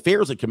in the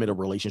affairs of committed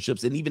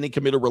relationships, and even in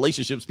committed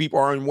relationships, people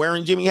aren't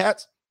wearing Jimmy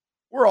hats.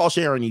 We're all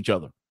sharing each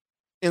other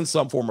in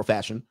some form or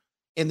fashion.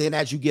 And then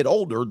as you get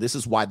older, this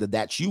is why the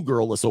That's You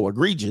girl is so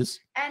egregious.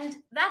 And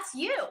that's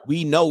you.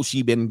 We know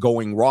she been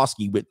going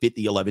Roski with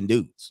 50-11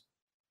 dudes.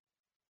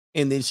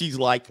 And then she's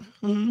like,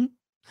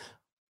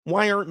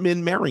 why aren't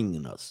men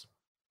marrying us?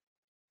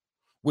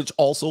 Which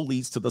also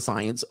leads to the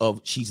science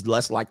of she's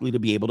less likely to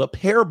be able to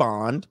pair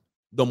bond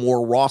the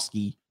more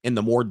Roski and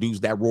the more dudes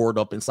that roared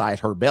up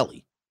inside her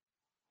belly.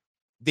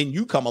 Then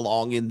you come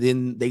along and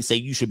then they say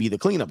you should be the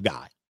cleanup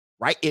guy,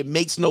 right? It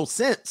makes no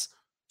sense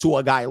to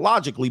a guy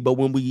logically, but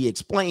when we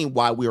explain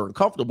why we're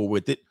uncomfortable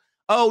with it,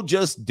 oh,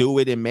 just do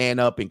it and man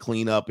up and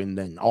clean up and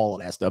then all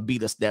of that stuff, be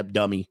the step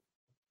dummy.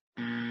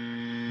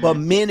 But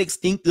men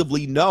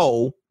instinctively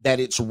know that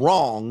it's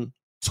wrong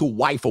to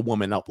wife a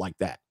woman up like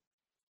that.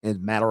 As a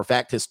matter of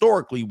fact,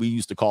 historically, we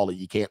used to call it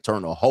you can't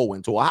turn a hoe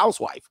into a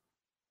housewife.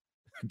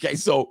 Okay,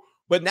 so,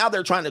 but now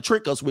they're trying to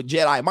trick us with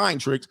Jedi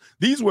mind tricks.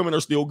 These women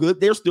are still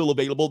good. They're still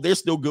available. They're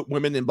still good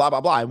women and blah,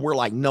 blah, blah. And we're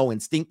like, no,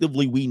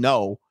 instinctively, we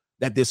know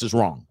that this is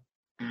wrong.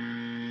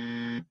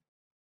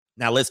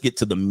 Now let's get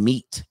to the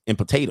meat and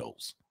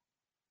potatoes.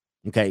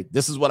 Okay,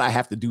 this is what I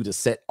have to do to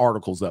set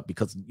articles up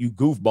because you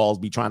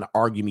goofballs be trying to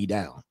argue me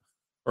down.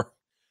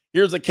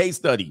 Here's a case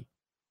study.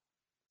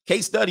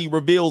 Case study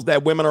reveals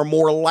that women are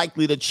more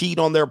likely to cheat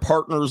on their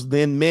partners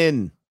than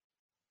men.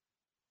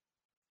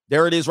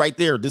 There it is right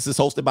there. This is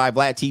hosted by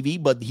Vlad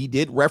TV, but he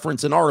did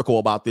reference an article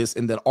about this,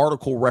 and that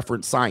article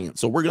referenced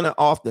science. So we're going to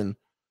often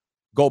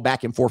go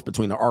back and forth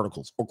between the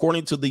articles.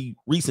 According to the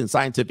recent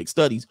scientific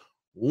studies,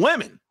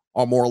 women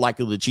are more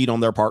likely to cheat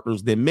on their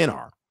partners than men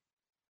are,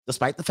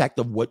 despite the fact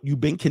of what you've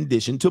been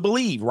conditioned to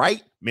believe,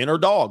 right? Men are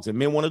dogs and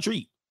men want to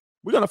treat.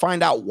 We're going to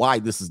find out why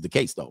this is the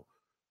case, though.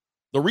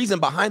 The reason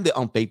behind the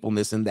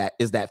unfaithfulness in that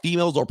is that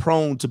females are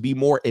prone to be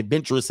more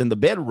adventurous in the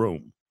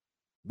bedroom.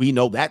 We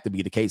know that to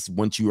be the case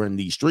once you're in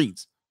these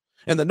streets.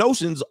 And the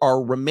notions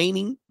are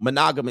remaining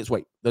monogamous.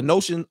 The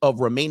notion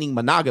of remaining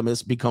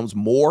monogamous becomes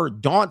more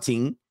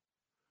daunting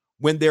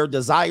when their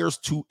desires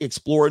to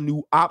explore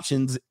new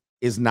options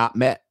is not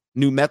met.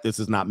 New methods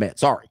is not met.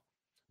 Sorry.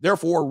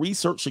 Therefore,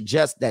 research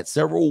suggests that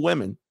several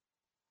women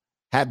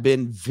have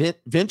been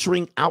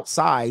venturing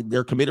outside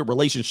their committed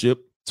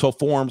relationship to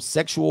form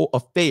sexual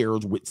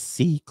affairs with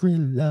secret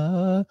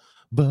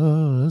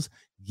lovers.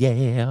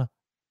 Yeah.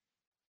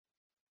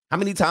 How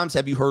many times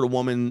have you heard a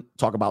woman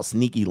talk about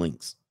sneaky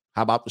links?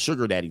 How about the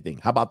sugar daddy thing?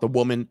 How about the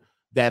woman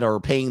that are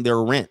paying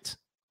their rent,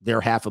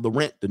 their half of the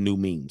rent, the new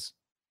memes?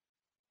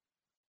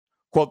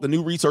 Quote, the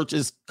new research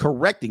is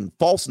correcting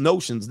false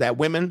notions that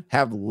women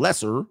have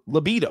lesser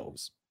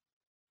libidos,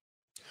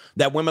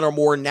 that women are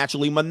more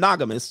naturally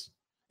monogamous,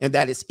 and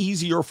that it's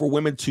easier for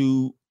women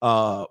to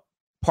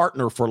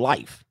partner for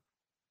life,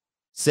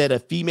 said a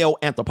female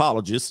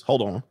anthropologist.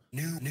 Hold on.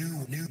 New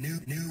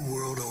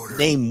world order.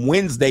 Named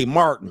Wednesday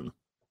Martin.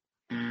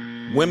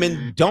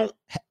 Women don't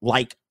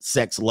like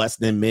sex less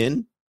than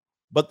men,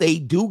 but they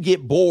do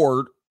get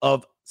bored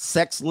of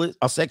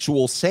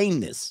sexual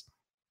sameness.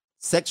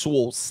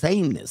 Sexual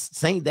sameness.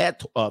 Saying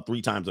that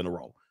 3 times in a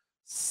row.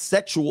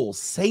 Sexual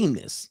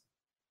sameness.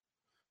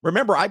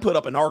 Remember, I put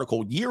up an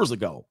article years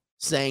ago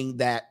saying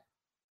that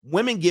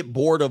women get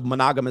bored of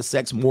monogamous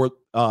sex more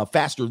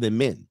faster than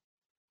men.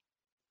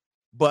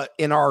 But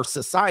in our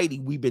society,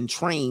 we've been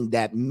trained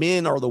that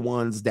men are the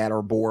ones that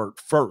are bored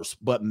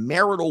first. But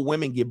marital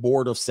women get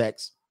bored of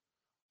sex,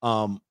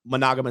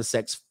 monogamous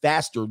sex,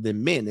 faster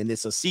than men. And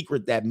it's a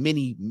secret that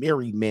many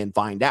married men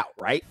find out,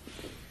 right?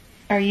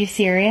 Are you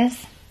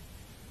serious?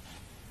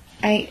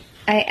 I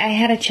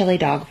had a chili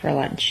dog for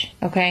lunch,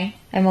 okay?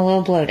 I'm a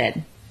little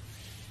bloated.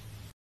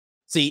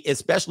 See,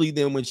 especially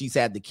then when she's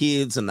had the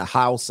kids and the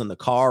house and the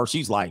car,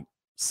 she's like,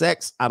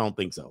 sex? I don't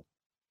think so.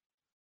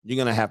 You're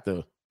going to have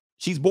to.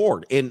 She's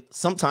bored. And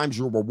sometimes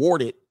you're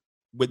rewarded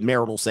with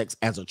marital sex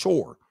as a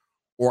chore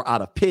or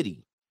out of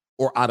pity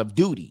or out of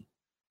duty.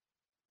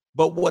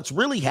 But what's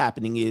really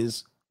happening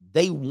is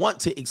they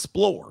want to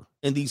explore.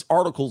 And these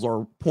articles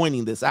are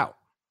pointing this out.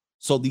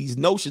 So these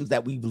notions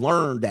that we've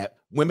learned that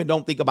women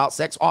don't think about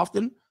sex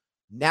often,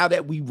 now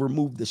that we've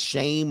removed the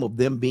shame of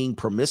them being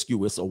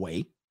promiscuous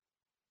away,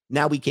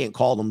 now we can't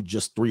call them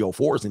just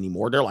 304s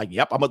anymore. They're like,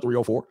 yep, I'm a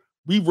 304.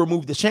 We've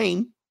removed the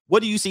shame.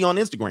 What do you see on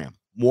Instagram?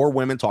 More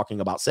women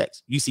talking about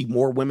sex. You see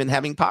more women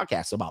having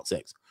podcasts about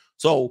sex.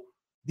 So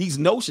these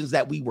notions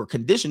that we were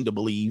conditioned to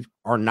believe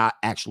are not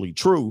actually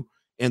true.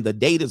 And the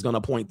data is going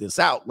to point this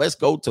out. Let's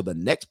go to the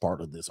next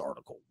part of this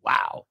article.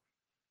 Wow.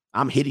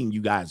 I'm hitting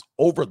you guys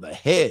over the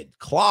head,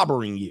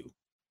 clobbering you.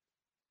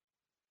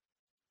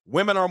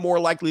 Women are more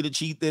likely to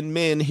cheat than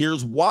men.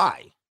 Here's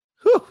why.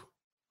 Whew.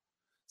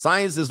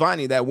 Science is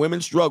finding that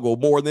women struggle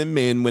more than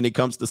men when it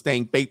comes to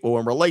staying faithful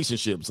in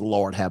relationships.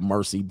 Lord have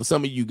mercy. But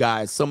some of you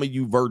guys, some of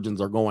you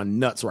virgins are going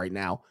nuts right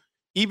now.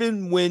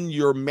 Even when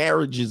your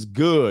marriage is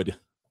good.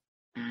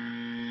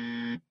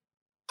 I'm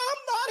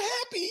not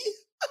happy.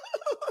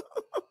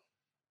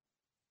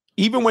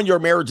 Even when your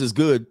marriage is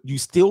good, you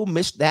still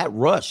miss that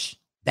rush,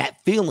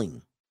 that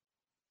feeling.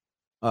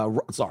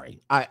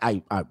 Sorry,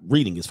 I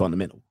reading is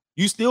fundamental.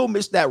 You still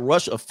miss that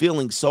rush of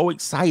feeling so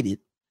excited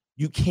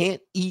you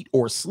can't eat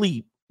or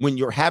sleep when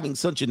you're having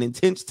such an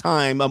intense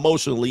time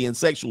emotionally and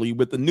sexually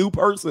with a new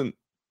person.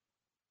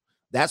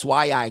 That's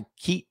why I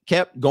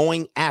kept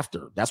going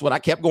after. That's what I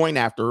kept going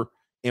after,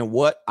 and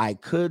what I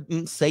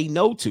couldn't say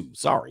no to.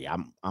 Sorry,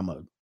 I'm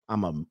a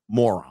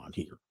moron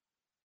here.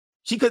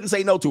 She couldn't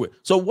say no to it.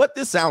 So what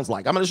this sounds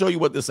like, I'm going to show you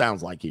what this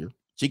sounds like here.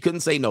 She couldn't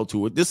say no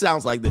to it. This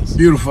sounds like this.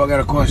 Beautiful. I got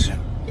a question.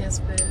 Yes,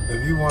 babe.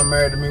 If you weren't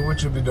married to me,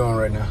 what you be doing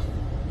right now?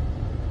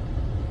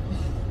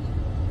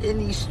 In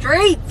these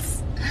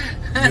streets.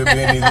 You'll be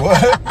in these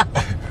what?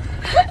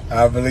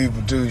 I believe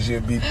it too.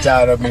 She'll be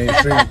tied up in the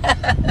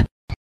street.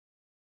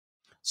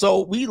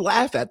 So we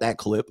laugh at that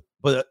clip,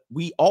 but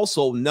we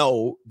also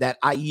know that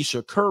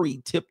Ayesha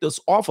Curry tipped us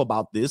off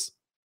about this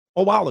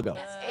a while ago.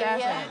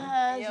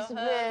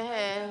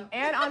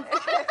 And on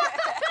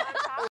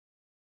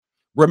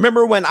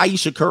Remember when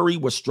Ayesha Curry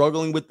was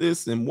struggling with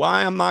this and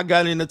why I'm not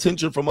getting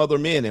attention from other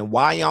men and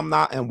why I'm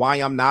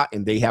not,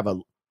 and they have a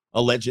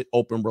alleged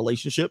open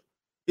relationship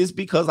is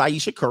because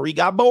Ayesha Curry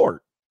got bored.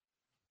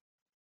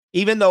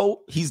 Even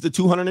though he's the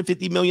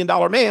 $250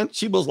 million man,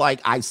 she was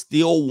like, I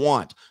still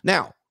want.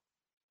 Now,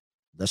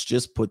 let's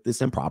just put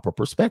this in proper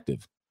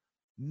perspective.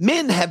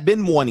 Men have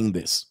been wanting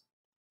this.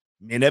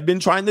 Men have been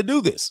trying to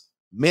do this.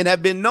 Men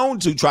have been known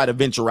to try to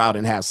venture out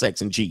and have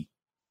sex and cheat.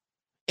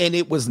 And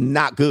it was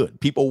not good.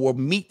 People will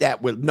meet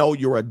that with, no,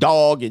 you're a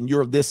dog and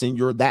you're this and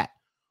you're that.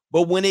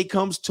 But when it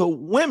comes to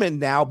women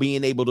now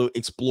being able to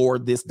explore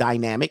this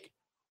dynamic,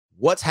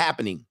 what's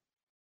happening?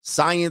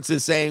 Science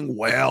is saying,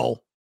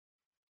 well,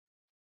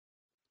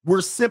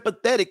 we're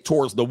sympathetic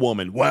towards the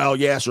woman. Well,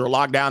 yes, you're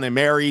locked down and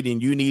married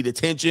and you need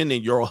attention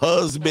and your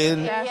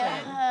husband.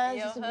 and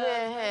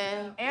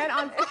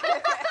on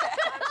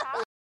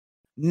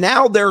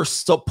Now they're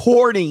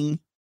supporting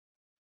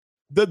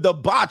the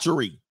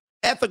debauchery,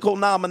 ethical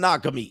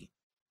non-monogamy,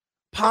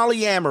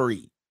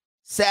 polyamory,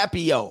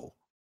 sapio,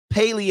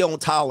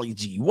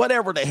 paleontology,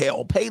 whatever the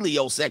hell,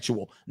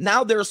 paleosexual.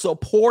 Now they're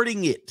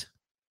supporting it.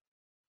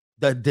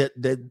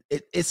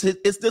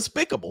 It's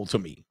despicable to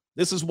me.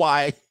 This is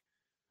why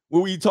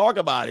when we talk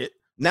about it,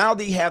 Now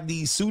they have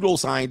these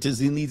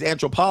pseudoscientists and these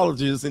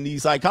anthropologists and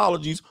these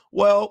psychologists.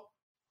 Well,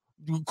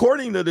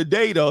 according to the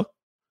data,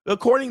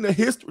 according to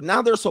history,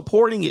 now they're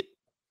supporting it.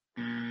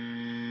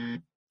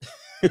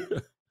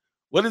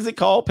 What is it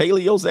called?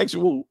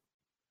 Paleosexual?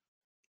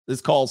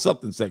 It's called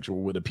something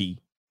sexual with a P.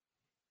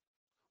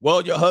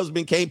 Well, your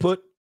husband can't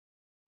put.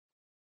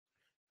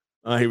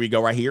 Here we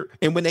go right here.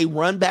 And when they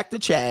run back to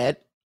Chad,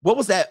 what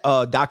was that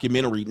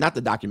documentary? Not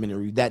the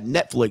documentary, that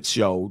Netflix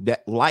show,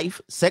 that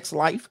Sex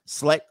Life,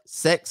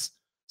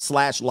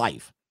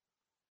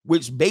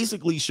 which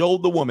basically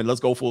showed the woman. Let's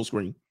go full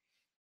screen.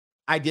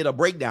 I did a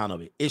breakdown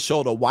of it. It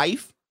showed a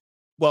wife.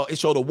 Well, it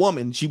showed a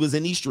woman. She was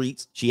in these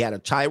streets. She had a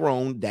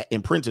Tyrone that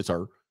imprinted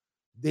her.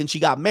 Then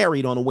she got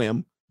married on a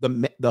whim.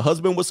 The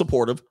husband was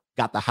supportive,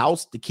 got the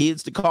house, the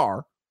kids, the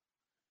car,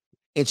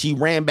 and she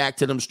ran back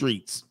to them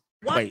streets.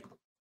 What?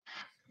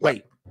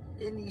 Wait.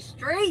 In these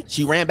streets.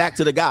 She ran back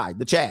to the guy,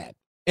 the Chad.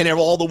 And then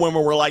all the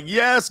women were like,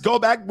 yes, go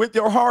back with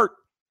your heart.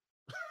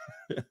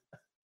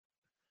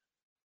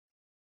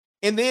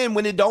 And then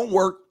when it don't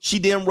work, she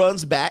then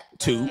runs back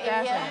to.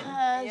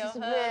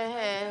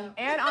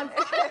 And on.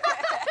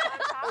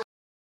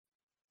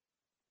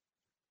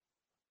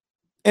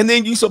 And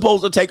then you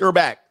supposed to take her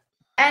back.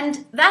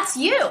 And that's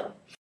you.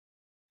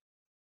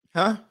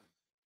 Huh?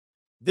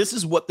 This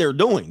is what they're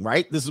doing,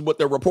 right? This is what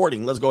they're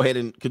reporting. Let's go ahead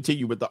and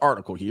continue with the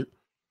article here.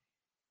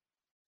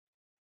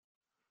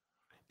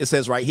 It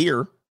says right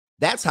here,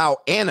 that's how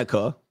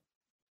Annika,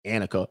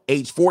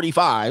 age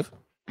 45.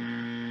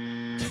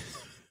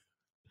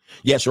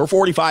 Yes, you're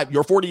 45.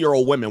 Your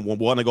 40-year-old women will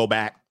want to go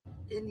back.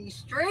 In these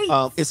streets.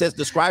 It says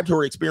described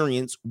her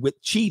experience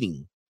with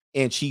cheating,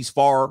 and she's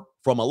far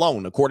from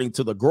alone. According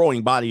to the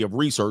growing body of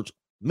research,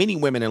 many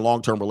women in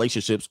long-term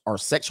relationships are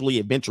sexually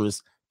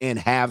adventurous and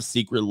have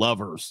secret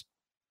lovers.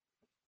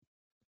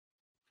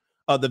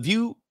 The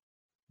view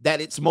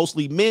that it's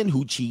mostly men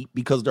who cheat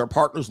because their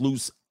partners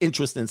lose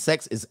interest in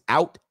sex is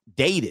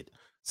outdated.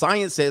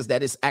 Science says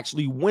that it's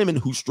actually women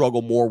who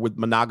struggle more with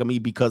monogamy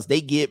because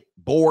they get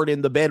bored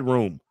in the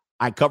bedroom.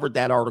 I covered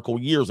that article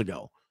years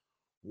ago.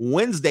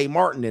 Wednesday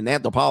Martin, an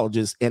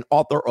anthropologist and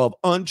author of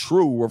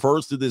Untrue,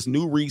 refers to this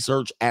new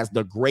research as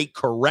the Great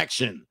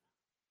Correction.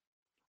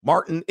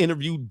 Martin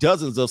interviewed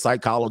dozens of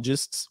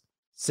psychologists,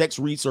 sex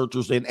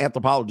researchers, and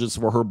anthropologists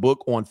for her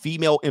book on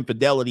female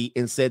infidelity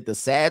and said the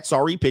sad,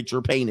 sorry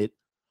picture painted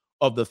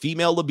of the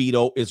female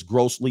libido is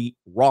grossly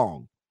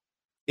wrong.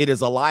 It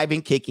is alive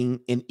and kicking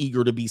and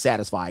eager to be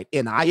satisfied.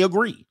 And I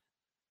agree.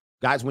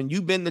 Guys, when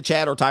you've been the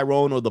Chad or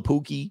Tyrone or the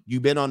Pookie,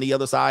 you've been on the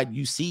other side,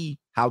 you see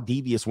how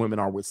devious women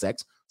are with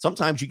sex.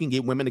 Sometimes you can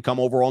get women to come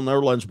over on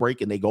their lunch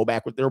break and they go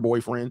back with their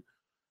boyfriend.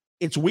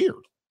 It's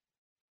weird.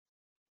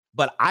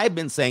 But I've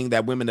been saying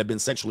that women have been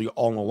sexually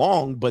all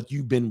along, but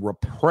you've been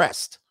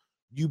repressed.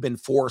 You've been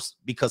forced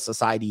because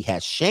society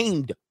has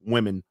shamed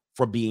women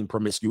for being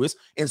promiscuous.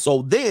 And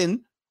so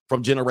then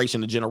from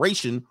generation to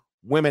generation,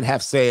 women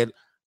have said,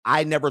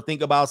 I never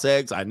think about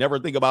sex. I never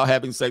think about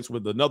having sex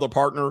with another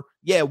partner.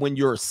 Yeah, when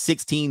you're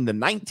 16 to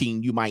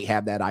 19, you might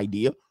have that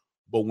idea.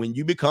 But when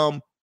you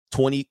become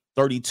 20,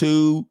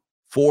 32,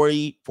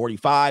 40,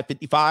 45,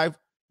 55,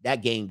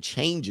 that game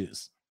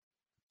changes.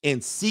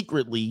 And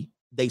secretly,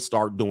 they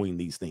start doing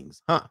these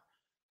things.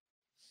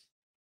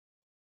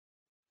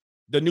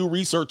 The new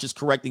research is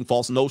correcting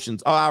false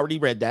notions. Oh, I already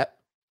read that.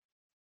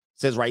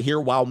 It says right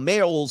here, while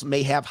males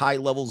may have high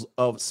levels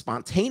of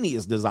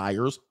spontaneous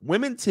desires,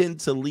 women tend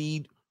to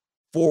lead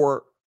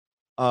for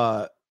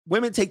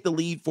women take the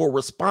lead for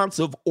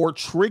responsive or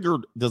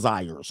triggered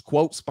desires.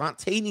 Quote,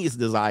 spontaneous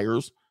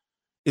desires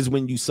is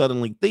when you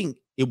suddenly think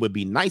it would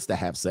be nice to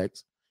have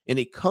sex and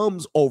it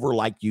comes over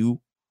like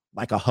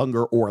a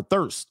hunger or a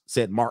thirst,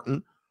 said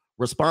Martin.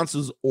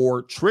 Responses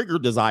or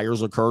triggered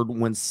desires occurred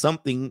when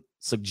something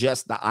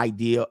suggests the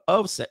idea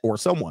of sex, or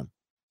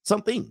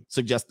something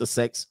suggests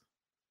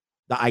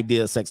the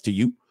idea of sex to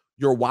you.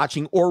 You're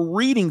watching or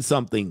reading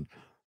something.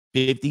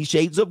 50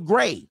 Shades of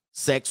Grey,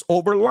 Sex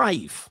Over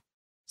Life,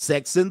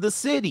 Sex in the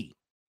City.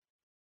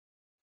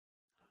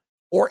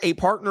 Or a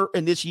partner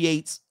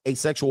initiates a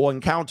sexual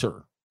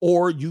encounter,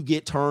 or you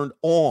get turned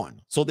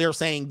on. So they're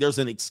saying there's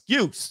an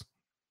excuse.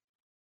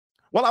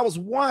 Well, I was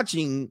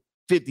watching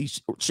 50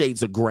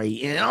 Shades of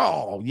Grey, and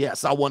oh,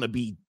 yes, I want to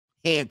be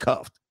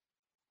handcuffed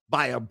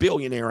by a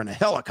billionaire in a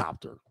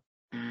helicopter.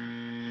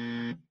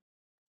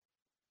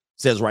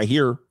 Says right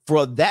here,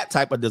 for that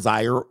type of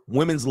desire,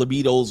 women's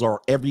libidos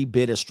are every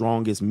bit as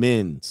strong as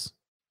men's.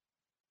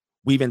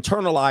 We've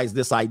internalized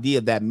this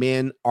idea that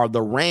men are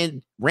the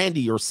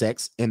randier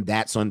sex, and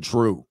that's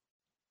untrue.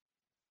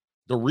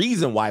 The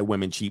reason why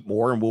women cheat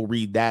more, and we'll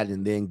read that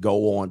and then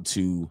go on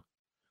to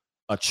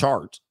a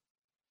chart.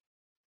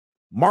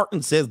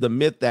 Martin says the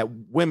myth that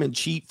women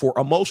cheat for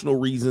emotional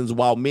reasons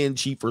while men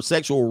cheat for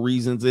sexual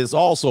reasons is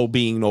also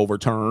being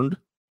overturned.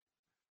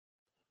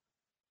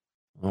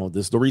 Oh,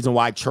 this is the reason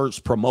why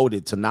church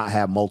promoted to not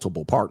have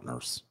multiple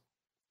partners.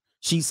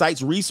 She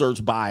cites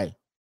research by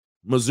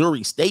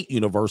Missouri State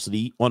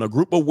University on a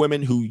group of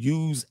women who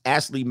use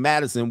Ashley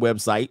Madison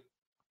website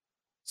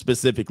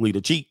specifically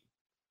to cheat.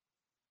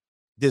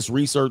 This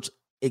research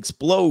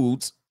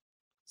explodes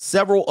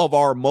several of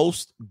our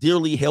most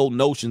dearly held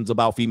notions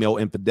about female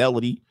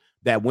infidelity,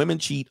 that women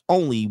cheat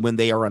only when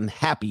they are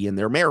unhappy in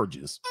their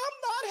marriages. I'm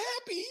not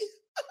happy.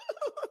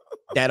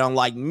 That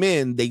unlike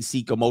men, they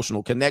seek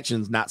emotional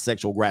connections, not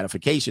sexual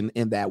gratification,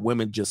 and that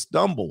women just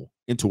stumble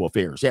into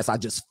affairs. Yes, I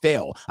just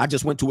fell. I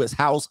just went to his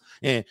house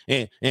and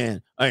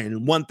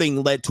one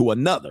thing led to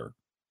another.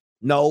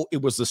 No,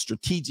 it was a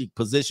strategic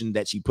position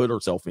that she put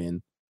herself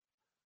in,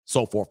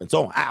 so forth and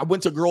so on. I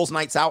went to girls'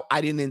 nights out.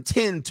 I didn't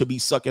intend to be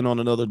sucking on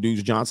another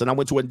dude's Johnson. I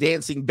went to a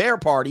dancing bear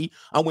party.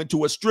 I went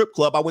to a strip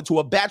club. I went to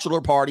a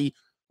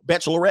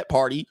bachelorette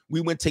party.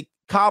 We went to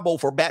Cabo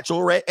for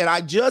bachelorette, and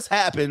I just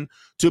happened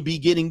to be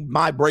getting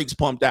my brakes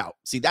pumped out.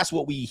 See, that's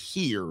what we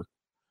hear,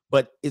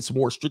 but it's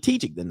more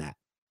strategic than that.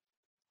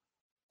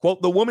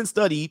 Quote, the woman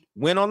studied,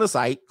 went on the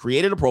site,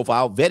 created a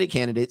profile, vetted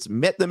candidates,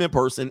 met them in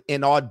person,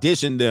 and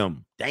auditioned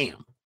them.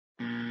 Damn.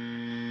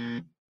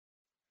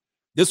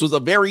 This was a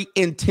very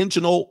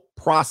intentional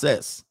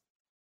process.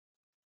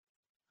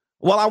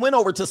 Well, I went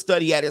over to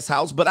study at his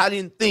house, but I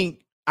didn't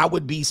think I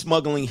would be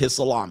smuggling his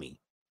salami.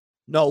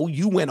 No,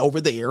 you went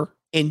over there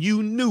and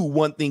you knew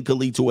one thing could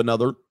lead to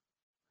another,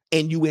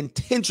 and you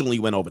intentionally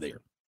went over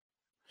there.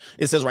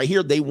 It says right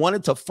here, they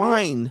wanted to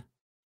find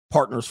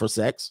partners for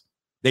sex.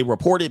 They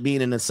reported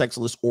being in a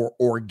sexless or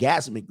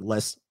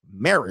orgasmic-less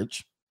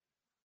marriage.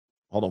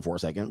 Hold on for a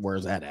second.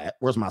 Where's that at?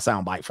 Where's my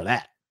soundbite for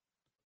that?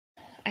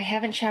 I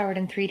haven't showered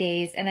in 3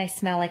 days and I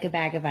smell like a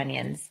bag of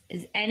onions.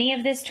 Is any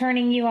of this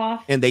turning you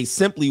off? And they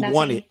simply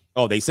Nothing.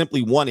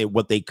 wanted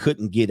what they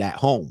couldn't get at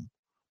home.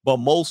 But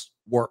most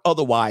were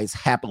otherwise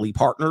happily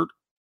partnered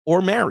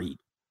or married.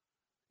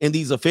 And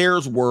these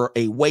affairs were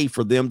a way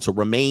for them to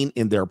remain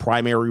in their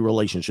primary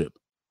relationship.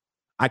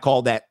 I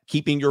call that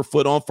keeping your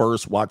foot on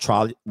first while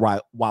trying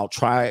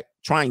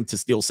to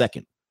steal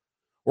second.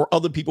 Or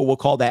other people will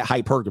call that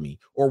hypergamy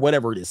or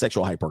whatever it is,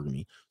 sexual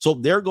hypergamy. So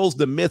there goes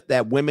the myth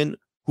that women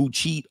who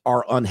cheat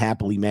are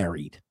unhappily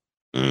married.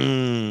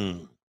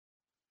 I'm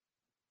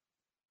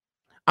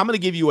going to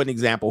give you an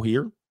example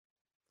here.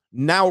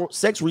 Now,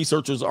 sex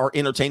researchers are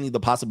entertaining the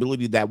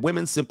possibility that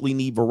women simply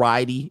need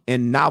variety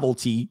and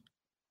novelty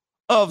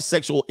of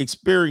sexual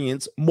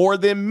experience more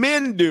than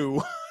men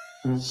do.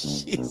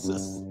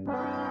 Jesus.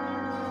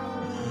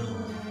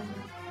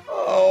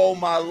 Oh,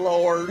 my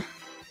Lord.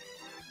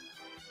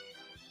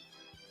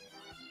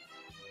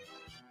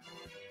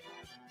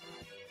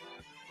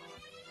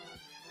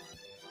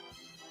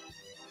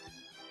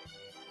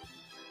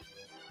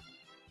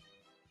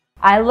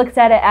 I looked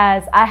at it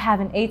as I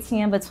have an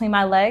ATM between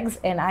my legs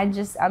and I'm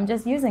just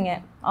using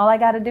it. All I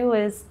got to do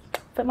is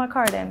put my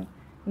card in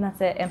and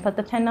that's it. And put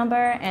the PIN number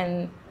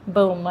and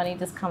boom, money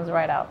just comes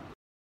right out.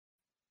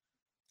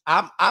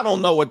 I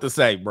don't know what to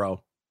say,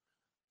 bro.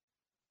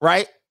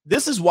 Right?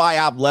 This is why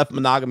I've left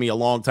monogamy a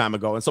long time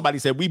ago. And somebody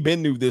said, we've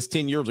been knew this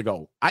 10 years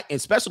ago.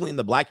 Especially in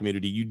the black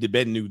community, you've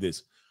been knew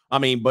this. I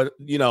mean, but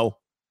you know,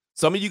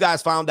 some of you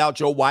guys found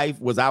out your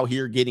wife was out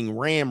here getting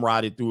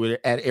ramrodded through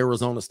it at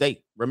Arizona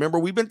State. Remember,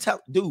 we've been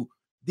dude,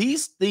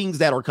 these things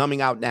that are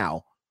coming out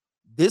now,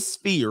 this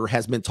sphere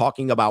has been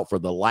talking about for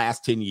the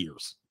last 10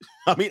 years.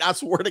 I mean, I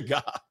swear to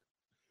God.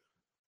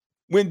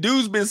 When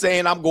dudes been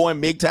saying I'm going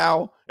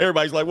MGTOW,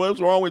 everybody's like,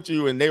 what's wrong with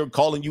you? And they were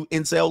calling you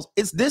incels.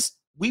 It's this.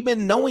 We've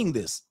been knowing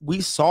this.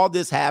 We saw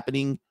this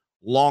happening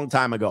long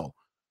time ago.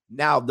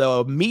 Now,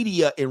 the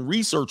media and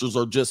researchers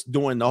are just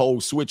doing the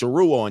whole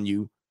switcheroo on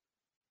you.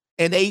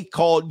 And they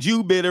called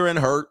you bitter and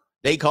hurt.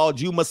 They called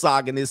you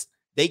misogynist.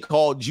 They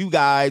called you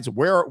guys.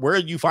 Where are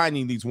you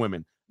finding these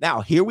women?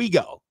 Now, here we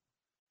go.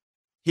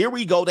 Here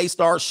we go. They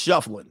start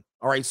shuffling.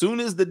 All right. Soon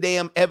as the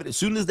damn evidence,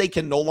 soon as they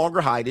can no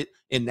longer hide it,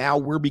 and now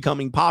we're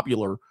becoming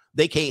popular,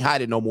 they can't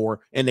hide it no more,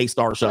 and they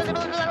start shuffling.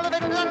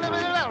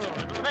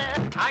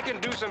 I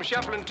can do some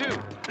shuffling too.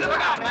 Look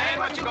out, man.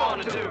 What you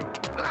gonna do?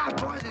 Look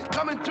out, boys. It's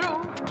coming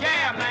through.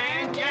 Yeah,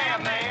 man. Yeah,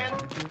 man.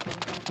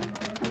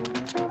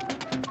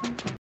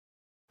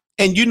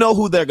 And you know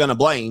who they're going to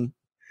blame. And it's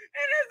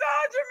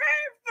all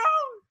Jermaine's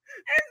fault.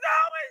 It's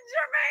always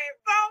Jermaine's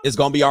fault. It's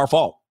going to be our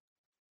fault.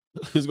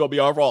 It's going to be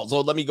our fault. So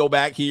let me go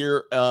back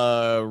here,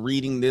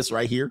 reading this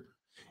right here.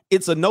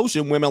 It's a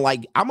notion women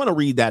like, I'm going to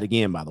read that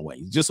again, by the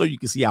way, just so you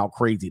can see how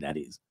crazy that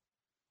is.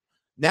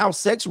 Now,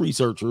 sex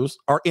researchers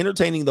are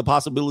entertaining the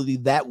possibility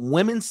that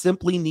women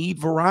simply need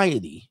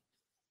variety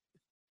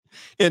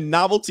and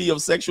novelty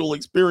of sexual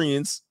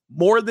experience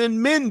more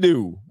than men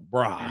do,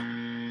 brah.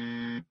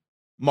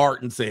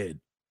 Martin said.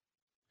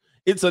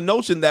 It's a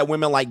notion that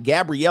women like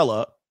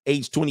Gabriella,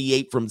 age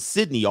 28 from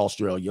Sydney,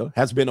 Australia,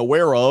 has been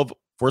aware of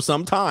for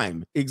some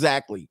time.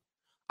 Exactly.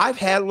 I've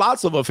had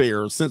lots of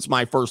affairs since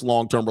my first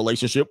long-term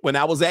relationship when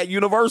I was at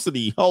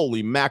university.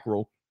 Holy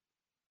mackerel.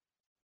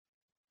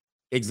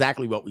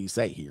 Exactly what we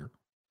say here.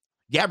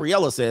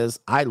 Gabriella says,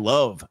 I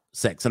love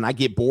sex and I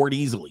get bored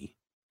easily.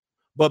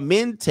 But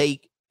men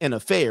take an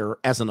affair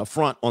as an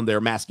affront on their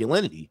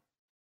masculinity.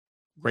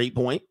 Great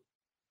point.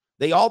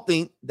 They all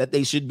think that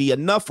they should be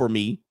enough for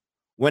me.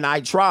 When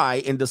I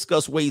try and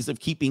discuss ways of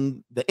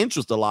keeping the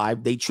interest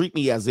alive, they treat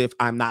me as if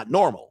I'm not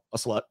normal, a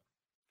slut.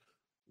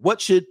 What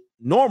should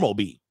normal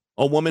be?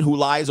 A woman who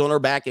lies on her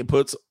back and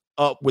puts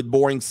up with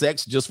boring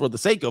sex just for the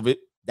sake of it.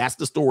 That's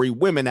the story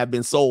women have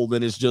been sold,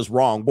 and it's just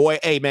wrong. Boy,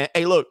 hey, man,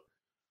 hey, look,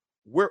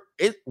 we're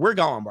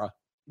gone, bro.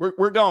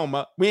 We're gone,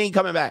 bro. We ain't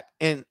coming back.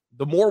 And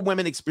the more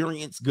women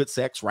experience good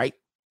sex, right?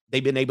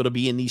 They've been able to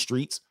be in these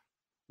streets.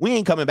 We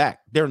ain't coming back.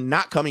 They're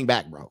not coming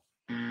back, bro.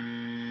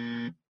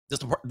 This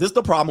is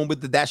the problem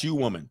with the That's You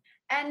woman.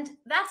 And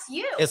that's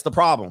you. It's the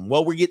problem.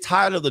 Well, we get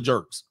tired of the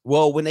jerks.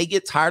 Well, when they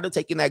get tired of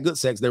taking that good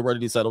sex, they're ready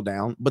to settle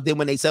down. But then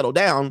when they settle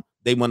down,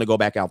 they want to go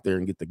back out there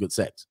and get the good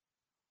sex.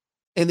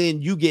 And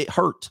then you get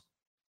hurt.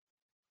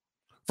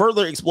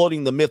 Further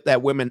exploiting the myth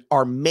that women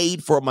are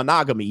made for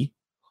monogamy.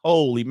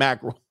 Holy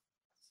mackerel.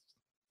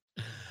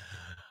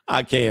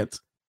 I can't.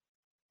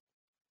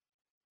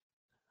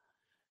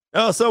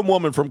 Some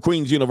woman from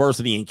Queen's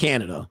University in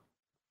Canada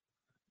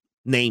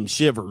named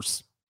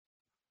Shivers.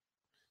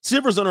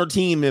 Shivers and her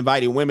team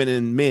invited women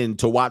and men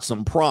to watch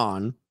some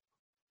prawn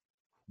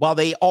while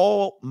they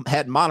all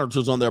had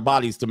monitors on their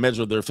bodies to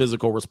measure their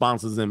physical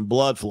responses and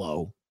blood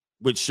flow,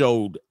 which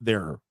showed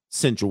their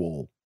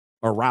sensual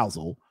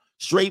arousal.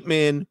 Straight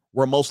men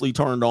were mostly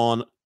turned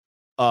on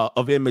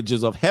of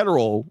images of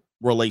hetero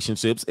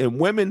relationships and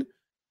women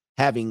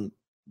having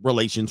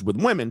relations with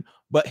women,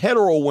 but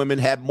hetero women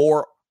had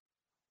more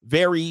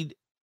varied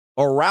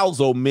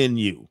arousal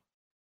menu.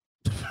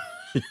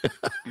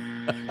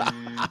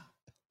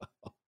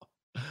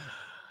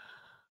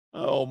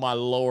 Oh, my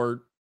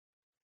Lord.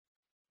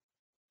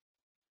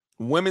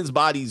 Women's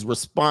bodies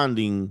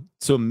responding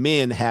to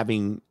men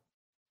having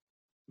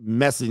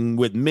messing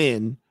with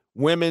men,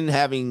 women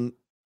having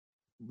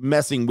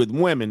messing with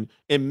women,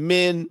 and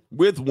men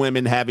with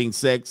women having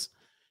sex,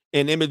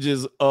 and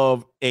images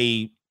of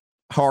a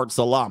hard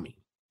salami.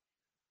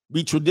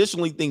 We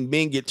traditionally think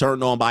men get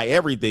turned on by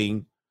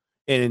everything,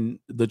 and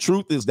the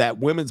truth is that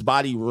women's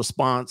body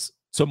responded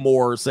to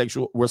more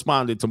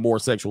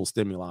sexual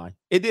stimuli.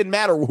 It didn't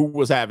matter who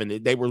was having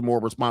it. They were more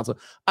responsive.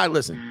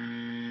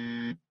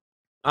 Listen,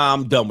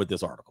 I'm done with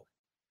this article.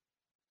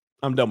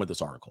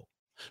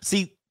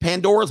 See,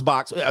 Pandora's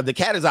box, the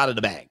cat is out of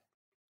the bag.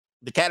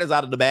 The cat is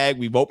out of the bag.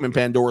 We've opened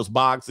Pandora's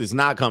box. It's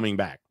not coming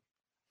back.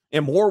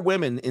 And more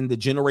women in the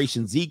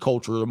Generation Z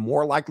culture are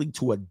more likely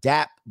to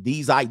adapt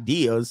these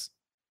ideas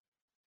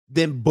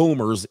than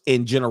boomers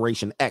in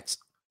Generation X.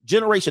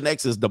 Generation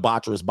X is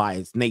debaucherous by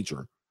its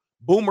nature.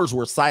 Boomers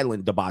were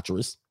silent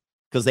debaucherous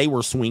because they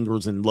were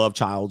swingers and love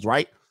childs,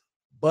 right?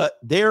 But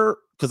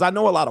because I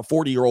know a lot of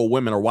 40-year-old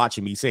women are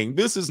watching me saying,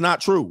 this is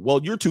not true. Well,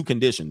 you're too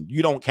conditioned.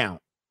 You don't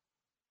count.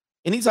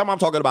 Anytime I'm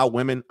talking about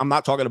women, I'm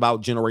not talking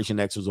about Generation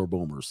Xers or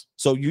boomers.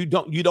 So you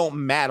don't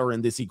matter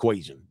in this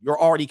equation.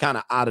 You're already kind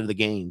of out of the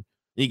game.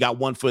 You got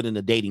one foot in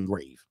the dating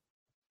grave.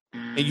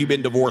 And you've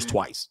been divorced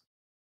twice.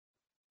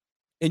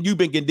 And you've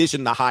been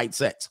conditioned to hide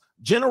sex.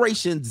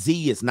 Generation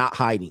Z is not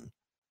hiding.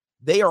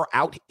 They are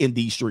out in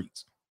these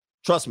streets.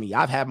 Trust me,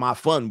 I've had my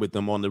fun with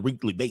them on a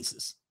weekly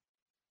basis.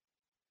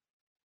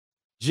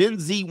 Gen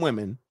Z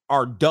women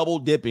are double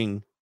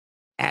dipping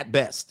at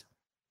best.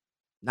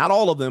 Not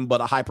all of them,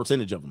 but a high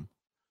percentage of them.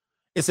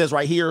 It says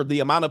right here, the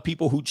amount of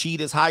people who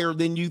cheat is higher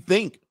than you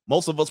think.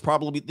 Most of us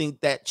probably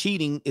think that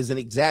cheating is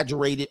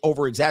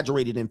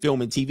over-exaggerated in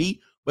film and TV,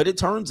 but it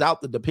turns out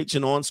the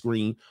depiction on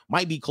screen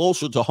might be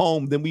closer to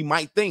home than we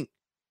might think.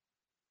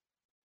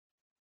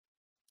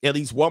 At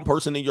least one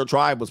person in your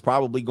tribe was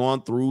probably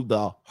going through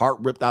the heart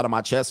ripped out of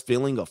my chest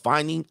feeling of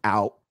finding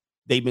out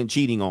they've been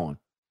cheating on.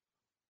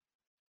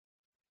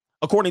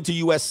 According to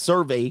U.S.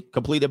 survey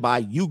completed by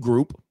U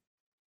Group,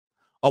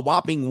 a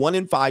whopping 1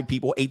 in 5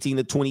 people 18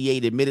 to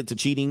 28 admitted to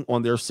cheating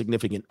on their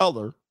significant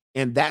other,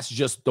 and that's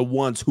just the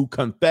ones who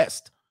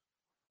confessed.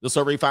 The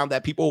survey found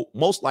that people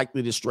most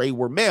likely to stray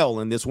were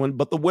male in this one,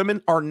 but the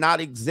women are not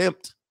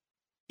exempt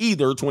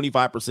either.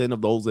 25%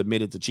 of those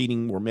admitted to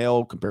cheating were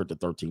male compared to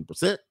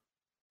 13%.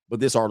 But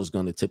this article is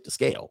going to tip the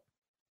scale.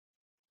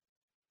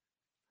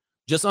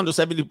 Just under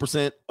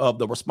 70% of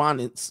the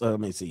respondents, let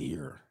me see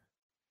here.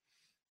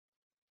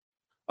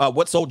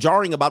 What's so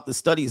jarring about this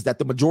study is that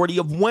the majority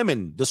of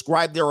women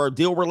described their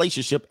ideal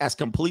relationship as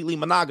completely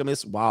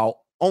monogamous,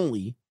 while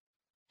only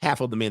half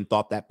of the men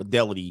thought that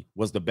fidelity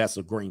was the best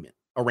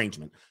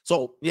arrangement.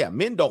 So, yeah,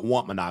 men don't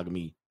want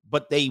monogamy,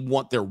 but they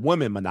want their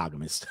women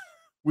monogamous,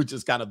 which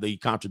is kind of the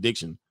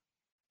contradiction.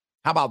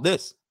 How about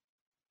this?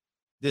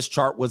 This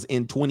chart was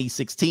in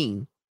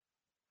 2016.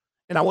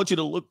 And I want you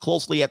to look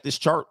closely at this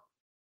chart.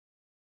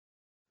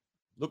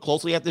 Look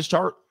closely at this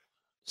chart.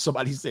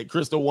 Somebody said,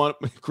 Crystal want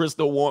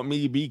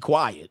me to be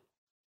quiet.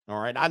 All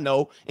right, I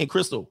know. And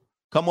Crystal,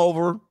 come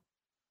over.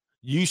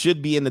 You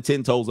should be in the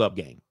 10 toes up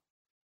gang.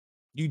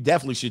 You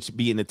definitely should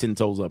be in the 10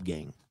 toes up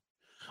gang.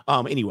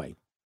 Anyway,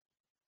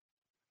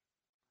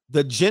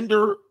 the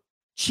gender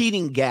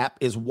cheating gap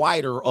is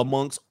wider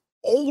amongst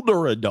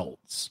older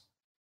adults.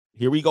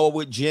 Here we go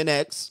with Gen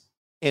X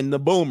and the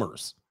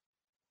boomers.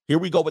 Here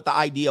we go with the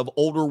idea of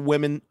older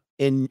women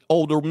and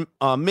older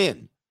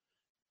men.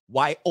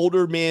 Why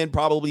older men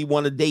probably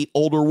want to date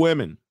older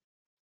women.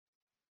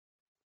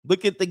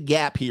 Look at the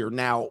gap here.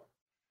 Now,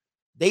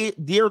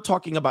 They're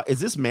talking about, is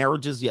this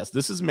marriages? Yes,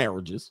 this is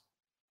marriages.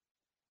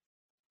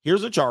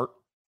 Here's a chart.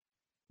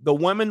 The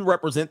women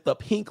represent the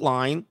pink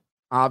line,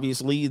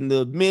 obviously, and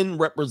the men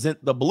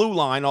represent the blue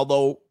line,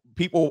 although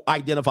people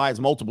identify as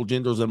multiple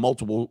genders and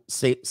multiple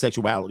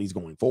sexualities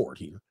going forward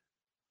here.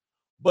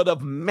 But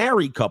of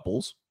married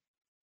couples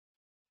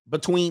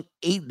between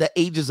the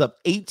ages of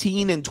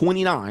 18 and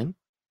 29,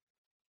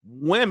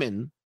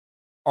 women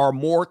are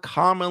more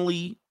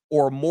commonly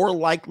or more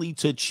likely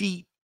to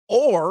cheat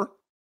or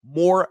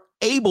more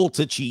able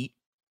to cheat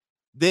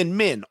than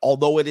men,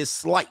 although it is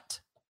slight.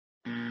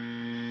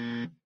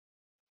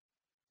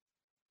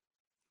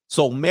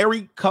 So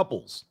married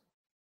couples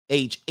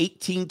age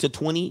 18 to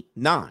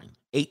 29,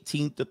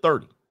 18 to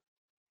 30.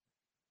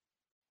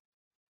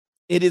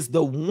 It is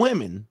the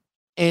women,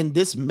 and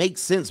this makes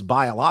sense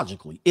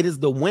biologically, it is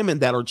the women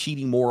that are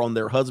cheating more on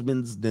their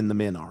husbands than the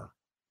men are.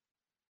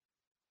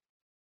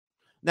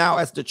 Now,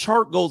 as the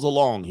chart goes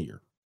along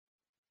here,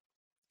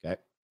 okay,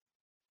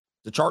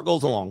 the chart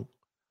goes along,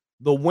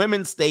 the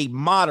women stay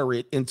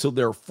moderate until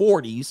their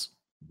 40s.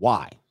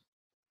 Why?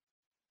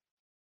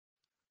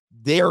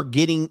 They're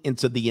getting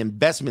into the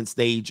investment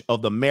stage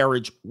of the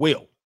marriage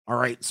wheel. All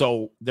right.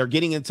 So they're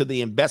getting into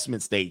the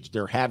investment stage.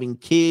 They're having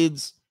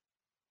kids.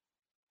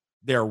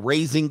 They're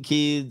raising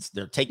kids.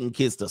 They're taking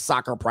kids to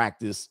soccer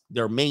practice.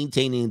 They're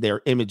maintaining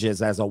their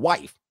images as a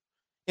wife.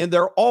 And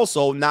they're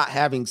also not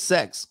having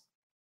sex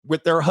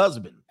with their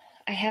husband.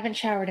 I haven't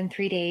showered in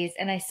 3 days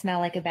and I smell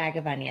like a bag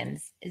of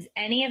onions. Is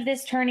any of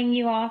this turning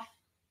you off?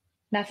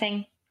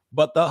 Nothing.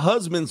 But the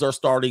husbands are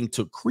starting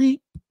to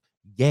creep.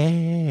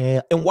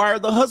 Yeah. And why are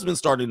the husbands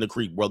starting to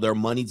creep? Well, their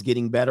money's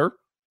getting better.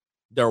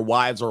 Their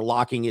wives are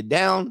locking it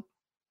down.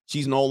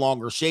 She's no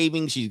longer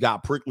shaving. She's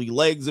got prickly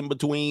legs in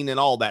between and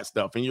all that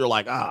stuff. And you're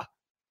like, ah.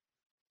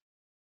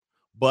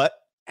 But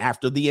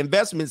after the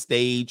investment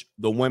stage,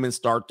 the women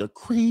start to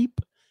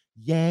creep.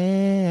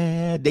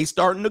 Yeah. They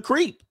starting to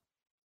creep.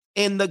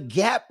 And the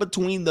gap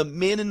between the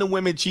men and the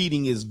women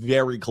cheating is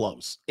very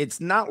close.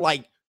 It's not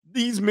like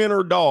these men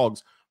are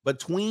dogs.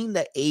 Between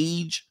the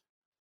age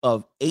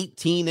of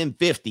 18 and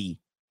 50,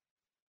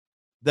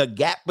 the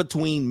gap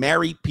between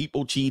married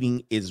people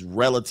cheating is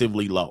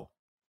relatively low.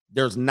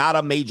 There's not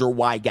a major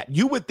wide gap.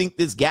 You would think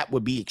this gap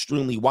would be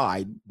extremely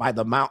wide by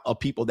the amount of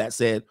people that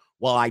said,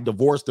 well, I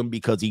divorced him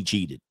because he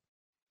cheated.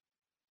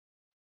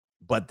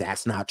 But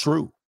that's not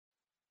true.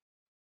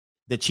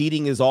 The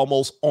cheating is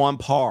almost on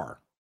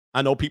par.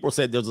 I know people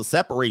said there's a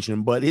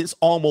separation, but it's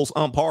almost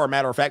on par.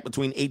 Matter of fact,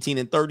 between 18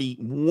 and 30,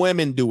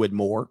 women do it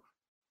more.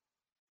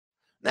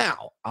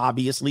 Now,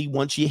 obviously,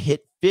 once you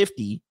hit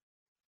 50,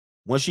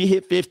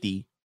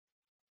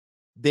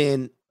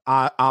 then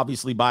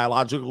obviously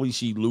biologically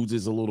she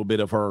loses a little bit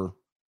of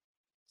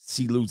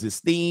she loses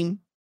steam.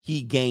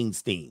 He gains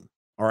steam.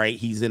 All right.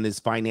 He's in his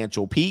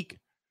financial peak.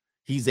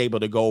 He's able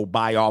to go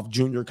buy off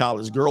junior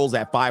college girls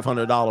at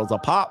 $500 a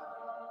pop.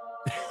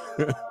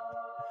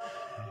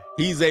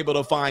 He's able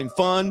to find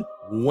fun.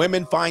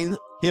 Women find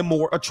him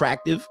more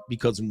attractive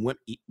because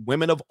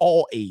women of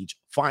all age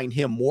find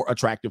him more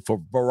attractive for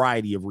a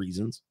variety of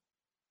reasons.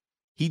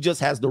 He just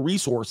has the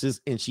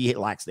resources and she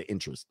lacks the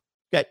interest.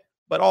 Okay.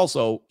 But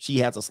also she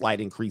has a slight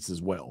increase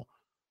as well.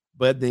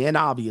 But then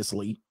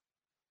obviously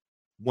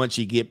once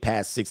you get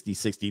past 60,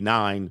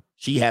 69,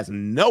 she has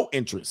no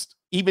interest.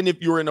 Even if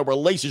you're in a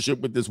relationship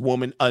with this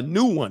woman, a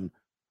new one,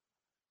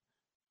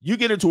 you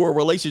get into a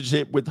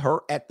relationship with her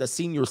at the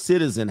senior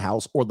citizen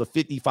house or the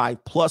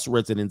 55 plus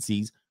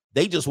residencies.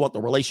 They just want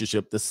the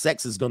relationship. The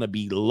sex is going to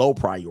be low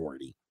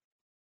priority.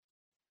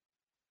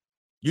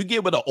 You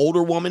get with an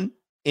older woman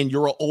and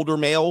you're an older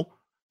male,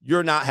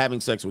 you're not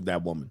having sex with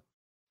that woman.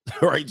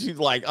 Right? She's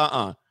like,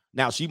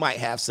 Now, she might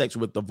have sex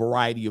with the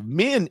variety of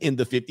men in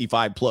the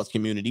 55 plus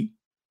community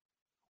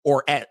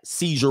or at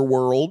Seizure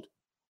World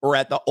or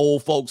at the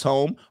old folks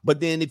home. But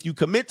then if you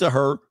commit to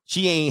her,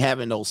 she ain't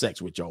having no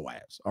sex with your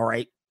ass. All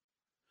right.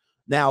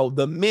 Now,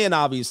 the men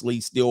obviously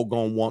still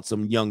going to want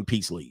some young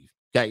peace leave.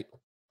 Okay.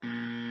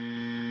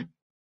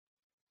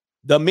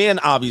 The men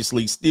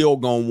obviously still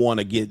going to want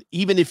to get,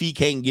 even if he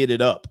can't get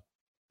it up.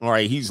 All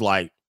right. He's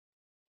like,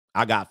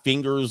 I got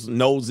fingers,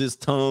 noses,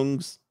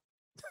 tongues.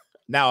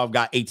 Now I've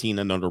got 18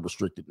 and under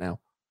restricted now.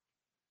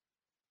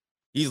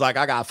 He's like,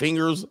 I got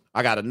fingers,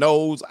 I got a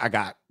nose, I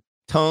got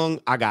tongue,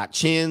 I got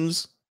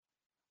chins,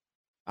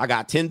 I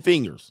got 10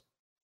 fingers.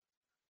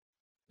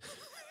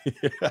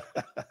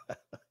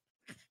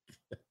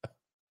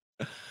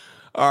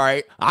 All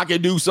right, I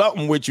can do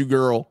something with you,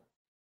 girl.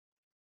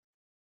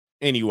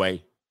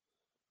 Anyway.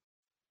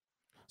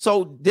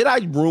 So did I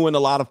ruin a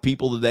lot of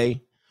people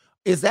today?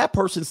 Is that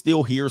person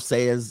still here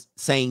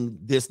saying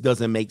this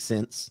doesn't make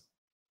sense?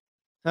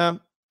 Huh?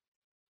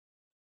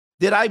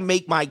 Did I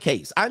make my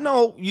case? I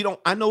know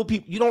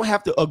people, you don't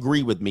have to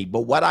agree with me,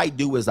 but what I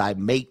do is I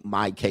make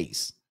my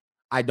case.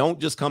 I don't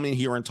just come in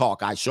here and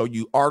talk. I show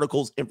you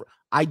articles.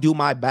 I do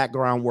my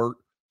background work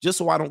just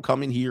so I don't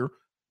come in here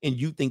and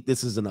you think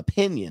this is an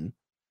opinion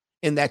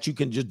and that you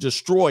can just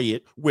destroy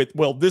it with,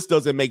 well, this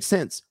doesn't make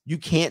sense. You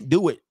can't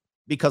do it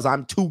because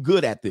I'm too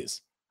good at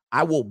this.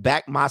 I will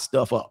back my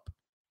stuff up.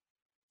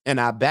 And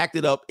I backed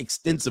it up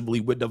extensively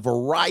with a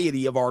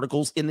variety of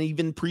articles in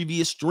even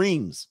previous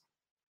streams.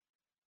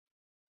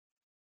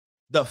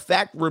 The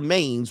fact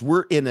remains,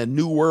 we're in a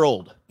new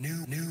world.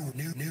 New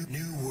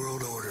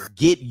world order.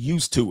 Get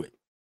used to it.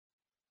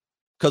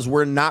 Because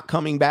we're not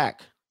coming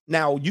back.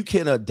 Now, you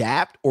can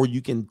adapt, or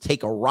you can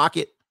take a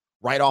rocket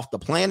right off the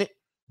planet.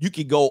 You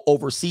could go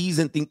overseas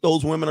and think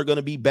those women are going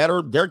to be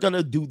better. They're going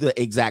to do the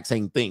exact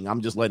same thing.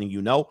 I'm just letting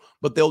you know.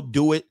 But they'll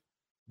do it.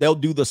 They'll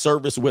do the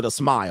service with a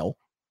smile.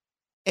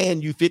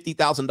 And you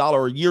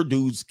 $50,000 a year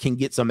dudes can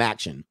get some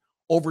action.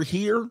 Over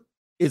here,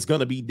 it's going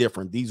to be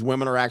different. These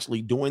women are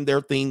actually doing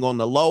their thing on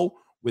the low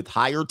with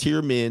higher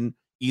tier men,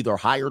 either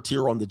higher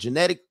tier on the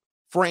genetic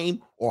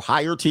frame or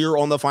higher tier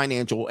on the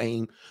financial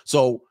aim.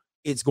 So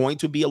it's going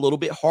to be a little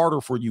bit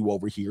harder for you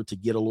over here to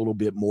get a little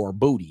bit more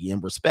booty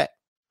and respect.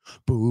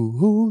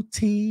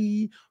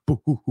 Booty,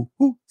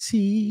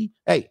 booty.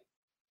 Hey,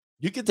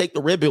 you can take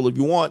the red pill if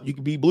you want. You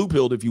can be blue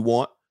pilled if you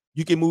want.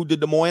 You can move to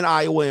Des Moines,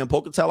 Iowa, and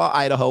Pocatello,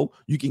 Idaho.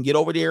 You can get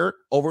over there,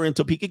 over in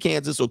Topeka,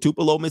 Kansas, or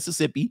Tupelo,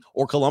 Mississippi,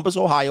 or Columbus,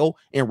 Ohio,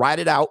 and ride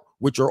it out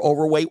with your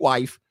overweight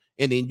wife,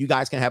 and then you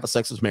guys can have a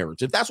sexless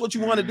marriage. If that's what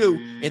you want to do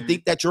and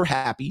think that you're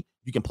happy,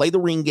 you can play the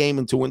ring game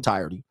into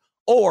entirety,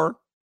 or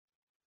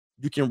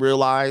you can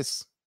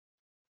realize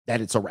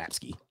that it's a rap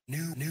ski.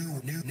 New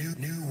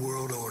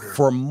world order.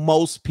 For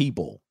most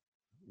people,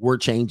 we're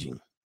changing.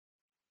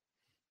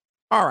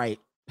 All right.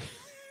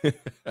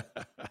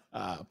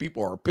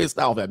 People are pissed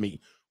off at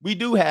me. We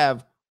do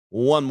have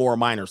one more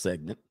minor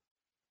segment,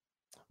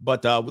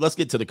 but let's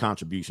get to the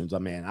contributions.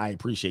 Man, I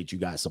appreciate you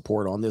guys'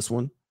 support on this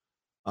one.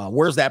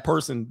 Where's that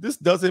person? This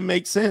doesn't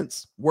make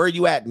sense. Where are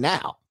you at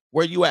now?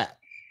 Where are you at?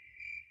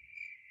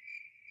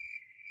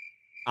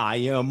 I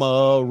am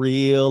a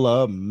real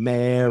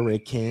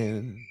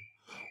American.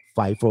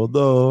 Fight for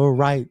the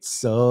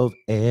rights of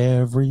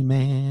every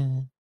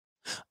man.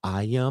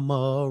 I am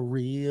a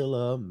real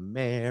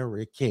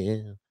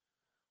American.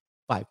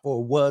 Fight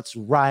for what's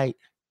right.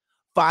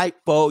 Fight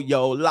for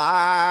your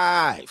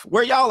life.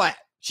 Where y'all at?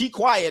 She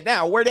quiet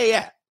now. Where they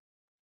at?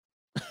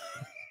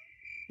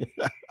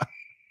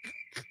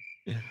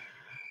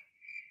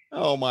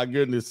 Oh my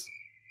goodness.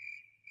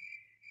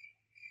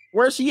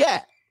 Where's she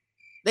at?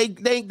 They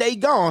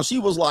gone. She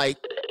was like,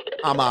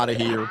 I'm out of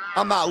here.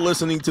 I'm not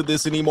listening to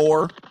this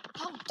anymore.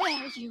 How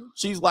dare you?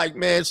 She's like,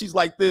 man, she's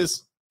like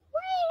this.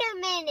 Wait a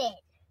minute.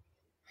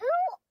 Who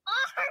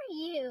are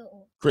you?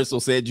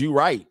 Crystal said, you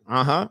right.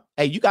 Uh-huh.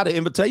 Hey, you got an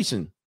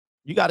invitation.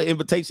 You got an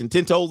invitation.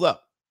 10 toes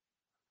up.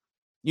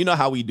 You know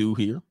how we do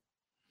here.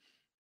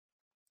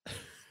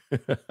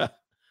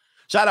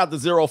 Shout out to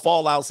Zero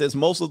Fallout, says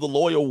most of the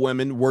loyal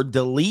women were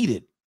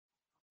deleted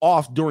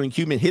off during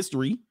human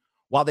history.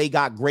 While they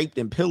got raped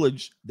and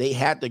pillaged, they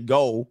had to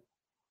go.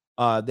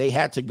 They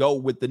had to go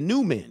with the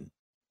new men.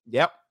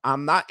 Yep.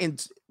 I'm not in.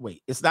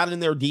 Wait, it's not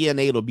in their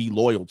DNA to be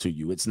loyal to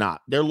you. It's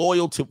not. They're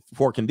loyal to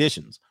for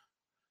conditions.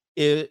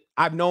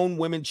 I've known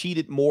women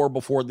cheated more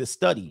before this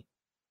study.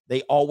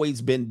 They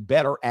always been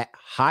better at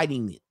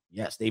hiding it.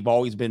 Yes, they've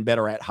always been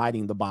better at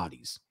hiding the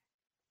bodies.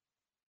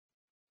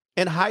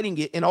 And hiding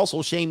it and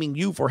also shaming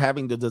you for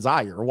having the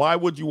desire. Why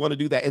would you want to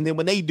do that? And then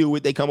when they do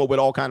it, they come up with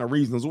all kind of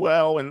reasons.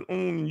 Well,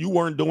 and you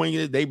weren't doing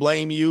it. They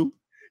blame you. And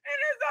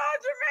it's all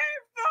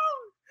Jermaine's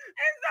fault.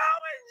 It's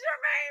always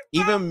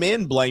Jermaine's fault. Even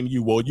men blame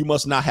you. Well, you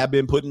must not have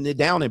been putting it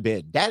down in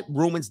bed. That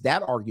ruins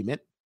that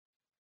argument.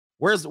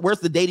 Where's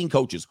the dating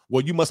coaches?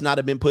 Well, you must not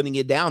have been putting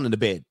it down in the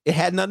bed. It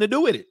had nothing to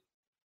do with it.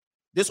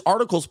 This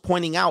article's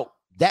pointing out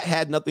that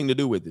had nothing to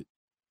do with it.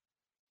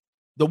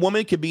 The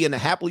woman could be in a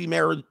happily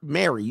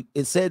married,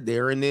 it said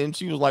there, and then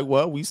she was like,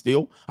 well,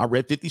 I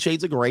read 50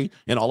 Shades of Grey,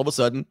 and all of a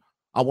sudden,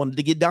 I wanted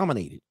to get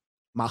dominated.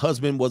 My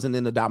husband wasn't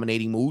in a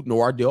dominating mood,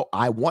 nor do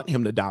I want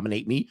him to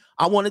dominate me.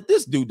 I wanted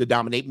this dude to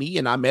dominate me,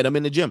 and I met him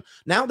in the gym.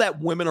 Now that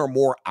women are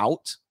more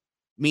out,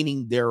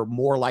 meaning they're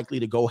more likely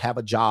to go have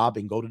a job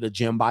and go to the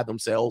gym by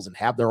themselves and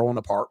have their own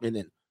apartment,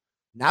 and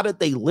now that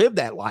they live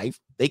that life,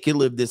 they can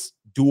live this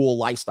dual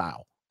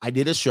lifestyle. I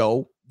did a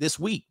show this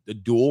week, the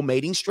dual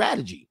mating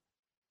strategy.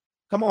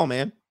 Come on,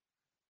 man.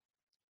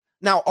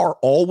 Now, are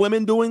all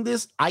women doing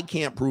this? I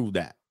can't prove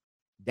that.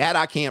 That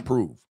I can't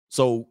prove.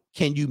 So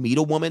can you meet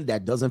a woman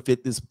that doesn't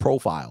fit this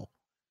profile?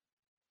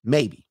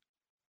 Maybe.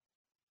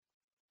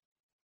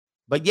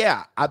 But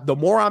yeah, the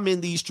more I'm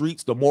in these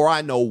streets, the more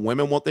I know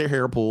women want their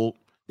hair pulled.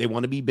 They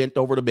want to be bent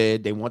over the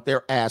bed. They want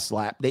their ass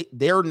slapped.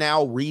 They're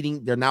now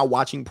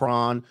watching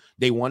prawn.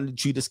 They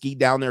wanted you to ski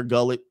down their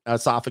gullet,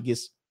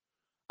 esophagus.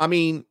 I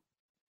mean,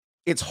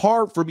 it's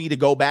hard for me to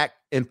go back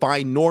and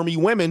find normie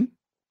women.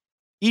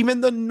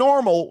 Even the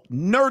normal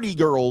nerdy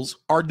girls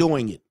are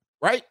doing it,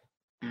 right?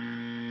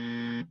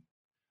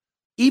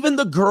 Even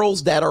the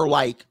girls that are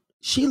like,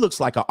 she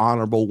looks like an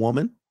honorable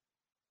woman.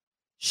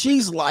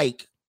 She's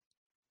like,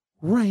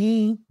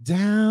 rain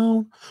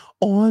down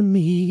on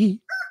me.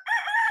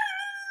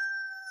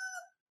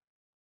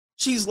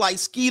 She's like,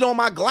 skied on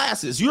my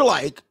glasses. You're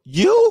like,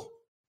 you?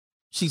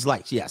 She's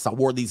like, yes, I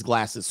wore these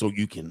glasses so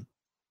you can.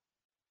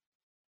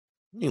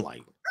 You're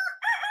like,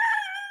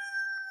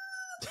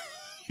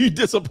 You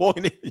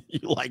disappointed.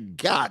 You're like,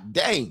 God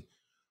dang.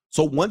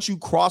 So once you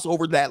cross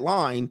over that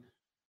line,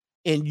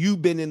 and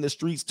you've been in the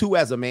streets too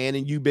as a man,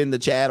 and you've been the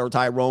Chad or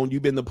Tyrone,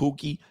 you've been the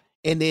Pookie,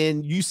 and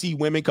then you see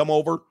women come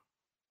over,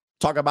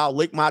 talk about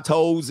lick my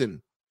toes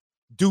and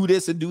do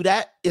this and do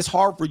that, it's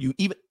hard for you.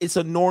 Even it's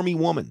a normie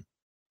woman.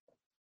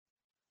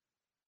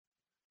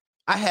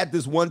 I had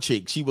this one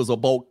chick. She was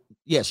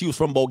she was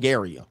from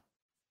Bulgaria.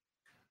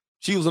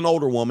 She was an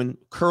older woman,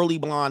 curly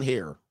blonde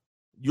hair,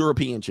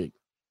 European chick.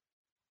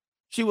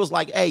 She was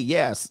like, hey,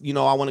 yes, you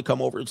know, I want to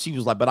come over. She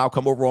was like, but I'll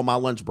come over on my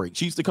lunch break.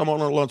 She used to come on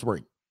her lunch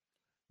break.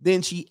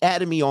 Then she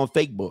added me on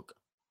Facebook.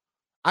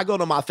 I go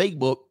to my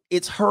Facebook.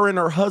 It's her and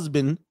her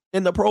husband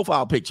in the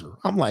profile picture.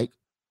 I'm like,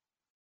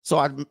 so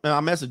I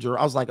messaged her.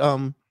 I was like,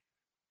 I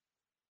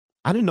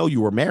didn't know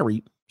you were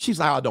married. She's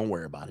like, oh, don't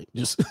worry about it.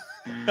 Just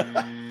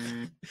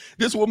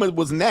this woman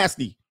was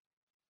nasty.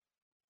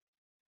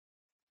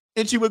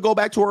 And she would go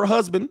back to her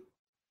husband.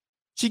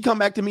 She'd come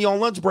back to me on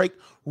lunch break.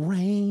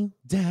 Rain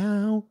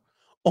down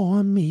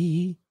on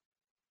me.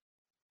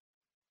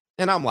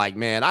 And I'm like,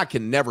 man, I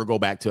can never go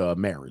back to a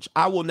marriage.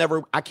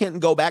 I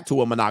can't go back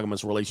to a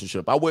monogamous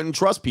relationship. I wouldn't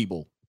trust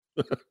people.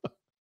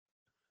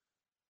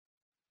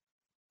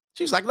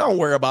 She's like, don't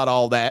worry about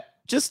all that.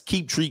 Just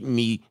keep treating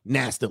me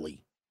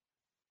nastily.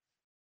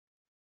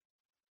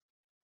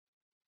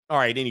 All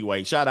right,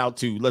 anyway, shout out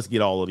to, let's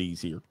get all of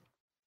these here.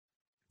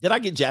 Did I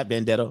get Jab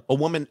Vendetta? A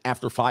woman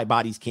after 5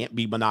 bodies can't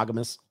be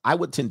monogamous. I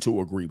would tend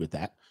to agree with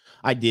that.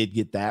 I did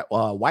get that.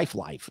 Wife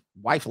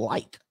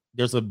like.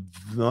 There's a,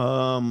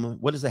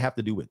 what does it have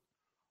to do with?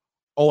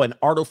 Oh, an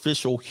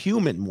artificial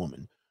human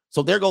woman.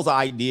 So there goes the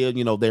idea,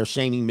 you know, they're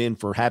shaming men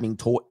for having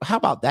toys. How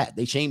about that?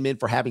 They shame men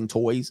for having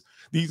toys.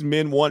 These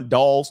men want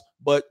dolls,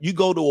 but you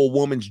go to a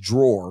woman's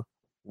drawer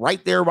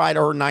right there by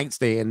her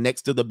nightstand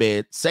next to the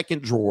bed,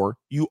 second drawer,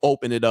 you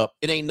open it up.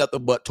 It ain't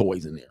nothing but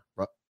toys in there,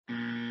 bro.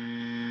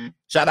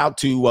 Shout out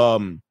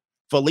to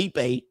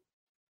Felipe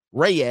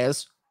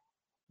Reyes.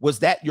 Was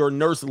that your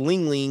nurse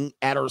Ling Ling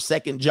at her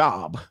second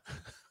job?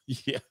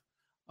 Yeah.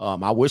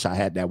 I wish I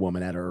had that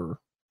woman at her.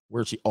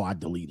 Where's she? Oh, I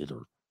deleted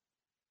her.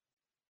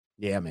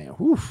 Yeah, man.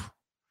 Whew.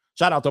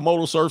 Shout out to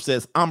Motor Surf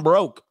says, I'm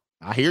broke.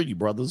 I hear you,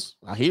 brothers.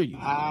 I hear you.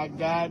 I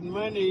got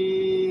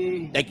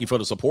money. Thank you for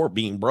the support,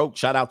 being broke.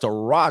 Shout out to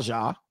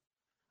Raja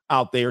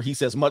out there. He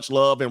says, much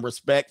love and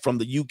respect from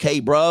the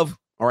UK, bruv.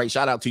 All right,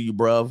 shout out to you,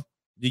 bruv.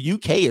 The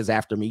UK is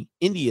after me.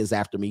 India is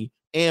after me.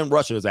 And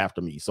Russia is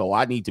after me. So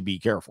I need to be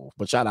careful.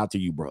 But shout out to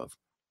you, bruv.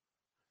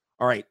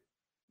 All right.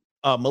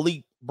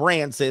 Malik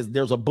Brand says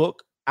there's a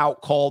book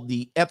out called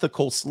The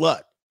Ethical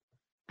Slut.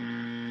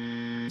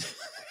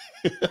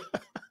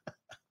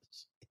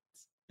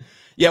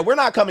 Yeah, we're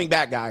not coming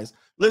back, guys.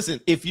 Listen,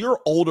 if you're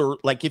older,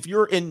 like if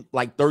you're in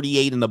like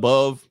 38 and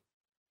above,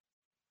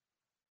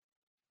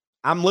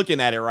 I'm looking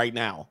at it right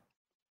now.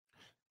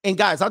 And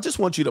guys, I just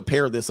want you to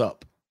pair this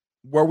up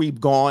where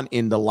we've gone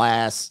in the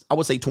last, I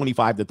would say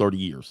 25 to 30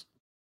 years.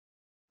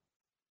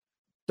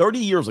 30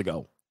 years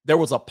ago, there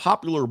was a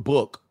popular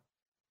book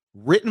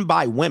written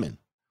by women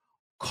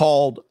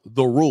called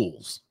The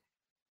Rules.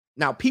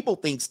 Now, people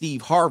think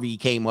Steve Harvey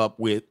came up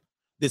with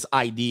this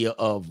idea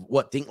of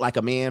what, think like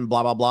a man,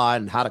 blah, blah, blah,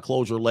 and how to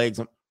close your legs.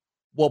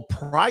 Well,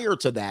 prior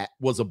to that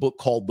was a book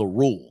called The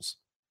Rules.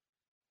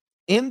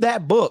 In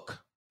that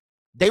book,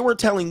 they were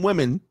telling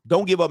women,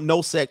 don't give up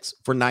no sex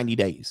for 90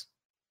 days.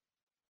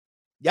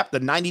 Yep, the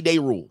 90-day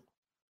rule.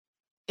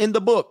 In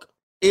the book,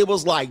 it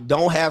was like,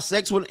 don't have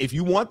sex with, if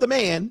you want the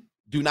man,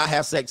 do not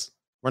have sex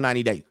for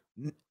 90 days.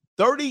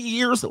 30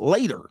 years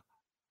later,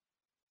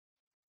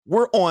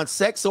 we're on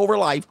Sex Over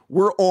Life.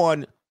 We're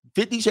on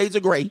 50 Shades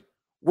of Grey.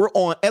 We're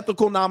on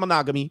ethical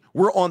non-monogamy.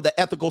 We're on the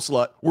ethical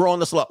slut. We're on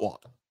the slut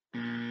walk.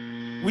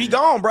 We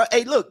gone, bro.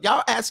 Hey, look,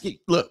 y'all asking,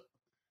 look.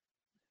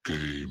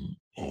 Game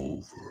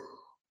over.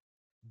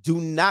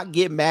 Do not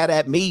get mad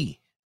at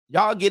me.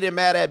 Y'all getting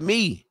mad at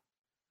me.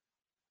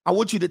 I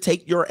want you to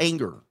take your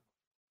anger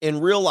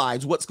and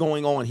realize what's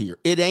going on here.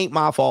 It ain't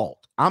my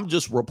fault. I'm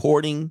just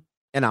reporting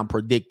and I'm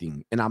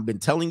predicting. And I've been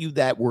telling you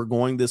that we're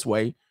going this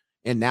way.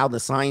 And now the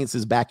science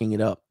is backing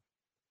it up.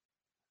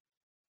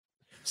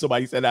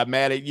 Somebody said I'm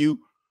mad at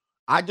you.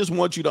 I just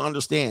want you to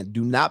understand.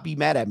 Do not be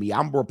mad at me.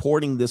 I'm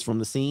reporting this from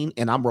the scene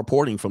and I'm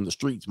reporting from the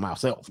streets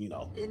myself, you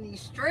know. In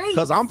these streets.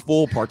 Because I'm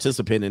full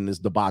participant in this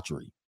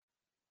debauchery.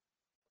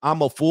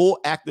 I'm a full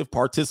active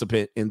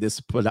participant in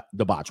this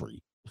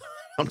debauchery.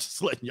 I'm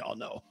just letting y'all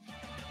know.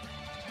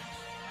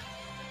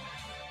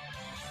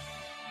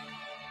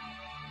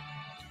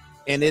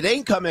 And it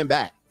ain't coming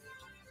back.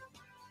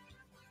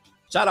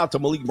 Shout out to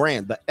Malik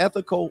Brand, the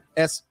ethical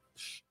S.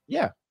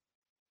 Yeah.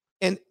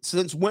 And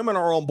since women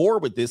are on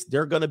board with this,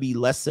 they're going to be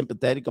less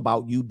sympathetic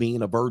about you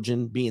being a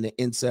virgin, being an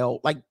incel.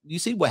 Like, you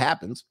see what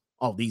happens.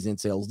 Oh, these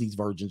incels, these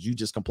virgins, you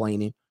just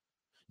complaining.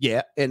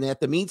 Yeah. And at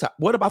the meantime,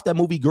 what about that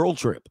movie Girl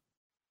Trip?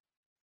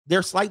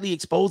 They're slightly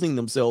exposing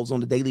themselves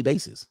on a daily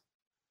basis.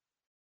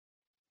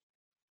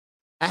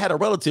 I had a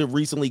relative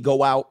recently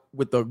go out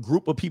with a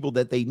group of people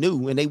that they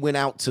knew, and they went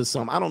out to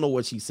some, I don't know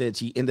what she said.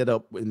 She ended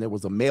up, and there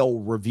was a male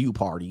review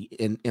party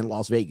in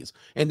Las Vegas.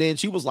 And then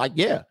she was like,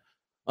 yeah,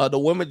 the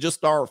women just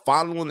started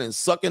fondling and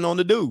sucking on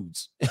the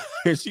dudes.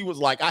 And she was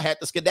like, I had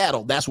to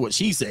skedaddle. That's what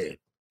she said.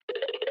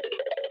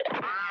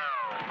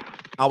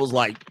 I was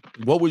like,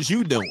 what was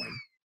you doing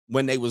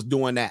when they was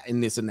doing that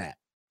and this and that?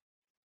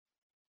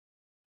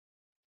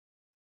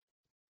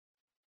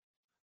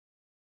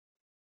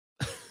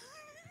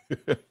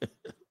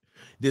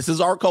 This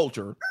is our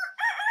culture.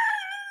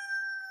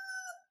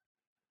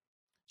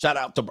 Shout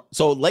out to,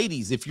 so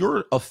ladies, if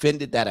you're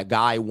offended that a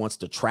guy wants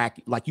to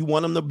track, like you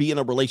want him to be in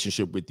a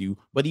relationship with you,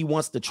 but he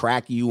wants to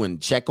track you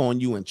and check on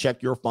you and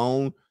check your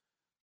phone,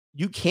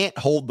 you can't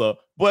hold the,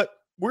 but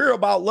we're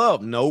about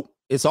love. Nope,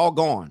 it's all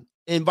gone.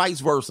 And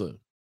vice versa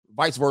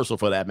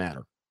for that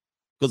matter.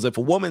 Because if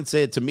a woman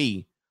said to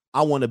me,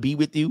 I want to be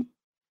with you,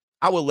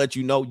 I will let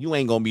you know you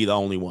ain't going to be the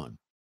only one.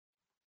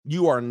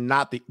 You are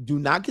not the, do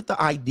not get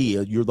the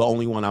idea you're the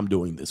only one I'm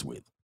doing this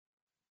with.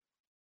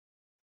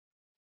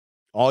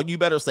 All you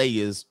better say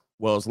is,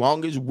 well, as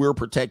long as we're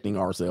protecting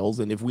ourselves,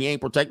 and if we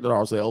ain't protected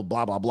ourselves,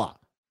 blah, blah, blah.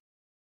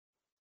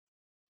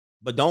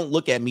 But don't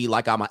look at me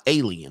like I'm an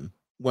alien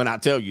when I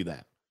tell you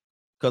that.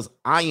 Because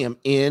I am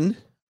in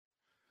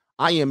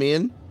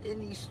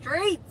these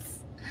streets.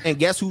 And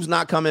guess who's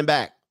not coming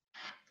back?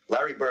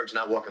 Larry Bird's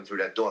not walking through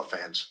that door,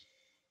 fans.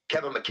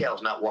 Kevin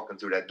McHale's not walking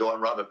through that door,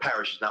 and Robert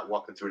Parrish is not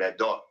walking through that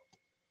door.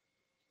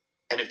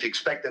 And if you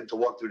expect them to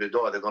walk through the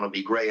door, they're going to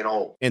be gray and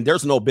old. And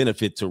there's no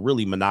benefit to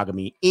really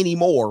monogamy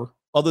anymore,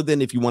 other than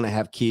if you want to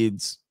have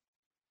kids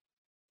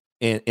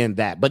and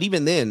that. But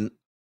even then,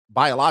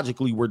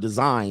 biologically, we're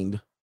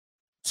designed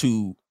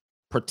to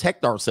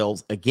protect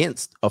ourselves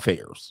against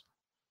affairs.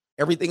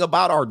 Everything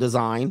about our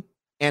design,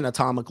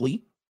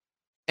 anatomically,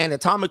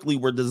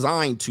 we're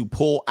designed to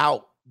pull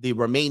out the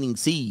remaining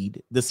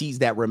seed, the seeds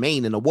that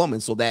remain in a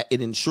woman, so that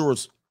it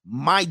ensures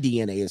my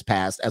DNA is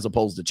passed as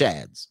opposed to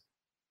Chad's.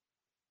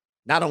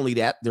 Not only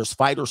that, there's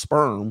fighter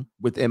sperm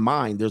within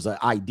mine. There's an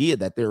idea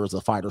that there is a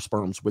fighter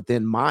sperms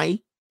within my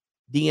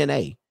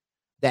DNA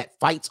that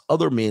fights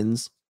other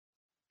men's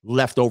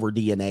leftover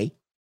DNA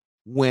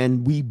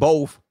when we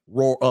both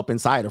roar up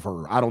inside of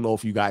her. I don't know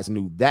if you guys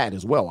knew that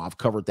as well. I've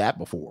covered that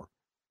before.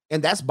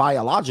 And that's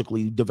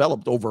biologically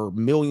developed over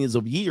millions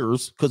of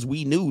years because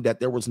we knew that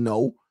there was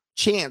no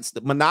chance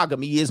that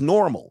monogamy is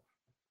normal.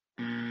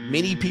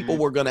 Many people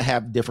were going to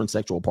have different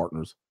sexual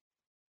partners.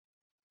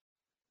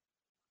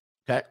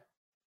 Okay.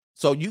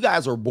 So you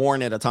guys are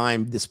born at a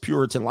time, this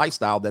Puritan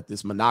lifestyle, that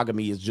this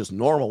monogamy is just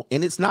normal.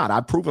 And it's not.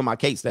 I've proven my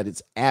case that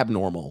it's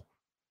abnormal.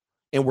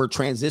 And we're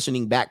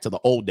transitioning back to the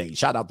old days.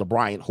 Shout out to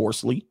Brian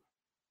Horsley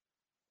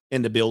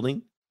in the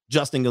building.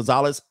 Justin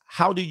Gonzalez,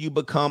 how do you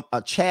become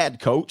a Chad,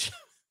 coach?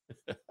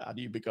 How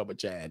do you become a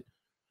Chad?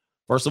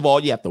 First of all,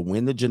 you have to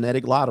win the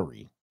genetic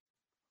lottery.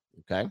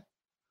 Okay.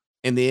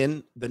 And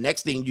then the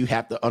next thing you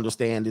have to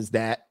understand is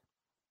that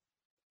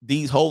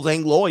these hoes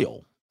ain't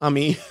loyal. I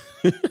mean,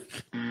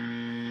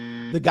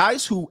 the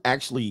guys who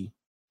actually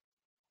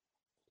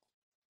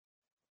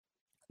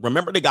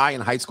remember the guy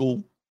in high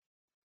school.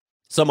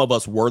 Some of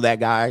us were that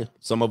guy.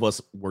 Some of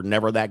us were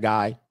never that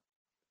guy.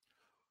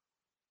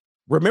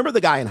 Remember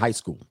the guy in high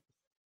school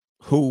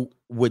who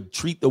would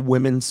treat the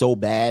women so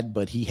bad,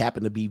 but he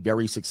happened to be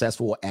very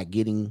successful at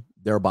getting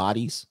their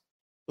bodies.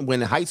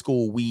 When in high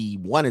school, we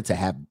wanted to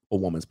have a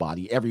woman's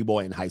body. Every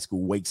boy in high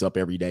school wakes up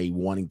every day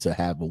wanting to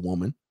have a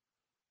woman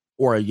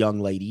or a young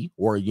lady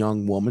or a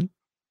young woman.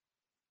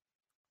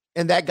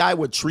 And that guy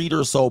would treat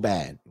her so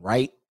bad,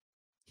 right?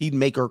 He'd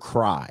make her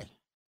cry.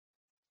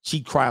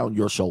 She'd cry on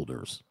your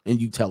shoulders.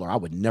 And you tell her, I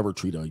would never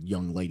treat a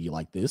young lady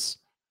like this.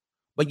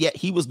 But yet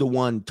he was the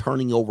one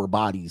turning over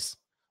bodies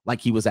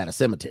like he was at a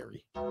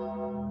cemetery.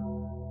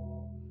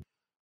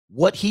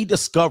 What he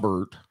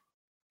discovered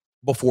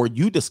before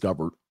you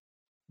discovered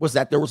was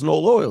that there was no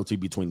loyalty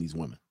between these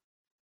women.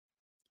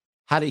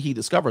 How did he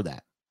discover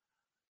that?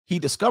 He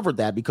discovered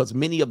that because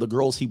many of the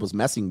girls he was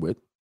messing with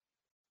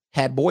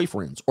had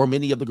boyfriends, or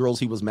many of the girls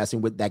he was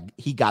messing with, that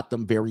he got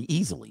them very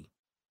easily.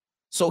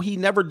 So he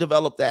never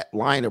developed that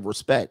line of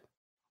respect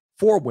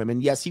for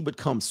women. Yes, he would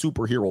come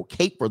superhero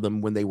cape for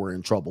them when they were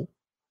in trouble,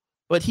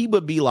 but he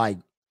would be like,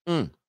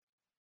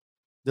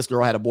 this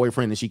girl had a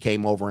boyfriend and she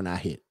came over and I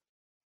hit.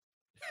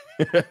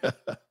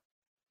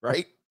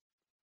 Right?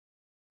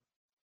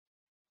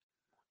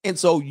 And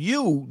so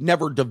you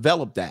never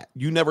developed that.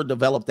 You never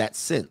developed that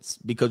sense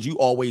because she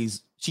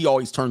always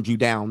turned you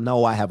down.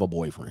 No, I have a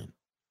boyfriend.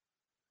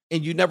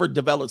 And you never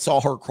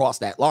saw her cross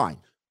that line.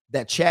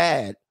 That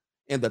Chad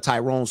and the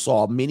Tyrone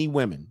saw many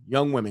women,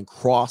 young women,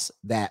 cross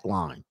that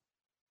line.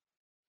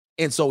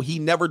 And so he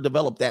never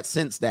developed that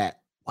sense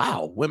that,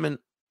 wow, women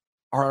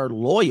are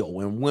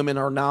loyal and women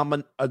are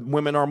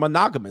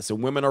monogamous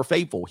and women are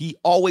faithful. He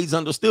always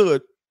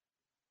understood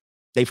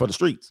they for the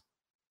streets.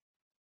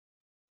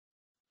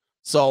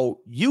 So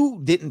you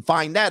didn't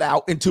find that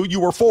out until you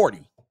were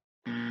 40.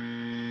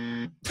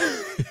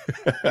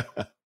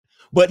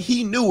 But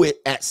he knew it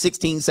at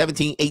 16,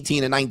 17,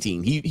 18, and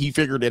 19. He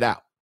figured it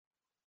out.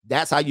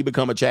 That's how you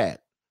become a Chad,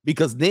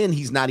 because then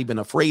he's not even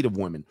afraid of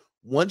women.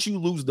 Once you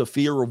lose the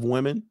fear of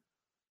women,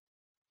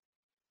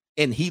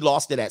 and he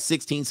lost it at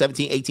 16,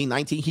 17, 18,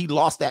 19, he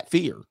lost that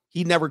fear.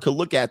 He never could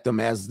look at them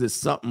as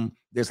this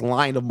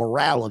line of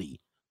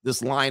morality,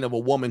 this line of a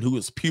woman who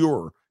is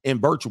pure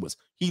and virtuous.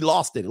 He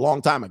lost it a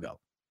long time ago.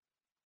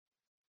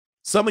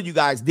 Some of you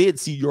guys did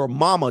see your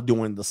mama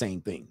doing the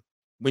same thing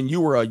when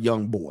you were a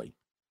young boy.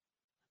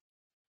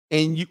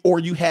 And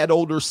you had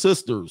older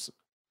sisters,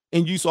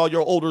 and you saw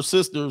your older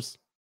sisters.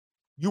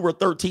 You were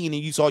 13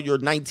 and you saw your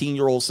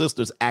 19-year-old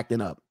sisters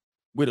acting up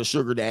with a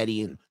sugar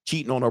daddy and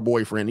cheating on her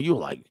boyfriend. And you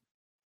were like,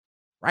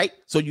 right?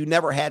 So you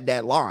never had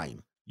that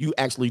line. You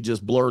actually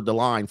just blurred the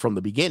line from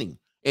the beginning.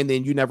 And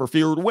then you never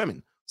feared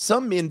women.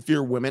 Some men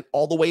fear women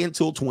all the way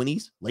until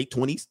 20s, late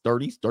 20s,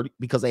 30s,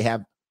 because they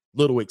have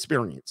little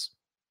experience.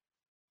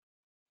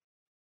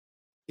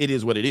 It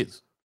is what it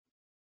is.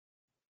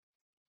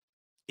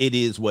 It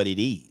is what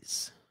it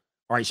is.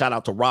 All right, shout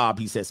out to Rob.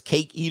 He says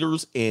cake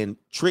eaters and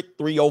trick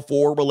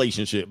 304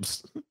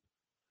 relationships.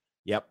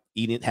 Yep,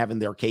 having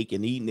their cake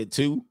and eating it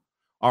too.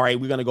 All right,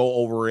 we're going to go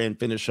over and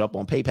finish up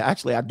on PayPal.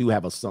 Actually, I do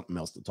have something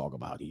else to talk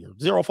about here.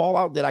 Zero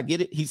Fallout, did I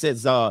get it? He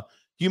says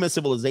human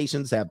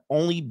civilizations have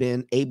only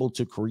been able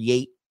to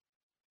create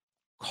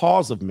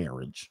cause of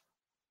marriage.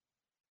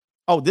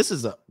 Oh, this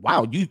is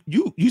wow,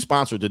 you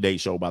sponsored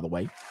today's show, by the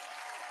way.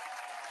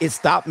 It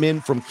stopped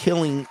men from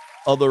killing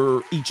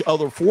each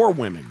other for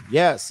women.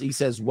 Yes, he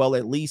says, well,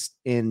 at least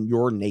in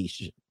your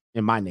nation,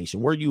 in my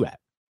nation. Where are you at?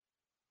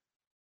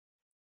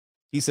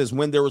 He says,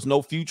 when there is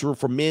no future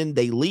for men,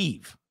 they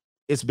leave.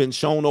 It's been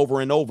shown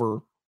over and over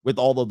with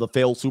all of the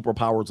failed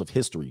superpowers of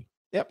history.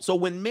 Yep. So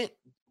when men,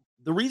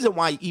 the reason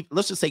why,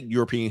 let's just take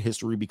European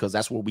history, because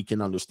that's what we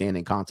can understand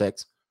in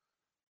context.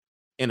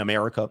 In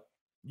America,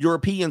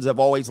 Europeans have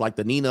always, like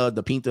the Nina,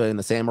 the Pinta, and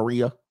the San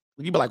Maria.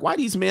 You'd be like, why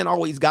these men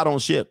always got on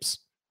ships?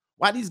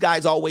 Why these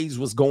guys always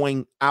was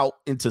going out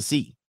into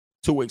sea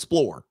to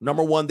explore?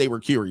 Number one, they were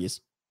curious.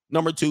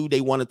 Number two,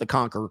 they wanted to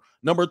conquer.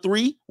 Number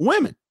three,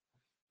 women.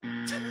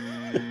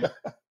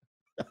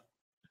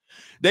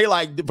 They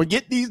like,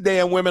 forget these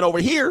damn women over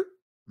here.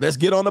 Let's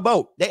get on the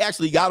boat. They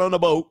actually got on the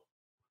boat,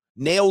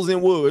 nails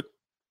in wood.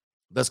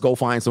 Let's go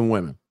find some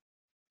women.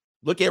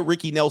 Look at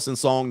Ricky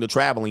Nelson's song, The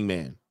Traveling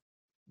Man.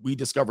 We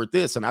discovered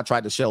this, and I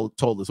tried to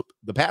told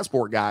the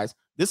passport guys,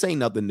 this ain't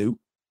nothing new.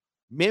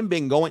 Men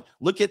been going,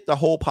 look at the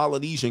whole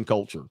Polynesian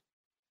culture.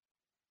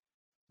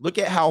 Look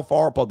at how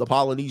far the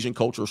Polynesian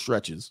culture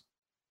stretches.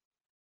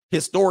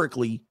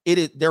 Historically,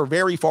 they're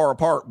very far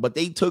apart, but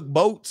they took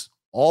boats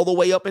all the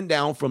way up and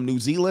down from New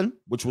Zealand,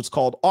 which was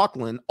called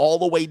Auckland, all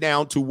the way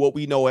down to what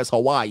we know as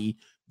Hawaii.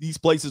 These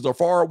places are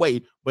far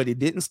away, but it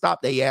didn't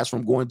stop their ass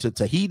from going to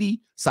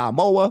Tahiti,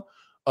 Samoa,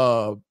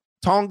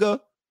 Tonga,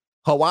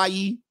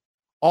 Hawaii,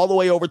 all the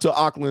way over to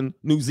Auckland,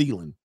 New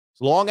Zealand.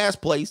 It's a long-ass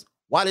place.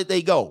 Why did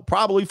they go?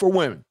 Probably for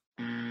women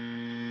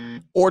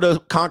or to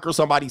conquer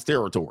somebody's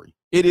territory.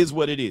 It is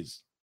what it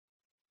is.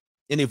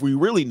 And if we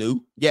really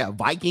knew,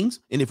 Vikings.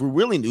 And if we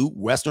really knew,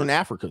 Western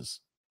Africa.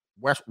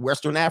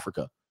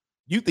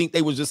 You think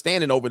they was just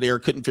standing over there,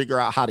 couldn't figure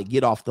out how to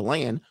get off the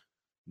land.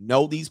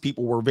 No, these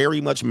people were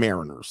very much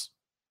mariners.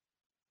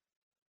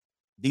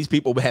 These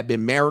people had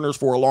been mariners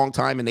for a long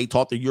time, and they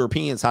taught the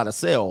Europeans how to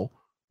sail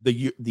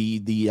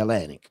the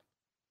Atlantic.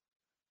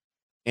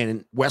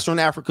 And Western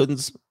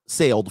Africans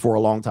sailed for a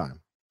long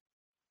time.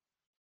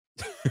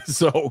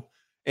 So,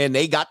 and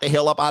they got the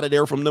hell up out of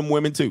there from them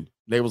women too.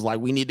 They was like,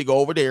 we need to go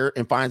over there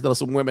and find us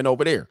some women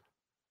over there.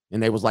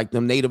 And they was like,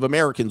 them Native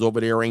Americans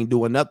over there ain't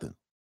doing nothing.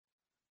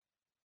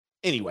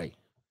 Anyway.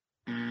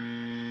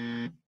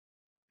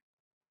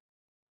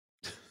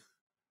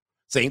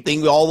 Same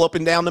thing all up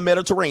and down the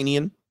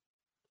Mediterranean.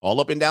 All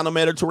up and down the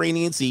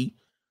Mediterranean Sea.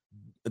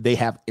 They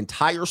have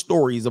entire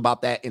stories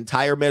about that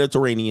entire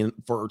Mediterranean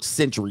for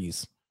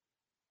centuries.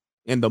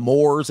 And the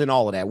Moors and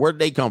all of that. Where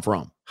did they come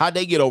from? How'd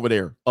they get over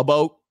there? A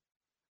boat?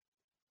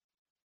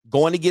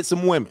 Going to get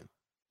some women.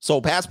 So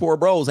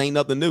Passport Bros ain't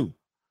nothing new.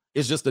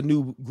 It's just a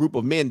new group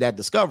of men that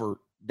discovered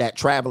that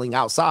traveling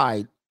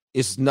outside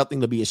is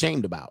nothing to be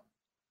ashamed about.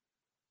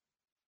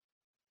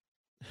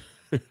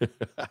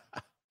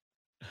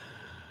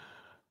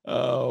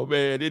 Oh,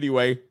 man.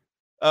 Anyway,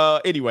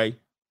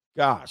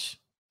 gosh.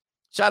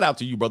 Shout out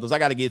to you, brothers. I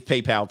got to get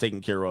PayPal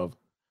taken care of.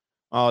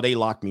 Oh, they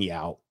locked me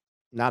out.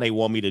 Now they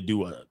want me to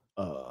do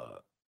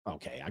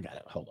okay, I got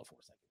it. Hold on for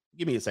a second.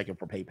 Give me a second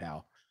for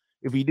PayPal.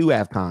 If we do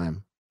have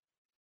time.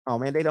 Oh,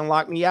 man, they done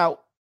lock me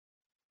out.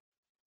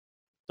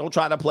 Don't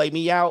try to play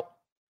me out.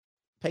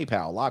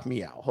 PayPal, lock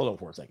me out. Hold on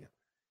for a second.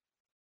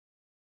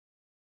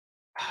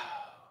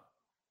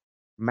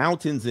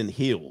 Mountains and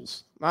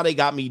hills. Now they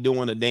got me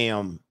doing a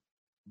damn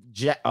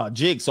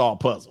jigsaw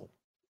puzzle.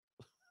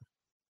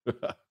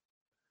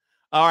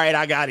 All right,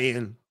 I got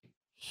in.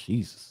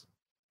 Jesus.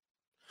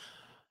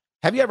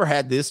 Have you ever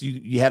had this?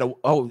 You had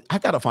I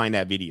got to find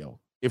that video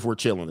if we're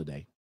chilling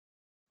today.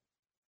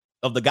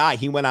 Of the guy,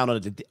 he went out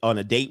on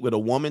a date with a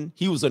woman.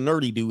 He was a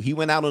nerdy dude. He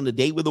went out on a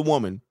date with a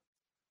woman.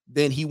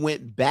 Then he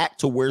went back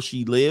to where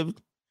she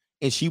lived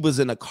and she was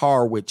in a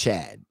car with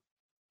Chad.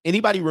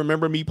 Anybody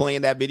remember me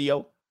playing that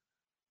video?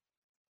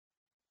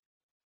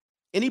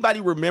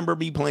 Anybody remember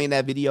me playing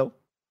that video?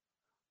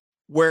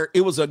 Where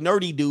it was a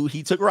nerdy dude.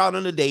 He took her out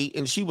on a date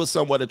and she was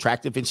somewhat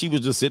attractive and she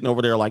was just sitting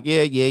over there like,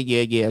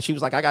 yeah. She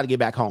was like, I got to get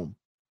back home.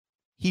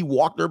 He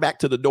walked her back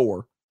to the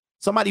door.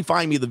 Somebody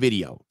find me the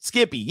video.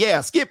 Skippy.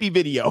 Yeah, Skippy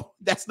video.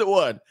 That's the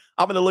one.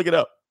 I'm going to look it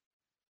up.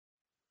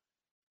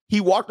 He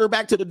walked her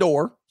back to the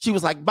door. She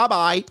was like,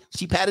 bye-bye.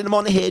 She patted him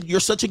on the head. You're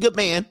such a good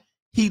man.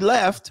 He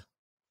left.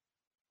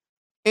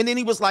 And then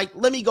he was like,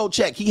 let me go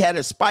check. He had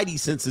his spidey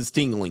senses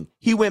tingling.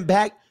 He went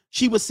back.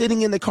 She was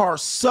sitting in the car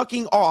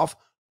sucking off.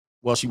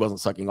 Well, she wasn't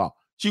sucking off.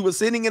 She was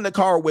sitting in the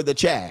car with a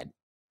Chad.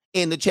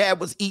 And the Chad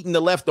was eating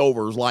the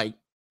leftovers like.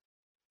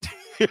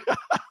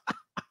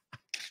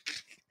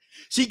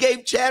 She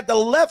gave Chad the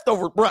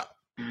leftover, bruh.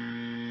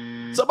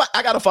 Somebody,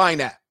 I got to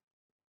find that.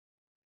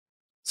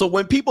 So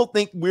when people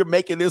think we're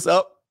making this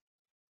up,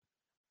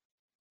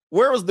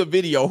 where was the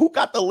video? Who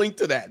got the link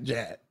to that,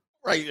 Chad?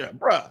 Right here,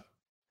 bruh.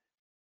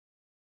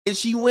 And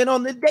she went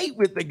on the date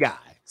with the guy,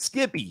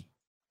 Skippy.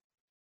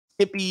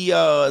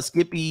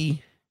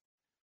 Skippy.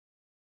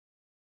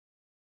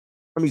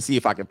 Let me see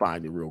if I can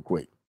find it real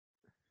quick.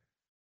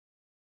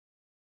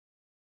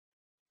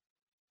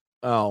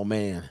 Oh,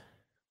 man.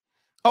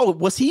 Oh,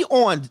 was he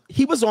on?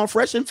 He was on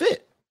Fresh and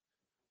Fit.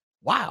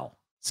 Wow.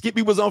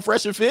 Skippy was on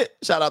Fresh and Fit.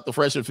 Shout out to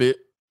Fresh and Fit.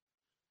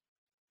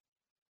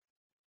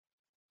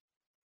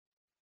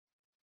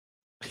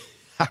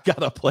 I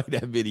gotta play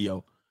that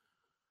video.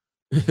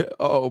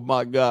 Oh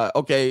my God.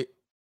 Okay.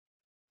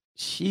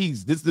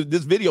 Jeez, this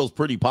video is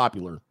pretty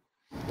popular.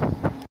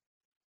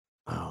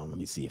 Oh, let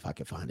me see if I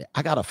can find it.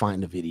 I gotta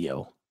find the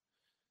video.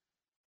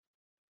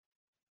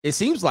 It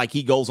seems like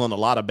he goes on a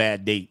lot of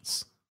bad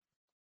dates.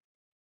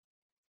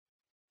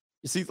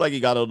 It seems like he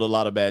got on a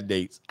lot of bad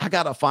dates. I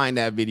gotta find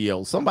that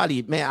video.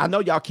 Somebody, man, I know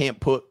y'all can't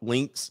put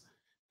links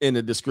in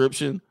the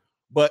description,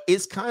 but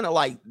it's kind of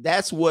like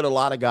that's what a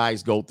lot of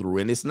guys go through.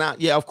 And it's not,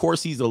 yeah, of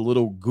course, he's a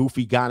little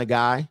goofy kind of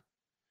guy,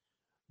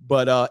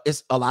 but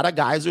it's a lot of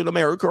guys in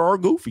America are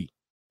goofy,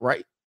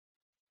 right?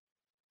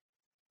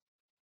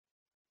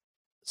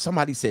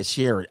 Somebody said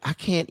share it. I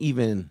can't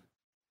even.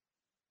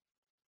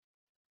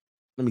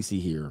 Let me see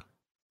here.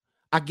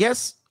 I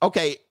guess,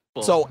 okay.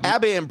 So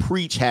Abba and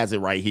Preach has it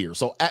right here.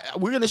 So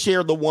we're going to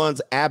share the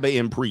ones Abba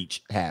and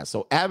Preach has.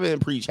 So Abba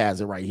and Preach has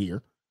it right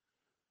here.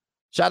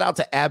 Shout out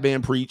to Abba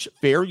and Preach.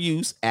 Fair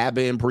use,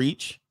 Abba and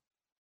Preach.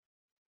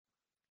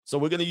 So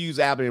we're going to use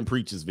Abba and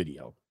Preach's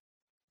video.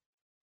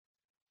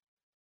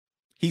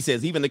 He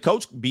says, even the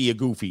coach be a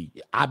goofy.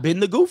 I've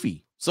been the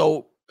goofy.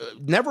 So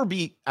never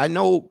be, I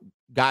know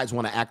guys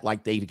want to act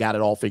like they got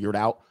it all figured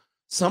out.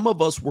 Some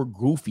of us were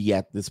goofy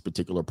at this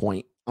particular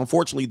point.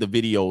 Unfortunately, the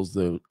videos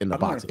in the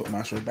box. Put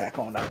my shirt back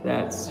on.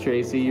 That's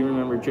Tracy. You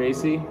remember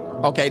Tracy?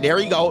 Okay, there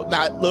you go.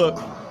 Now, look.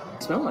 You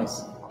smell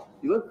nice.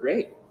 You look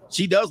great.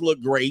 She does look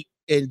great,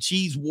 and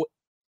she's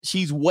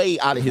way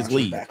out of his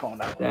league.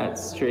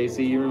 That's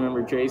Tracy. You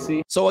remember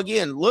Tracy? So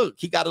again, look,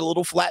 he got a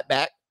little flat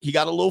back.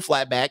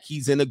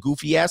 He's in a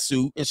goofy ass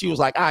suit, and she was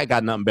like, "I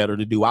got nothing better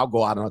to do. I'll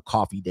go out on a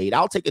coffee date.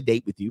 I'll take a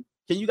date with you."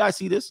 Can you guys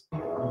see this?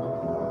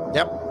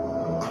 Yep.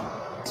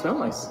 You smell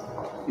nice.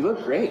 You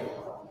look great.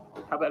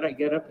 How about I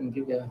get up and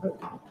give you a hug?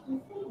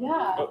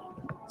 Yeah.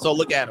 So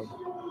look at him.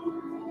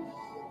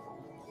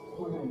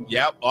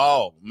 Yep.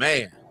 Oh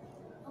man.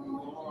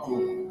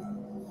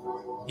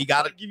 He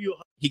got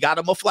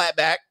him a flat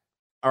back.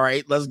 All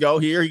right, let's go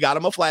here. He got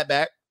him a flat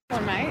back.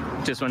 One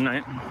night. Just one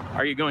night.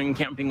 Are you going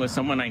camping with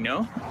someone I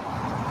know?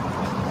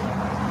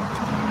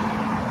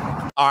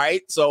 All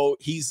right. So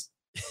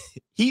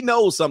he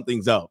knows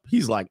something's up.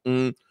 He's like,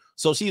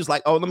 So she was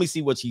like, oh, let me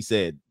see what she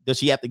said. Does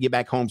she have to get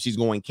back home? She's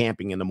going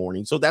camping in the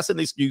morning. So that's an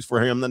excuse for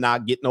him to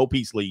not get no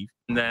peace leave.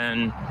 And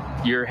then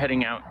you're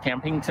heading out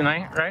camping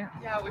tonight, right?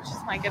 Yeah, which is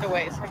my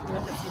getaway, so I can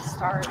look at some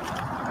stars.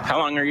 How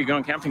long are you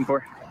going camping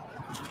for?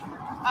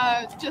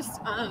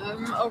 Just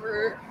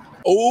over.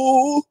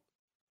 Oh.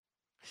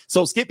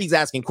 So Skippy's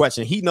asking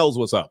question. He knows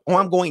what's up. Oh,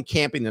 I'm going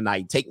camping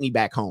tonight. Take me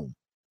back home.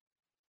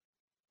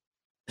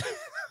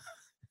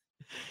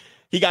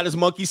 He got his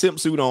monkey simp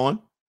suit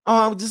on.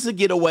 Oh, just a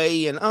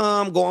getaway, and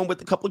I'm going with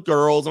a couple of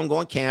girls. I'm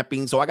going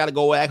camping, so I got to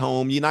go back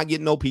home. You're not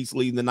getting no peace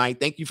leave tonight.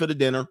 Thank you for the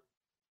dinner.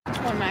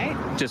 One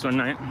night. Just one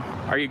night.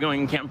 Are you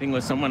going camping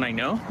with someone I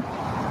know?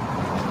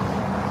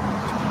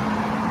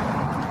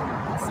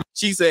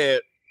 She said,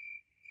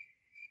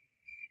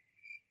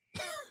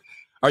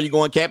 are you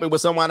going camping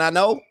with someone I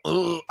know?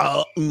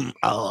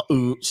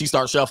 She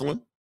starts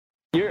shuffling.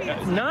 You're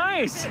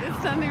nice.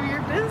 It's none of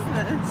your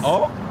business.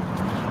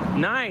 Oh,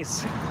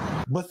 nice.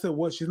 But so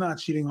what? She's not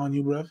cheating on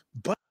you, bruv.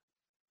 But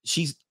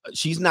she's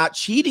not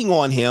cheating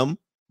on him,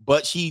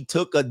 but she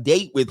took a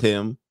date with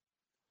him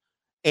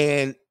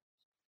and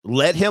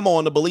led him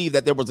on to believe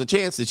that there was a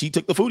chance that she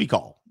took the foodie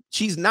call.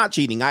 She's not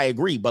cheating, I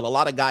agree, but a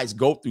lot of guys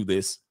go through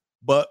this.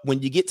 But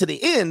when you get to the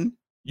end,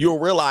 you'll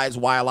realize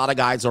why a lot of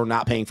guys are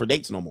not paying for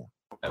dates no more.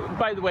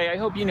 By the way, I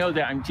hope you know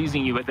that I'm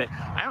teasing you with it.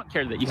 I don't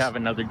care that you have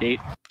another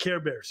date. Care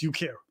Bears, you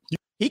care.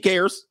 He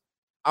cares.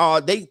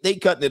 They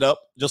cutting it up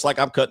just like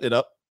I'm cutting it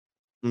up.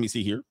 Let me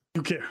see here.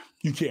 You care.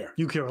 You care.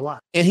 You care a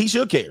lot. And he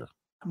should care.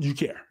 You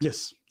care.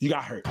 Yes. You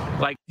got hurt.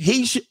 Like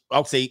he should.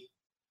 I'll say,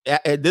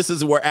 and this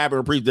is where Abby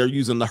and Preach, they're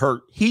using the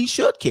hurt. He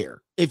should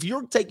care. If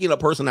you're taking a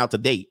person out to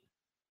date,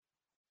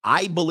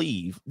 I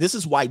believe this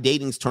is why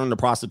dating's turned to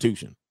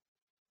prostitution.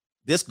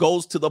 This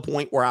goes to the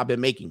point where I've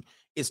been making.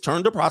 It's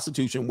turned to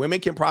prostitution. Women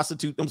can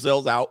prostitute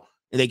themselves out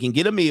and they can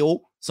get a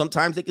meal.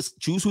 Sometimes they can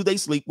choose who they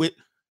sleep with.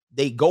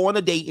 They go on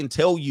a date and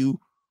tell you,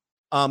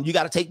 you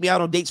got to take me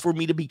out on dates for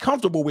me to be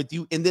comfortable with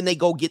you. And then they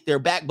go get their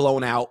back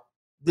blown out.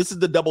 This is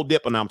the double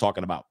dipping I'm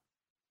talking about.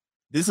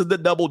 This is the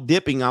double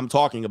dipping I'm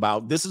talking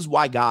about. This is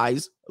why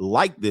guys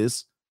like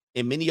this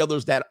and many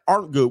others that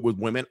aren't good with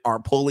women are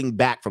pulling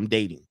back from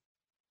dating.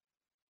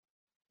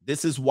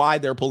 This is why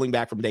they're pulling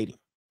back from dating.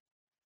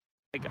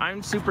 Like,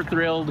 I'm super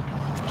thrilled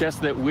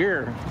just that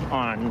we're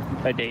on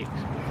a date.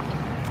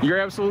 You're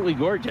absolutely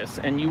gorgeous,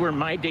 and you were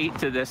my date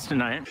to this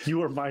tonight. You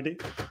were my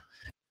date.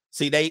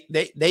 See,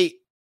 they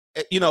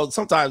you know,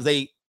 sometimes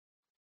they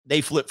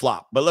flip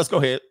flop. But let's go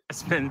ahead.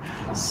 It's been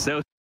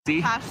so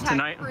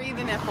tonight. Free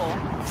the nipple.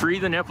 Free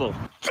the nipple.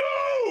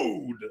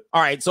 Dude.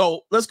 All right,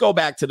 so let's go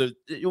back to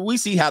we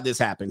see how this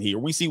happened here.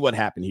 We see what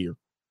happened here.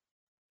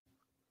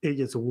 It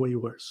gets way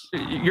worse.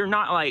 You're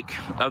not like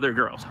other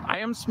girls. I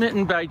am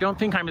smitten, but I don't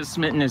think I'm as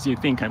smitten as you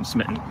think I'm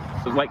smitten.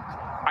 Like,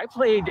 I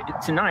played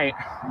tonight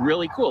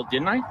really cool,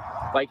 didn't I?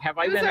 Like, have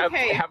I been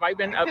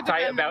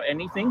uptight about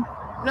anything?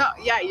 No,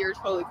 yeah, you're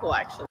totally cool,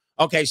 actually.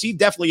 Okay, she's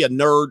definitely a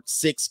nerd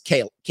 6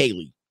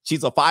 Kaylee.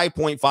 She's a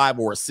 5.5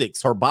 or a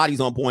 6. Her body's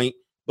on point,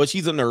 but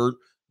she's a nerd.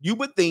 You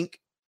would think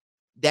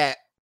that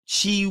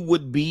she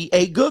would be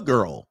a good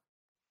girl.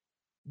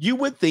 You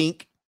would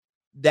think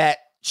that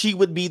she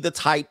would be the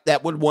type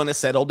that would want to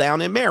settle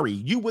down and marry.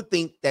 You would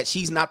think that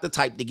she's not the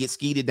type to get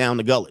skeeted down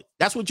the gullet.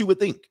 That's what you would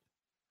think.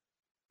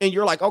 And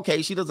you're like,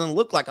 okay, she doesn't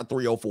look like a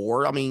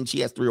 304. I mean,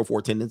 she has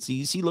 304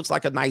 tendencies. She looks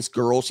like a nice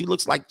girl. She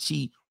looks like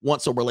she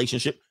wants a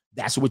relationship.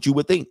 That's what you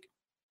would think.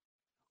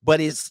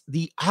 But it's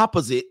the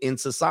opposite in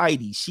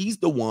society. She's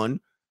the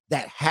one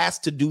that has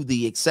to do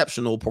the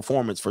exceptional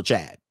performance for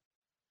Chad.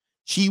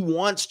 She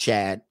wants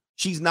Chad.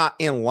 She's not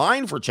in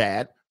line for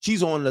Chad.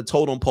 She's on the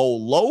totem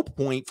pole low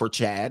point for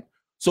Chad.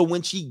 So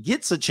when she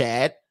gets a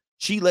Chad,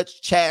 she lets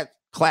Chad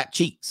clap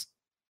cheeks.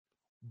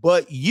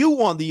 But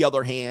you, on the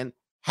other hand,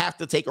 have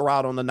to take her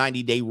out on the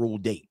 90-day rule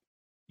date.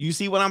 You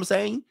see what I'm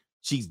saying?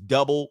 She's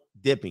double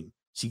dipping.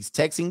 She's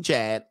texting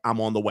Chad, I'm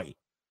on the way.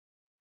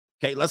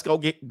 Okay, let's go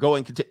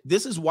and continue.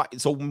 This is why.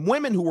 So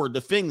women who are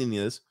defending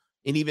this,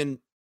 and even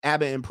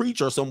Abba and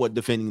Preach are somewhat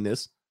defending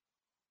this.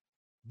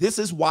 This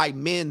is why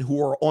men who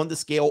are on the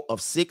scale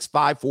of 6,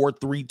 5, 4,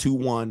 3, 2,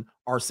 1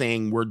 are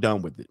saying we're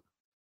done with it.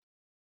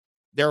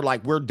 They're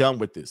like, we're done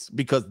with this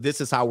because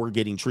this is how we're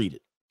getting treated.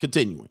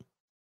 Continuing.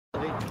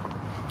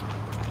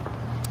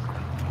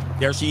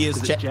 There she is.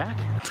 Jack.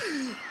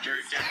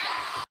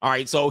 All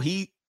right. So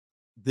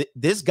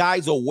this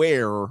guy's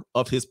aware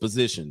of his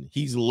position.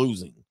 He's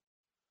losing,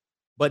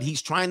 but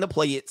he's trying to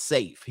play it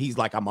safe. He's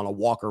like, I'm going to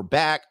walk her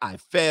back. I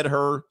fed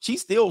her.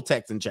 She's still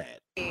texting Chad.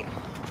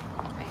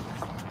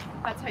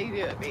 That's how you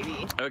do it,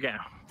 baby. Okay.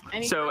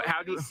 Any so girl how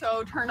would do be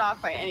so turned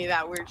off by any of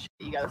that weird shit?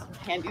 You guys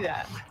can't do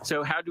that.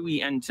 So how do we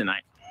end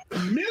tonight?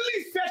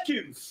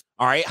 Milliseconds.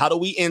 All right. How do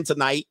we end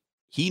tonight?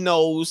 He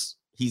knows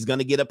he's going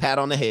to get a pat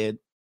on the head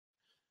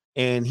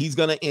and he's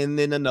going to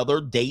end in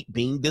another date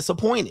being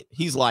disappointed.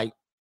 He's like,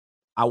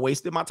 I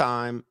wasted my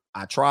time.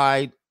 I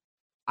tried.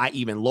 I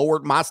even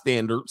lowered my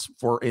standards,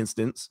 for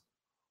instance.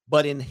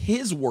 But in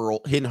his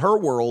world, in her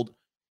world,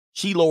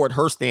 she lowered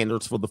her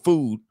standards for the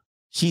food.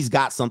 She's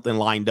got something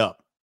lined up.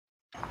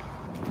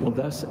 Well,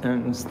 thus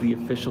ends the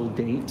official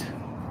date.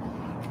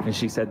 And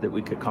she said that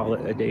we could call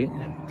it a date.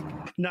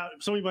 Now,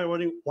 somebody might be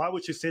wondering, why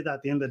would you say that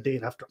at the end of the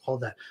date after all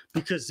that?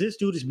 Because this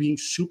dude is being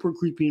super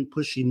creepy and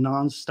pushy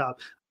nonstop.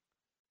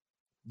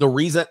 The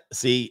reason,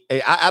 see,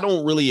 I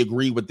don't really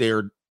agree with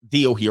their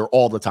deal here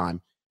all the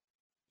time.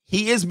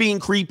 He is being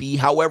creepy.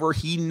 However,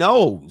 he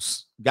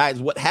knows,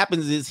 guys, what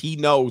happens is he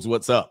knows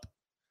what's up.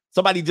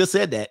 Somebody just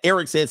said that.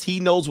 Eric says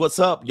he knows what's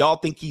up. Y'all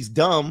think he's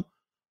dumb,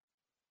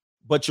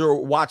 but you're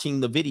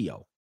watching the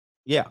video.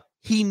 Yeah,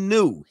 he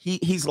knew.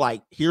 He's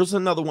like, here's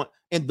another one.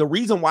 And the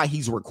reason why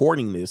he's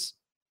recording this,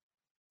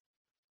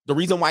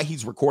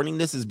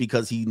 is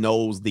because he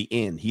knows the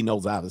end. He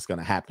knows how it's going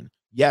to happen.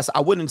 Yes,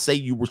 I wouldn't say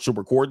you should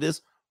record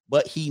this,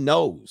 but he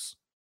knows.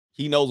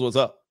 He knows what's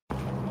up.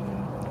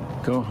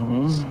 Go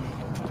home.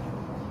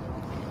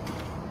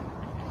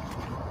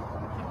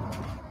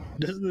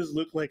 Doesn't this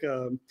look like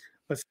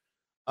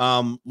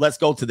let's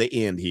go to the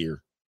end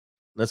here.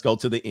 Let's go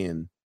to the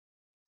end.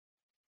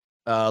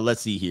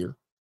 Let's see here.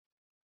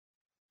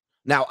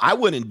 Now, I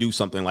wouldn't do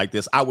something like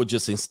this. I would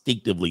just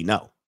instinctively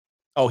know.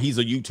 Oh, he's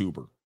a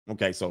YouTuber.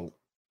 Okay, so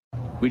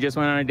we just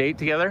went on a date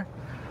together.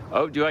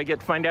 Oh, do I get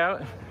to find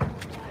out?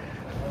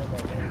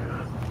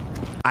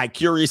 I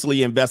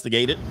curiously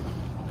investigated.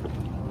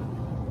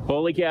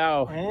 Holy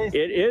cow. Hey,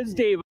 it is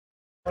Dave.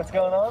 What's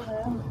going on,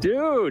 man?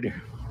 Dude.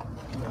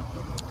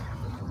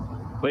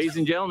 Ladies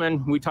and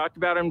gentlemen, we talked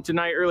about him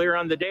tonight earlier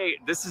on the date.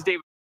 This is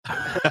David.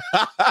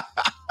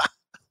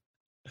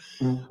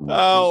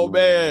 Oh,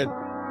 man.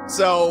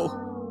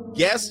 So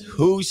guess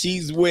who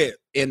she's with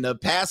in the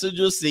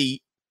passenger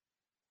seat?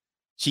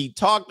 She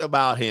talked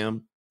about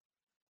him.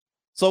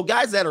 So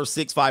guys that are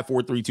 6'5",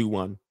 4, 3, 2,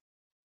 1,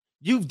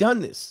 you've done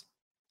this.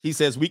 He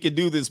says we can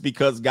do this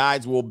because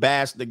guys will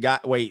bash the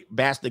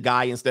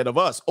guy instead of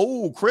us.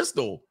 Oh,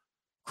 Crystal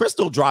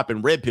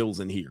dropping red pills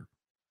in here.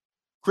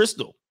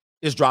 Crystal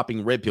is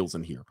dropping red pills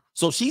in here.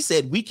 So she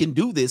said we can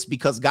do this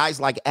because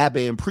guys like Abba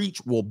and Preach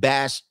will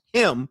bash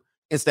him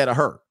instead of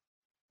her.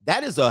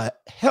 That is a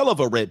hell of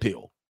a red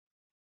pill.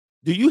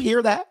 Do you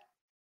hear that?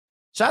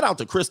 Shout out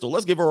to Crystal.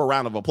 Let's give her a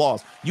round of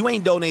applause. You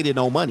ain't donated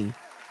no money,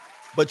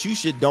 but you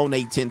should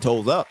donate 10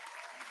 toes up.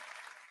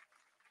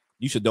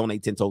 You should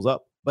donate 10 toes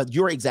up. But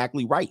you're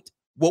exactly right.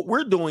 What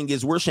we're doing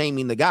is we're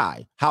shaming the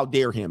guy. How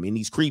dare him? And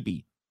he's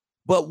creepy.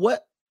 But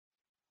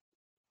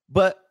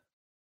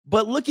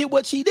look at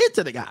what she did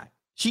to the guy.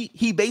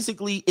 He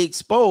basically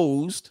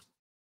exposed.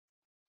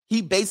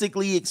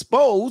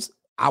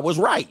 I was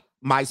right.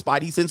 My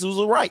spidey senses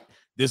were right.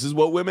 This is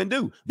what women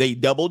do. They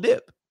double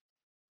dip.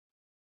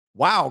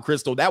 Wow,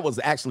 Crystal, that was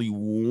actually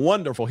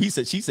wonderful. She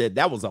said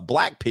that was a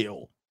black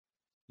pill.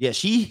 Yeah,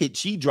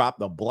 she dropped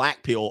the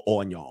black pill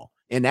on y'all.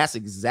 And that's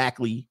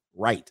exactly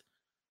right.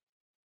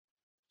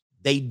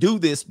 They do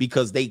this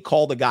because they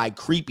call the guy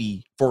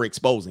creepy for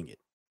exposing it.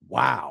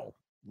 Wow.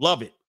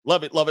 Love it.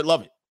 Love it. Love it.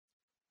 Love it.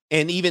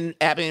 And even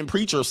Abba and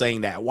Preacher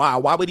saying that. Wow.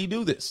 Why would he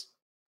do this?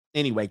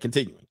 Anyway,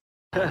 continuing.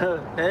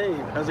 Hey,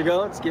 how's it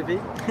going, Skippy?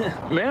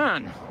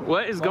 Man,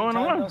 what is going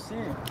on? No see.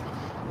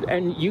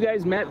 And you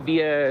guys met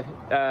via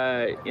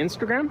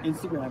Instagram?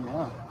 Instagram,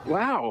 yeah.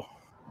 Wow.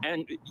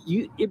 And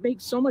it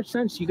makes so much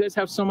sense. You guys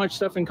have so much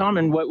stuff in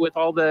common with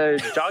all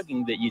the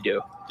jogging that you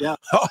do. Yeah.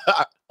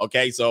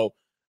 Okay, so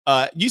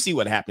you see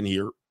what happened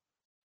here.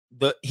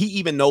 He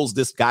even knows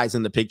this guy's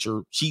in the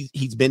picture.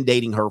 He's been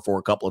dating her for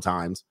a couple of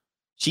times.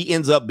 She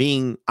ends up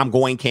being, I'm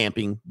going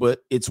camping,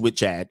 but it's with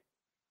Chad.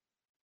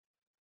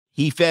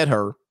 He fed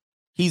her.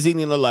 He's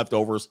eating the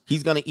leftovers.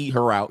 He's going to eat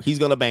her out. He's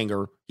going to bang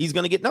her. He's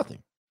going to get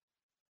nothing.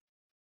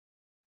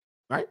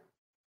 Right?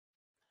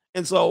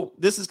 And so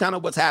this is kind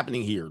of what's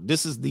happening here.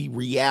 This is the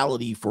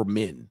reality for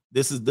men.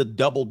 This is the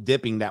double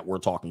dipping that we're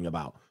talking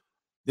about.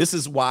 This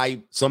is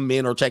why some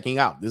men are checking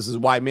out. This is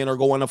why men are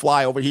going to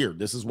fly over here.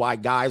 This is why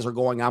guys are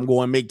going, I'm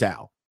going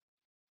MGTOW.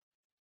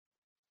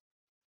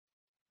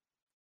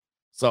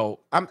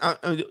 So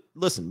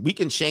listen, we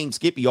can shame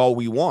Skippy all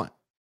we want,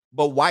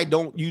 but why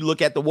don't you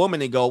look at the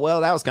woman and go,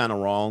 well, that was kind of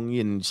wrong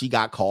and she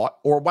got caught?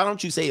 Or why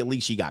don't you say at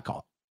least she got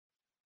caught?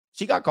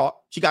 She got caught.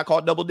 She got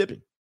caught double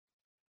dipping.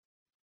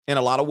 And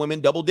a lot of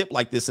women double dip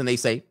like this and they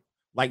say,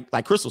 like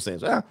Crystal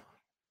says,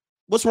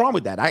 what's wrong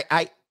with that?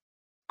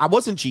 I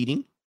wasn't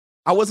cheating.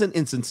 I wasn't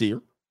insincere.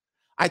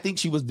 I think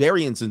she was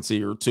very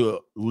insincere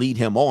to lead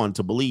him on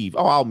to believe,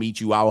 oh, I'll meet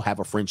you. I'll have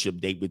a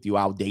friendship date with you.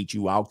 I'll date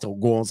you. I'll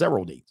go on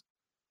several dates.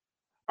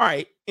 All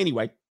right.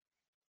 Anyway,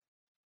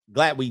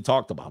 glad we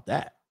talked about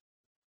that.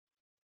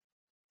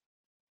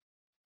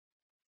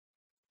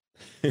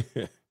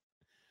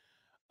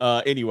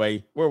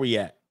 Anyway, where we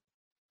at?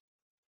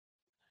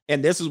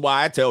 And this is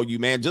why I tell you,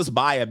 man, just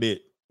buy a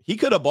bit. He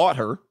could have bought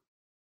her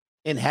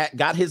and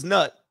got his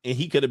nut, and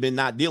he could have been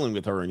not dealing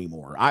with her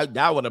anymore. I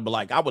would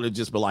have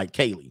just been like,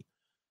 Kaylee,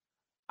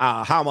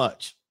 how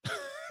much?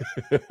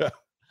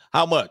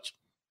 How much?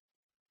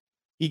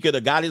 He could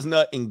have got his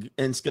nut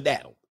and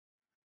skedaddled.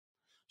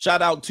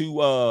 Shout out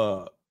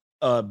to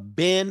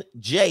Ben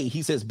J.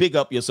 He says, big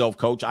up yourself,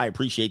 coach. I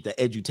appreciate the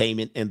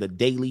edutainment and the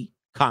daily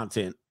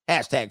content.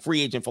 Hashtag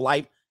free agent for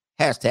life.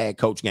 Hashtag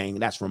coach gang.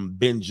 That's from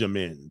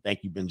Benjamin.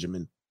 Thank you,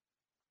 Benjamin.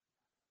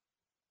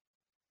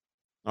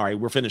 All right,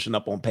 we're finishing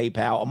up on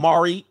PayPal.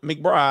 Amari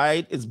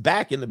McBride is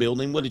back in the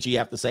building. What did she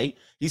have to say?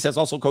 He says,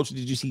 also, coach,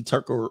 did you see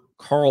Tucker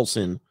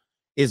Carlson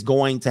is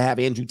going to have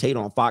Andrew Tate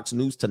on Fox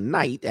News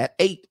tonight at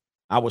 8?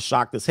 I was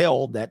shocked as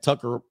hell that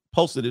Tucker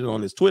posted it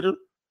on his Twitter.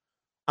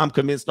 I'm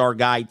convinced our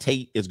guy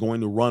Tate is going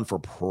to run for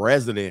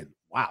president.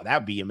 Wow,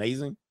 that'd be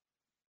amazing.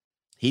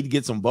 He'd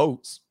get some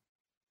votes.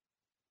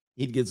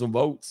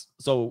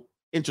 So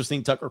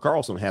interesting, Tucker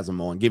Carlson has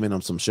him on, giving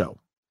him some show.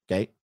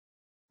 Okay.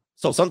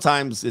 So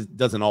sometimes it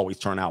doesn't always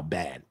turn out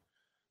bad.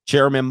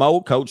 Chairman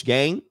Mo, Coach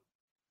Gang,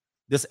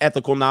 this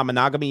ethical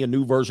non-monogamy, a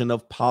new version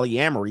of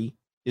polyamory,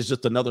 is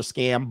just another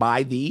scam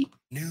by the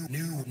new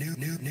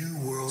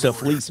world to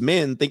fleece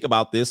men. Think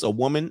about this. A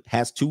woman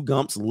has two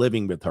gumps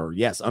living with her.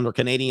 Yes, under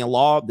Canadian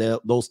law,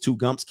 those two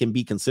gumps can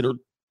be considered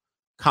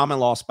common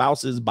law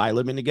spouses by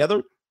living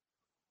together,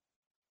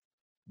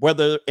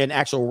 whether an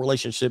actual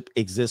relationship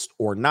exists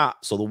or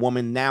not. So the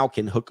woman now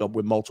can hook up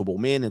with multiple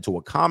men into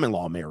a common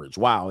law marriage.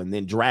 Wow. And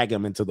then drag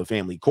them into the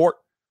family court,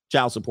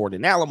 child support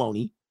and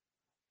alimony.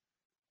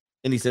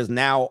 And he says,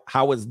 now,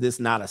 how is this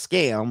not a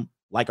scam?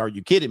 Like, are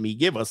you kidding me?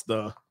 Give us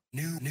the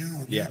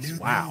yes.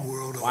 Wow.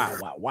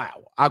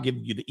 Wow. I'll give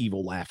you the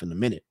evil laugh in a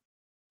minute.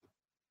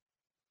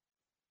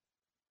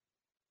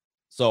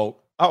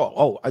 So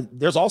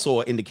There's also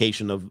an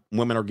indication of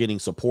women are getting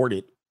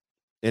supported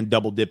and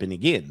double dipping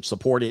again.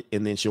 Supported,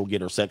 and then she'll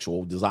get her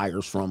sexual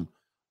desires from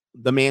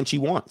the man she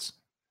wants.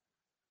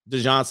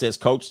 Dejan says,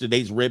 Coach,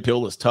 today's red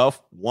pill is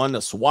tough. One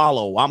to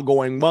swallow. I'm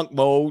going monk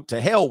mode.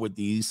 To hell with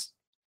these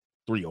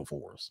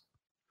 304s.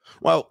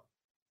 Well,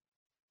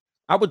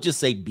 I would just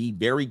say be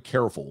very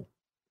careful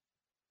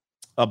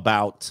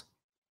about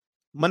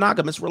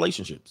monogamous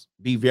relationships.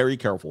 Be very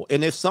careful.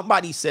 And if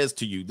somebody says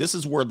to you, this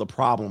is where the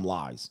problem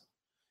lies.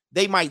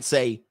 They might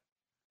say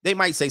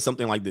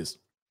something like this.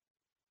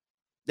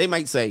 They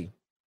might say,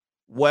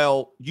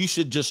 well, you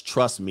should just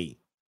trust me.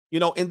 You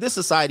know, in this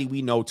society,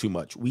 we know too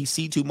much. We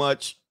see too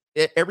much.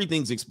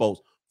 Everything's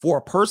exposed. For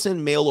a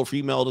person, male or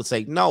female, to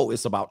say, no,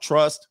 it's about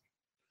trust.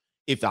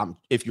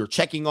 If you're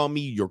checking on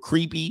me, you're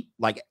creepy.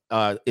 Like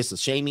it's a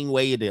shaming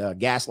way to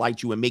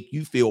gaslight you and make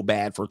you feel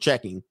bad for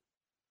checking.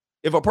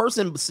 If a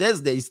person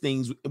says these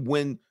things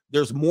when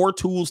there's more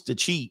tools to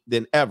cheat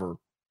than ever,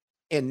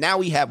 and now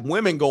we have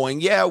women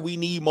going, yeah, we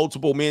need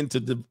multiple men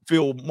to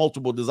feel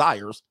multiple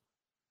desires.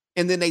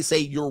 And then they say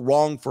you're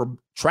wrong for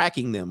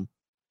tracking them.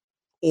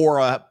 Or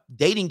a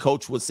dating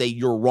coach would say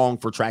you're wrong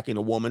for tracking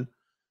a woman.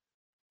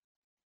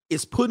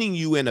 It's putting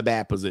you in a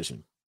bad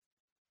position.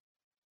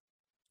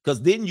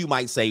 Because then you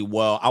might say,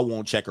 well, I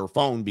won't check her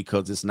phone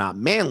because it's not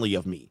manly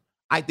of me.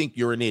 I think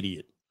you're an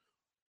idiot.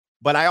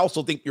 But I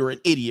also think you're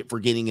an idiot for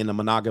getting in a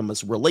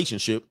monogamous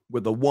relationship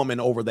with a woman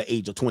over the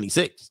age of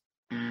 26.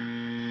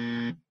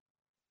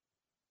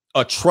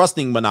 A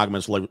trusting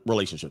monogamous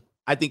relationship.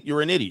 I think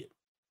you're an idiot.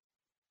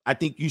 I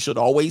think you should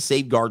always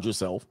safeguard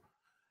yourself,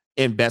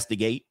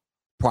 investigate,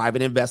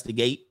 private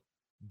investigate,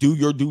 do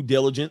your due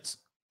diligence,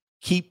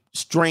 keep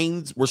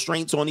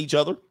restraints on each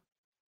other.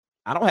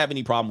 I don't have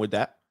any problem with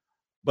that.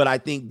 But I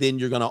think then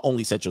you're going to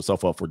only set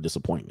yourself up for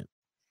disappointment.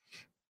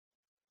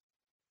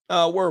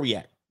 Where are we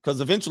at? Because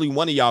eventually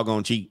one of y'all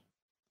going to cheat.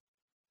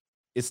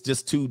 It's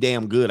just too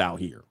damn good out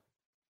here.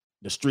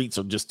 The streets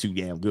are just too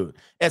damn good.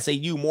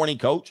 SAU morning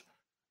coach.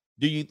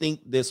 Do you think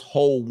this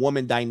whole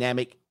woman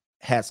dynamic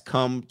has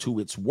come to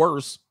its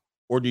worst,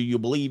 or do you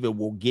believe it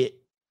will get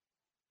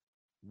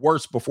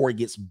worse before it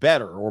gets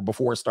better or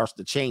before it starts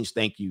to change?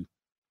 Thank you.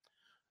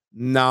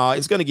 No,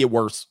 it's going to get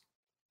worse.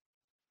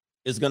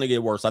 It's going to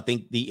get worse. I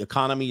think the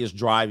economy is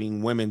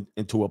driving women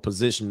into a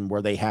position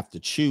where they have to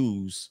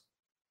choose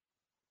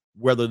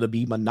whether to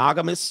be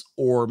monogamous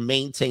or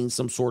maintain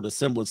some sort of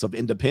semblance of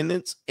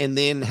independence and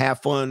then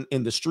have fun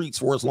in the streets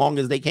for as long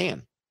as they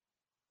can.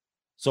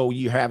 So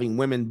you're having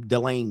women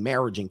delaying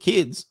marriage and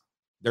kids.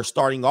 They're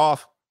starting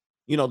off,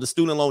 you know, the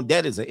student loan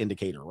debt is an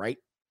indicator, right?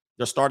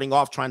 They're starting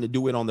off trying to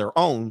do it on their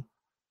own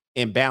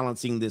and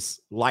balancing this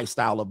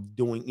lifestyle of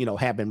doing, you know,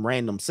 having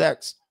random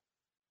sex.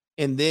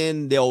 And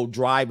then they'll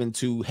drive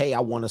into, hey, I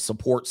want a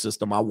support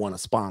system. I want a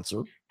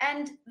sponsor.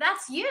 And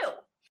that's you.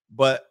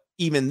 But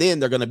even then,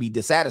 they're going to be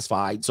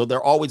dissatisfied. So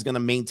they're always going to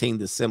maintain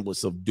the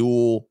semblance of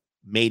dual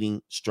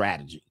mating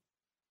strategy.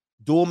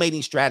 Dual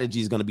mating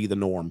strategy is going to be the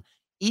norm,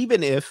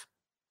 even if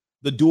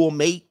the dual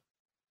mate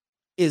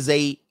is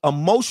a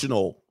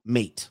emotional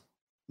mate,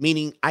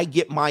 meaning I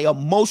get my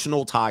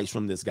emotional ties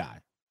from this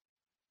guy.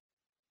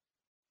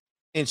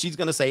 And she's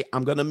going to say,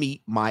 I'm going to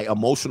meet my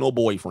emotional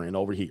boyfriend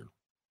over here.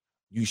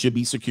 You should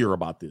be secure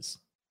about this.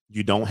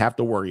 You don't have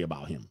to worry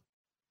about him.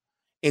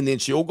 And then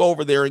she'll go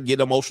over there and get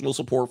emotional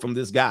support from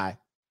this guy.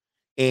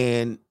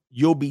 And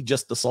you'll be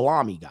just the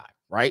salami guy,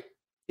 right?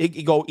 It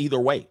could go either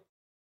way.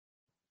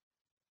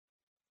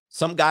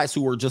 Some guys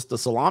who are just the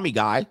salami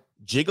guy,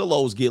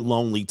 gigolos get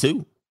lonely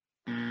too.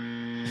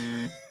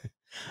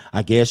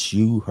 I guess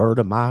you heard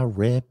of my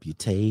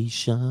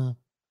reputation.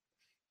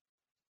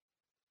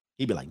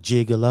 He'd be like,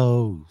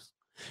 gigolos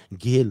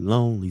get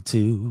lonely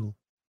too.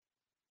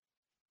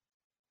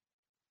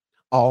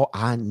 All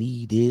I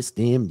need is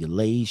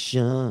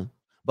stimulation.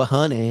 But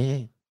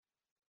honey,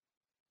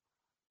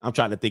 I'm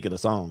trying to think of the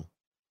song.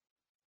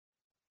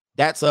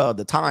 That's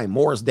The Time,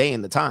 Morris Day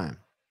and The Time.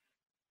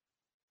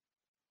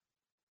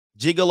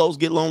 Gigolos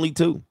get lonely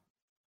too.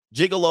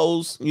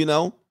 Gigolos, you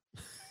know.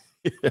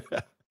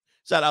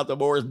 Shout out to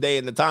Morris Day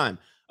and The Time.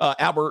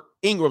 Albert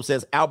Ingram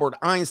says, Albert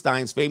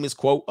Einstein's famous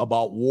quote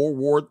about World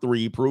War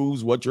III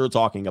proves what you're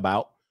talking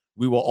about.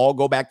 We will all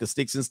go back to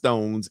sticks and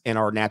stones in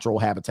our natural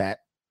habitat.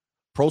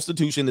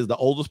 Prostitution is the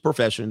oldest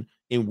profession,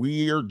 and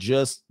we're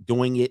just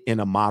doing it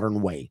in a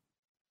modern way.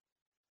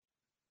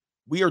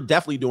 We are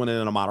definitely doing it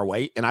in a modern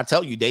way. And I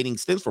tell you, dating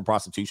stems from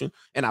prostitution.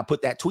 And I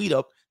put that tweet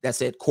up that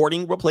said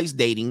courting replaced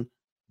dating.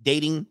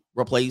 Courting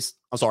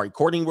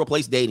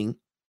replaced dating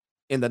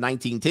in the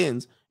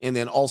 1910s. And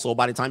then also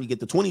by the time you get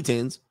to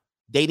 2010s,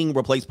 dating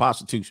replaced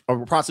prostitution,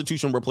 or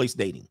prostitution replaced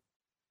dating.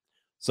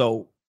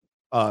 So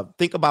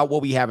think about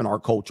what we have in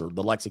our culture,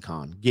 the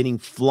lexicon, getting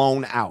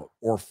flown out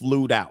or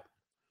flued out.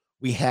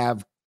 We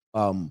have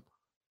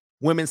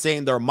women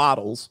saying they're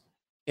models,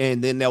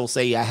 and then they'll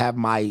say, I have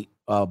my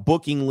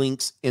booking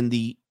links in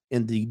the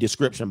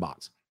description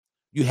box.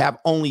 You have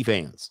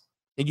OnlyFans,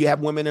 and you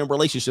have women in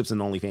relationships in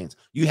OnlyFans.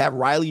 You have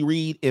Riley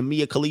Reid and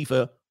Mia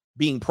Khalifa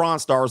being prawn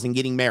stars and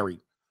getting married.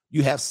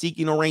 You have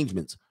seeking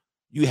arrangements.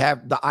 You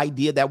have the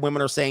idea that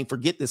women are saying,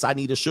 forget this, I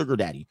need a sugar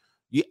daddy.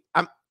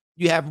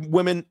 You have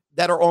women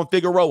that are on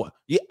Figueroa.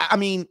 I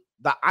mean,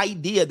 the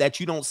idea that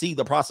you don't see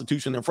the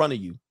prostitution in front of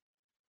you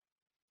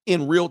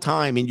in real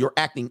time and you're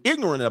acting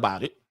ignorant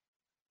about it.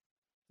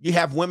 You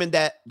have women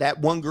that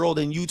one girl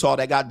in Utah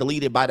that got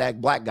deleted by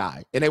that black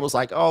guy. And it was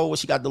like, oh, well,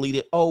 she got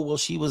deleted. Oh, well,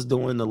 she was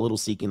doing the little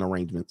seeking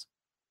arrangements.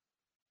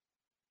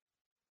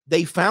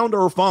 They found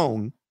her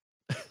phone.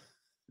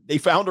 They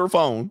found her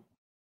phone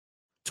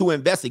to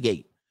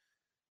investigate.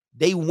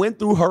 They went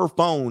through her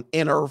phone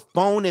and her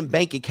phone and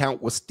bank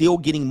account was still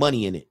getting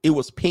money in it. It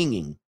was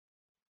pinging.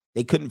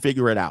 They couldn't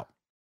figure it out.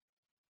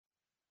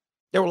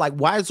 They were like,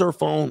 why is her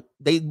phone?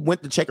 They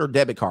went to check her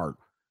debit card.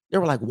 They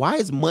were like, why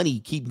is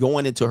money keep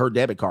going into her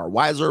debit card?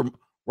 Why is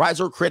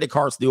her credit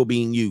card still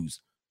being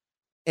used?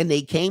 And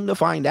they came to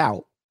find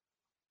out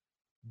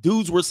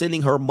dudes were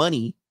sending her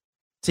money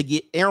to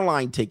get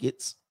airline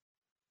tickets.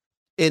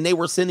 And they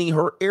were sending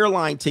her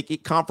airline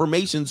ticket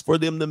confirmations for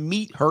them to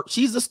meet her.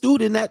 She's a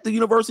student at the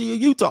University of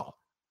Utah.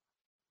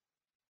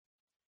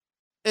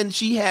 And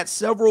she had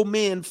several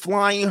men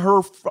flying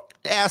her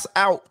ass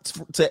out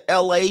to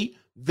LA,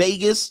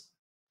 Vegas,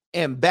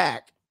 and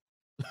back.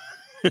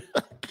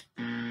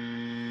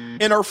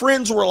 And her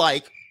friends were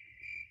like,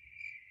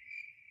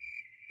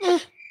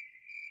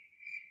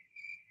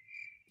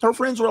 Her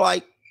friends were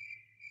like,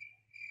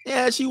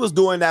 yeah, she was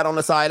doing that on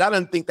the side. I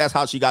didn't think that's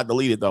how she got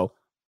deleted, though.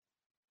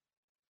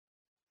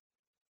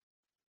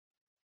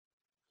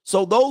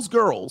 So those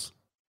girls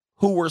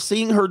who were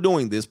seeing her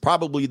doing this,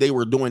 probably they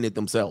were doing it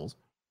themselves.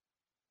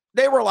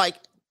 They were like,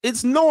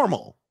 it's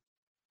normal.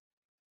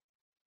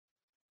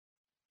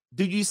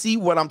 Do you see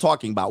what I'm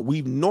talking about?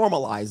 We've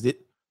normalized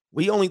it.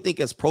 We only think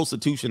as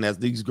prostitution as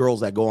these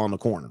girls that go on the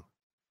corner.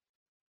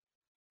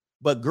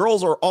 But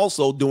girls are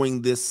also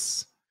doing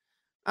this.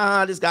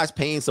 This guy's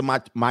paying some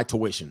my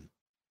tuition.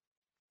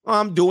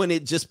 I'm doing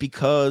it just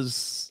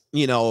because,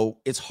 you know,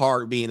 it's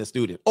hard being a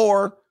student.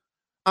 Or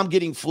I'm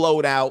getting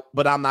flowed out,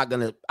 but I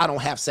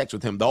don't have sex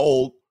with him. The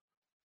old,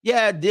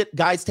 yeah,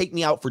 guys take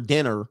me out for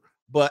dinner,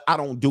 but I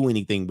don't do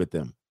anything with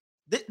them.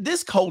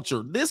 This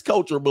culture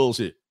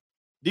bullshit.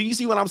 Do you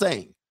see what I'm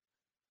saying?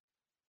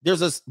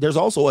 There's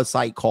also a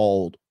site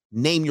called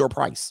Name Your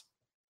Price.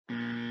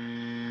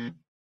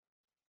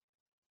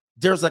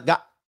 There's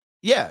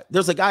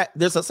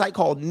a site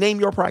called Name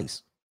Your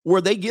Price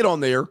where they get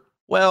on there.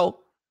 Well,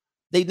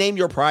 they name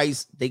your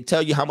price. They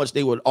tell you how much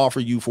they would offer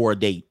you for a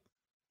date.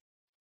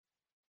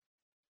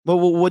 Well,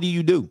 what do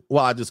you do?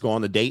 Well, I just go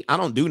on a date. I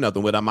don't do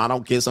nothing with him. I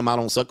don't kiss him. I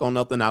don't suck on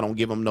nothing. I don't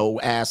give him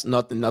no ass,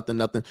 nothing.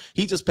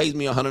 He just pays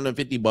me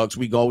 $150.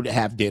 We go to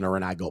have dinner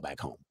and I go back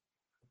home.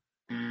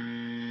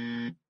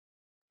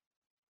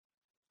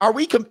 Are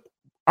we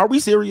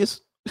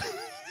serious?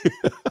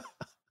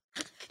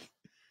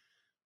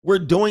 We're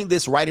doing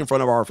this right in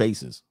front of our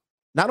faces.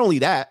 Not only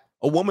that,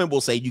 a woman will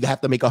say you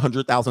have to make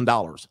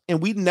 $100,000.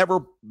 And we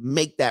never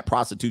make that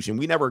prostitution.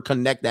 We never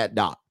connect that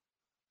dot.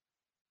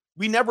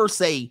 We never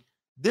say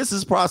this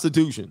is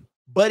prostitution,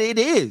 but it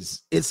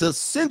is. It's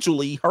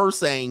essentially her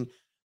saying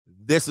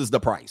this is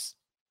the price.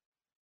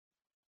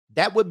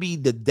 That would be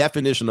the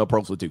definition of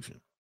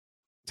prostitution.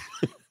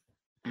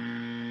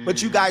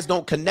 But you guys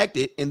don't connect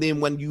it. And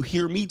then when you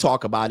hear me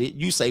talk about it,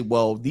 you say,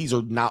 well, these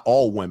are not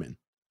all women.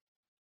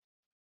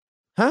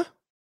 Huh?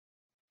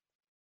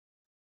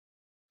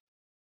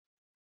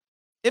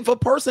 If a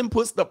person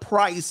puts the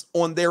price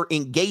on their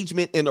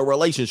engagement in a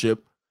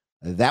relationship,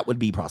 that would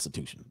be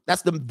prostitution.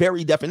 That's the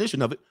very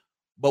definition of it.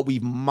 But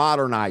we've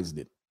modernized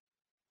it.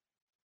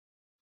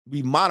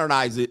 We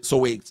modernize it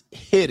so it's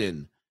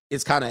hidden.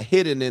 It's kind of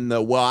hidden in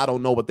the, well, I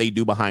don't know what they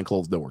do behind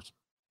closed doors.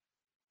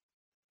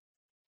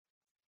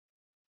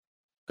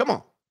 Come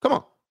on.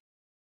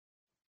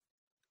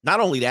 Not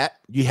only that,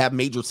 you have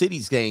major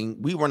cities saying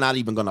we were not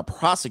even going to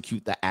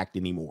prosecute the act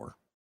anymore.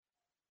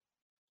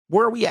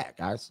 Where are we at,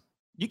 guys?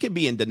 You can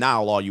be in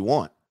denial all you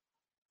want.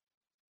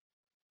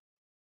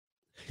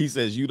 He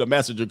says, you the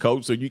messenger,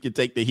 coach, so you can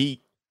take the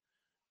heat.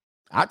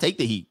 I take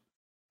the heat,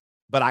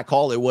 but I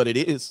call it what it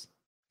is.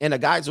 And the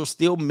guys are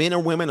still, men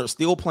or women are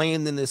still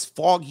playing in this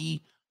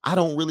foggy, I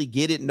don't really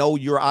get it. No,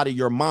 you're out of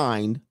your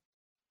mind.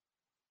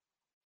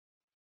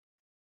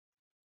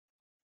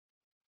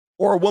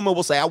 Or a woman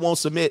will say, I won't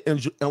submit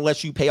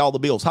unless you pay all the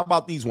bills. How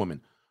about these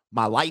women?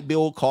 My light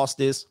bill cost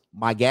this.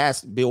 My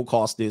gas bill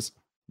cost this.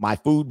 My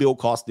food bill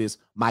cost this.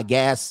 My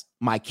gas,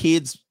 my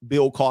kids'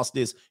 bill cost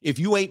this. If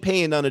you ain't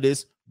paying none of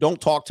this, don't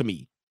talk to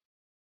me.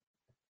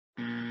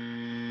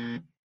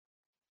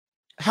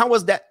 How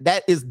is that?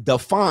 That is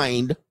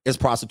defined as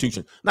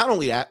prostitution. Not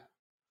only that,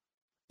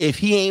 if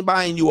he ain't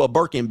buying you a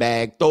Birkin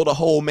bag, throw the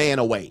whole man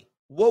away.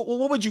 What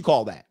would you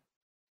call that?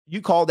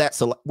 You call that,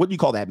 what do you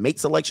call that? Mate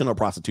selection or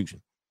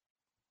prostitution?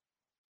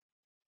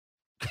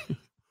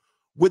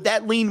 Would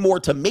that lean more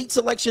to mate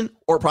selection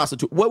or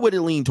prostitute? What would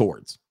it lean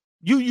towards?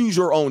 You use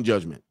your own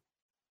judgment.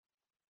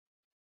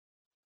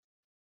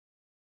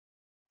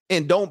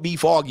 And don't be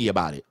foggy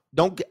about it.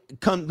 Don't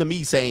come to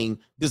me saying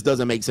this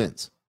doesn't make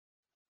sense.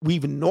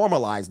 We've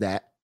normalized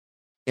that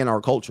in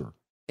our culture.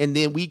 And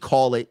then we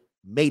call it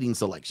mating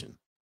selection.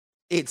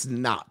 It's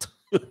not.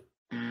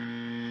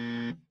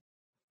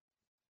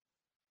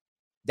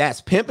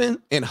 That's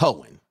pimping and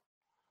hoeing.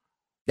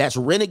 That's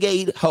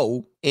renegade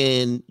hoe,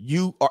 and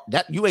you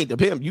ain't the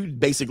pimp. You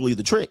basically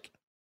the trick.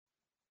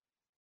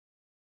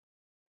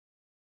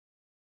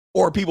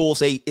 Or people will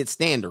say it's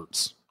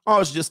standards. Oh,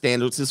 it's just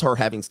standards. It's her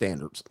having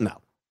standards.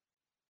 No.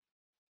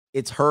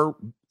 It's her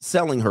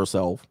selling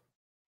herself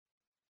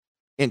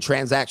and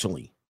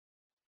transactionally.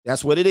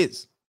 That's what it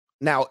is.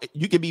 Now,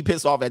 you can be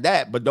pissed off at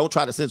that, but don't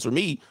try to censor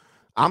me.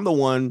 I'm the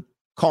one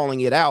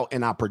calling it out,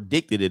 and I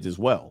predicted it as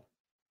well.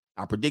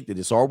 I predicted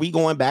it. So are we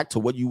going back to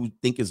what you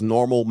think is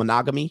normal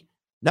monogamy?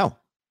 No.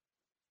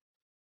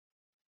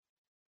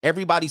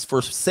 Everybody's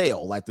for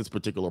sale at this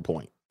particular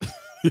point.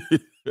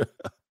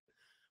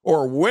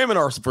 Or women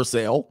are for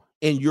sale,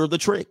 and you're the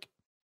trick.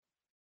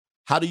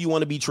 How do you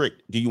want to be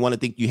tricked? Do you want to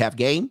think you have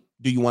game?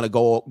 Do you want to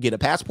go get a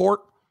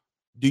passport?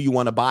 Do you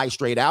want to buy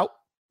straight out?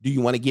 Do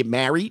you want to get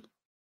married?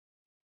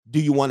 Do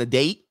you want to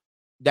date?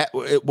 That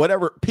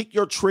whatever, pick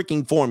your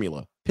tricking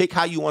formula. Pick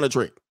how you want to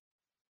trick.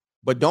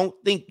 But don't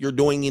think you're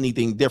doing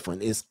anything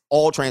different. It's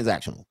all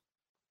transactional.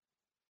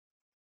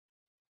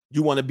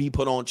 You want to be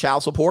put on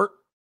child support?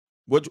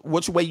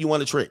 Which way you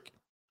want to trick?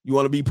 You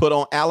want to be put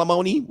on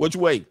alimony? Which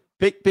way?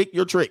 Pick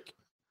your trick.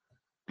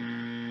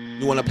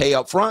 You want to pay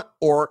up front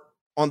or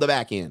on the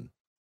back end?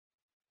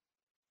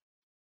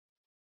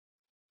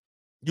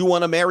 You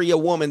want to marry a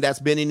woman that's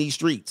been in these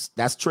streets.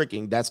 That's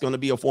tricking. That's going to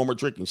be a form of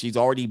tricking. She's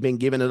already been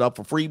giving it up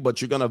for free,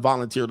 but you're going to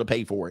volunteer to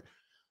pay for it.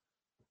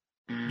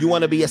 You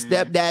want to be a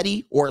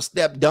stepdaddy or a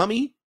step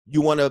dummy?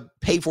 You want to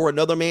pay for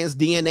another man's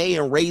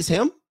DNA and raise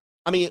him?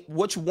 I mean,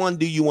 which one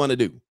do you want to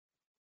do?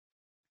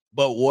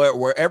 But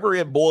wherever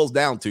it boils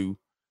down to,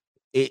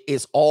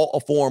 it's all a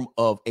form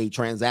of a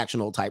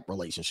transactional type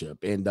relationship.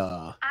 And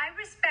I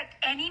respect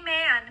any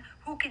man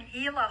who can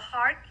heal a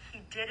heart he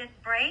didn't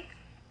break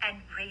and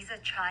raise a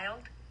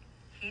child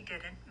he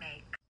didn't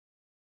make.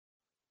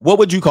 What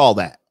would you call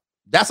that?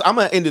 I'm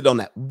going to end it on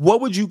that. What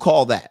would you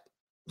call that?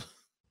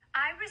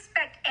 I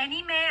respect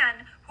any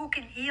man who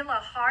can heal a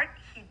heart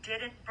he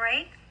didn't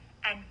break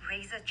and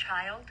raise a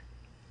child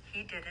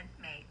he didn't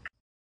make.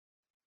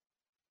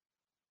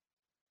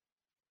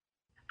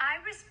 I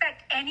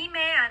respect any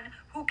man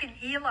who can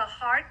heal a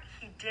heart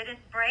he didn't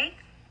break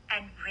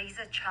and raise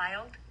a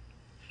child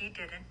he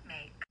didn't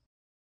make.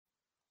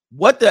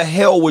 What the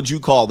hell would you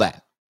call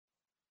that?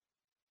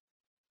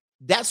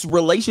 That's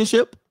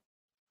relationship?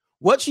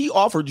 What she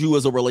offered you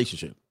is a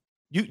relationship.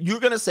 You're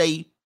going to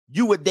say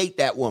you would date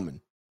that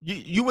woman.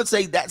 You would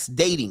say that's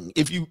dating.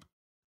 If you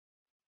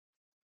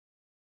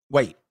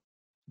wait,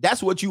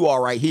 that's what you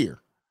are right here.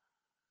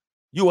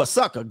 You a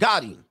sucker,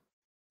 got him.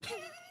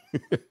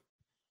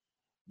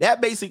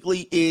 That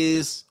basically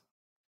is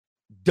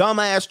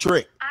dumbass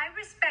trick. I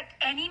respect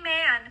any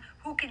man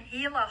who can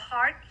heal a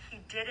heart he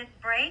didn't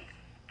break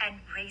and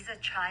raise a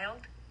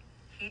child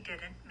he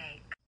didn't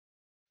make.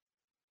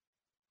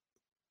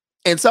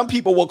 And some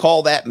people will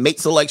call that mate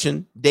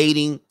selection,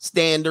 dating,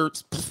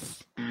 standards.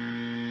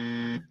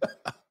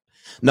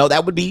 No,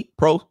 that would be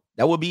pro.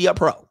 That would be a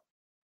pro.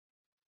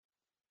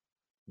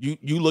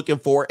 You looking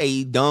for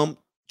a dumb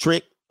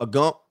trick, a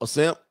gump, a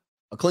simp,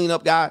 a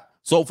cleanup guy,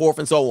 so forth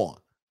and so on.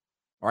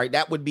 All right,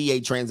 that would be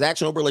a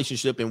transactional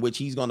relationship in which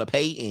he's going to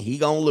pay and he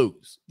going to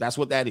lose. That's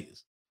what that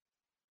is.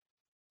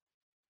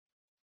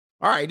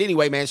 All right,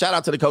 anyway, man, shout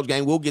out to the Coach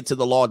Gang. We'll get to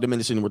the law of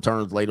diminishing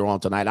returns later on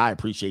tonight. I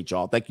appreciate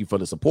y'all. Thank you for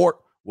the support.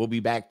 We'll be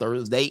back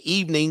Thursday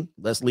evening.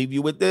 Let's leave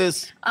you with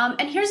this.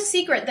 And here's a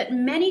secret that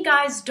many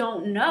guys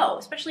don't know,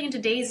 especially in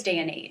today's day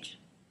and age,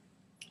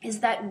 is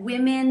that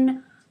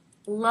women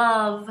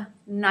love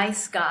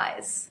nice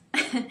guys.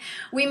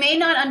 We may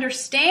not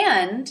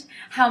understand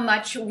how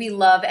much we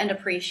love and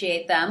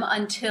appreciate them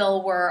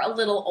until we're a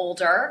little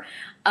older,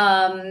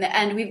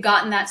 and we've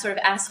gotten that sort of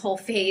asshole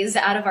phase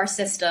out of our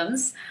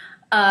systems.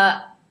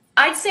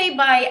 I'd say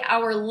by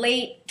our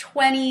late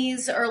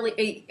 20s,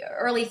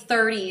 early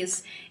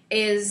 30s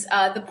is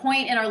the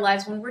point in our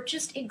lives when we're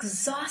just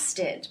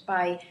exhausted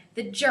by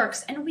the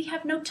jerks and we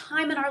have no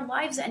time in our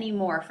lives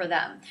anymore for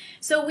them.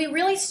 So we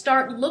really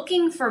start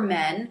looking for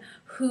men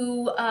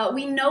who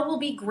we know will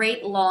be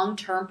great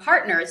long-term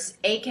partners,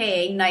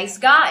 aka nice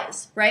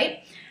guys,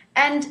 right?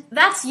 And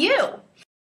that's you.